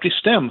an empty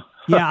stem.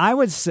 Yeah, I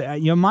would say,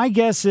 my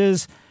guess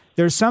is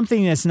there's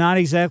something that's not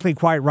exactly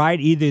quite right,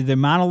 either the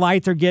amount of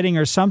light they're getting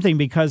or something,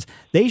 because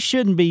they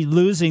shouldn't be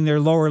losing their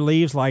lower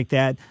leaves like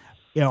that,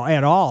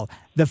 at all.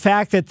 The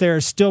fact that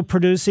they're still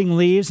producing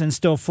leaves and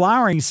still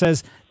flowering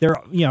says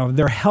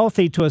they're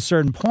healthy to a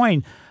certain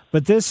point,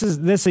 but this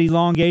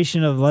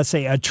elongation of, let's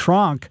say, a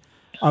trunk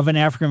of an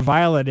African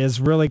violet is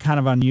really kind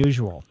of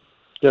unusual.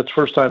 That's the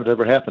first time it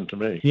ever happened to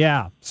me.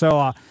 Yeah.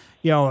 So,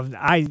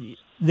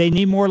 they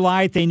need more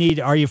light.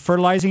 Are you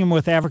fertilizing them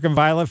with African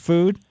violet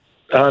food?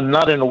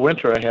 Not in the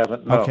winter, I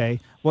haven't, no. Okay.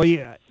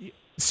 Well,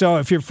 so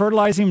if you're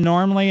fertilizing them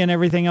normally and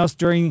everything else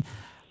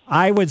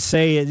I would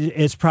say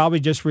it's probably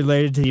just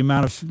related to the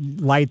amount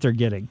of light they're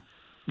getting.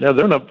 Yeah,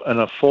 they're in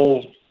a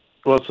full,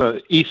 it's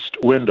an east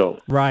window.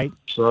 Right.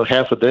 So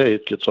half a day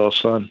it gets all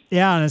sun.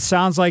 Yeah, and it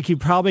sounds like you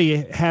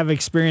probably have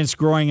experience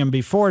growing them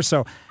before,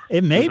 so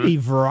it may be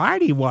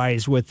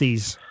variety-wise with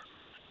these.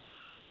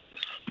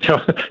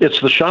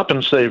 It's the shop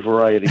and save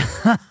variety.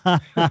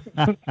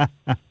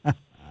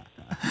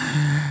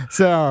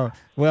 So,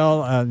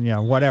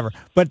 whatever.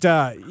 But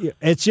that's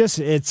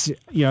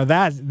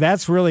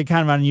really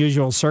kind of an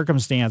unusual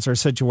circumstance or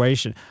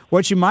situation.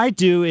 What you might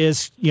do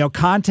is,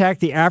 contact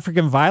the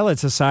African Violet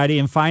Society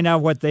and find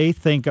out what they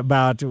think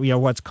about,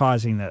 what's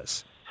causing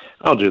this.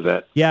 I'll do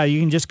that. Yeah, you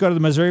can just go to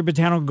the Missouri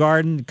Botanical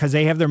Garden because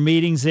they have their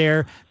meetings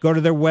there. Go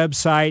to their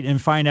website and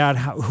find out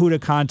who to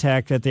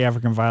contact at the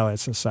African Violet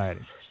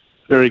Society.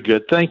 Very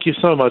good. Thank you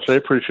so much. I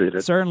appreciate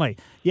it. Certainly.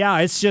 Yeah,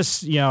 it's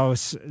just,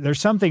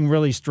 there's something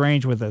really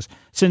strange with this.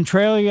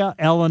 Centralia,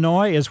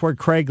 Illinois is where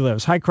Craig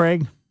lives. Hi,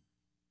 Craig.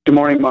 Good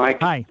morning, Mike.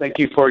 Hi. Thank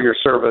you for your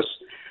service.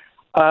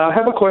 I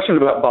have a question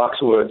about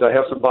boxwoods. I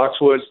have some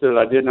boxwoods that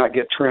I did not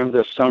get trimmed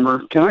this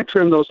summer. Can I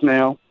trim those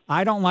now?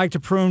 I don't like to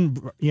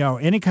prune,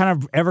 any kind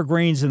of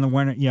evergreens in the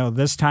winter,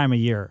 this time of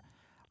year.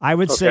 I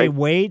would say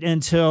wait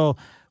until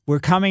we're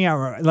coming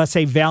out, let's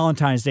say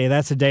Valentine's Day.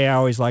 That's the day I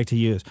always like to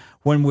use,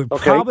 when we're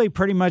probably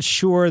pretty much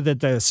sure that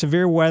the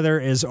severe weather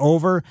is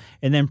over,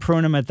 and then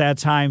prune them at that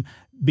time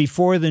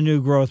before the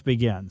new growth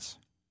begins.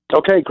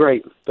 Okay,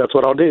 great. That's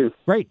what I'll do.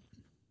 Great.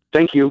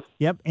 Thank you.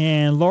 Yep.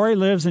 And Lori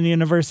lives in the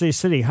University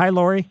City. Hi,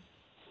 Lori.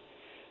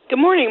 Good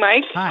morning,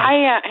 Mike.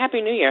 Hi.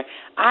 Happy New Year.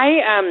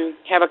 I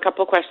have a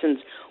couple questions.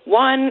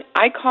 One,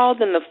 I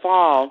called in the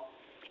fall,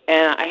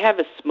 and I have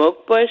a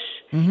smoke bush,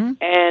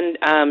 and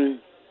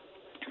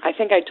I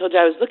think I told you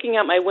I was looking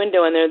out my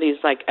window, and there are these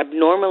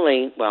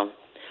abnormally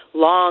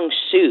long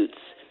shoots,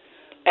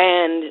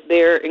 and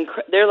they're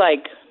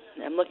like,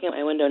 I'm looking at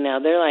my window now.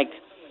 They're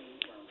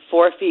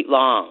 4 feet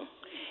long,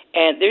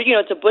 and they're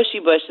it's a bushy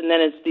bush, and then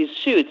it's these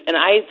shoots. And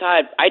I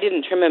thought I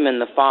didn't trim them in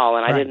the fall,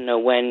 and I didn't know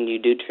when you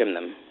do trim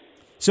them.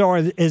 So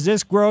is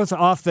this growth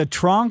off the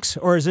trunks,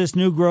 or is this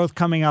new growth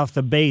coming off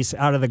the base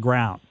out of the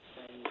ground?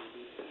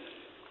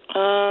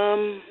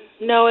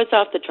 No, it's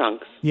off the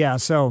trunks. Yeah,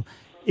 so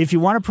if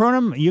you want to prune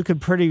them, you could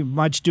pretty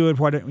much do it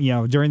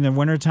during the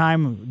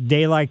wintertime.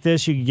 Day like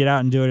this, you can get out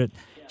and do it.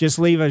 Just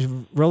leave a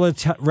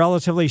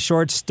relatively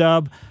short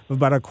stub of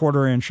about a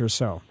 1/4 inch or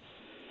so.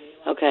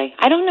 Okay.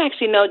 I don't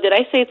actually know. Did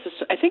I say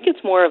I think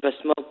it's more of a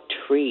smoked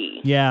tree.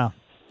 Yeah.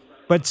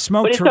 But it's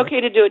okay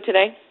to do it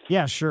today?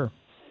 Yeah, sure.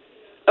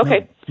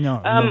 Okay.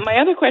 No. My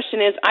other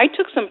question is, I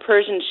took some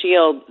Persian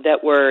shield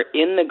that were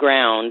in the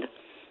ground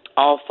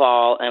all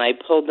fall, and I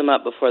pulled them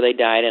up before they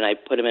died, and I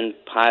put them in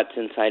pots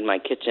inside my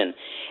kitchen.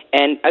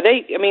 And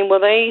will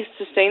they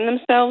sustain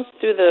themselves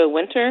through the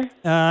winter?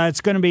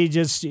 It's going to be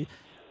just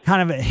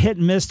kind of a hit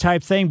and miss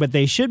type thing, but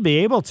they should be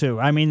able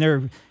to. I mean,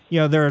 they're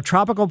a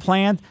tropical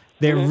plant.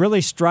 They're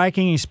really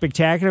striking and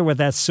spectacular with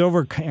that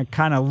silver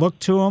kind of look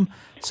to them.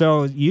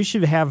 So you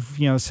should have,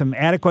 some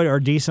adequate or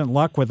decent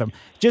luck with them.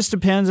 Just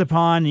depends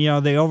upon,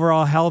 the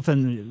overall health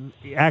and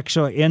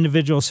actual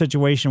individual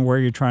situation where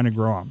you're trying to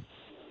grow them.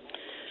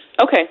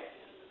 Okay.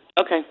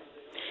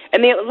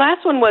 And the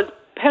last one was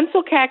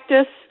pencil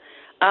cactus.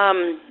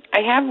 I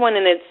have one,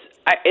 and it's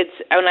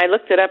when I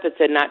looked it up, it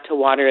said not to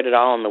water it at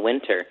all in the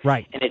winter.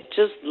 Right. And it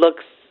just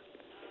looks,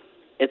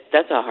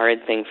 that's a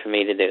hard thing for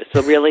me to do.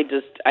 So really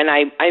and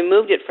I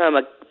moved it from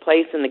a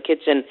place in the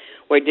kitchen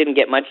where it didn't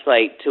get much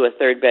light to a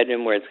third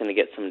bedroom where it's going to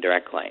get some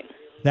direct light.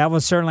 That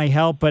will certainly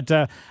help, but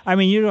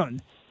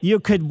you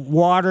could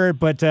water it,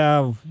 but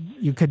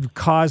you could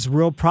cause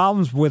real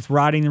problems with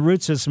rotting the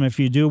root system if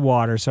you do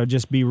water. So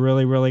just be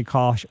really, really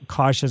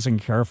cautious and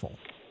careful.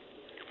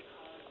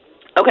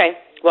 Okay.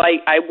 Well,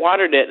 I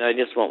watered it, and I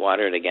just won't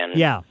water it again.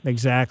 Yeah,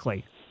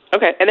 exactly.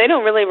 Okay. And they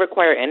don't really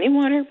require any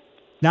water?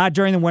 Not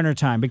during the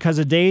wintertime, because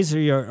the days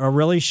are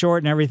really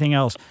short and everything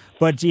else.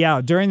 But,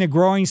 yeah, during the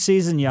growing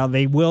season,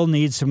 they will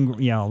need some,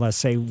 let's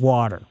say,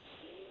 water.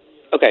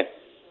 Okay.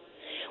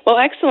 Well,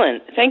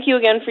 excellent. Thank you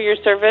again for your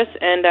service,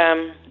 and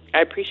I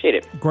appreciate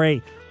it.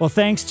 Great. Well,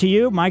 thanks to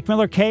you, Mike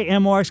Miller,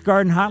 KMOX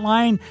Garden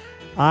Hotline.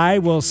 I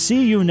will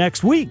see you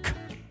next week.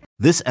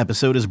 This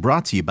episode is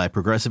brought to you by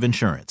Progressive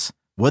Insurance.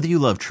 Whether you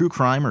love true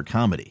crime or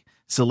comedy,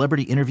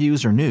 celebrity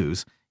interviews or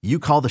news, you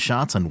call the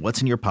shots on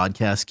what's in your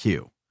podcast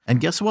queue. And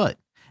guess what?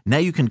 Now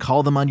you can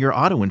call them on your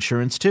auto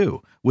insurance,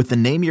 too, with the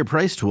Name Your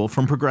Price tool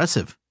from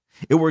Progressive.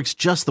 It works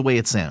just the way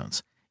it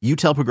sounds. You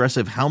tell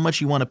Progressive how much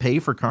you want to pay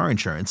for car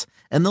insurance,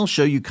 and they'll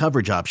show you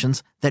coverage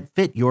options that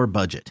fit your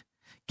budget.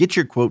 Get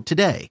your quote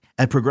today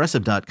at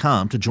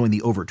Progressive.com to join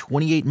the over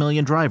 28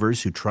 million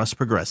drivers who trust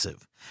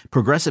Progressive.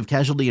 Progressive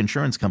Casualty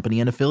Insurance Company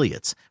and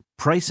Affiliates.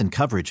 Price and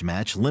coverage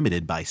match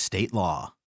limited by state law.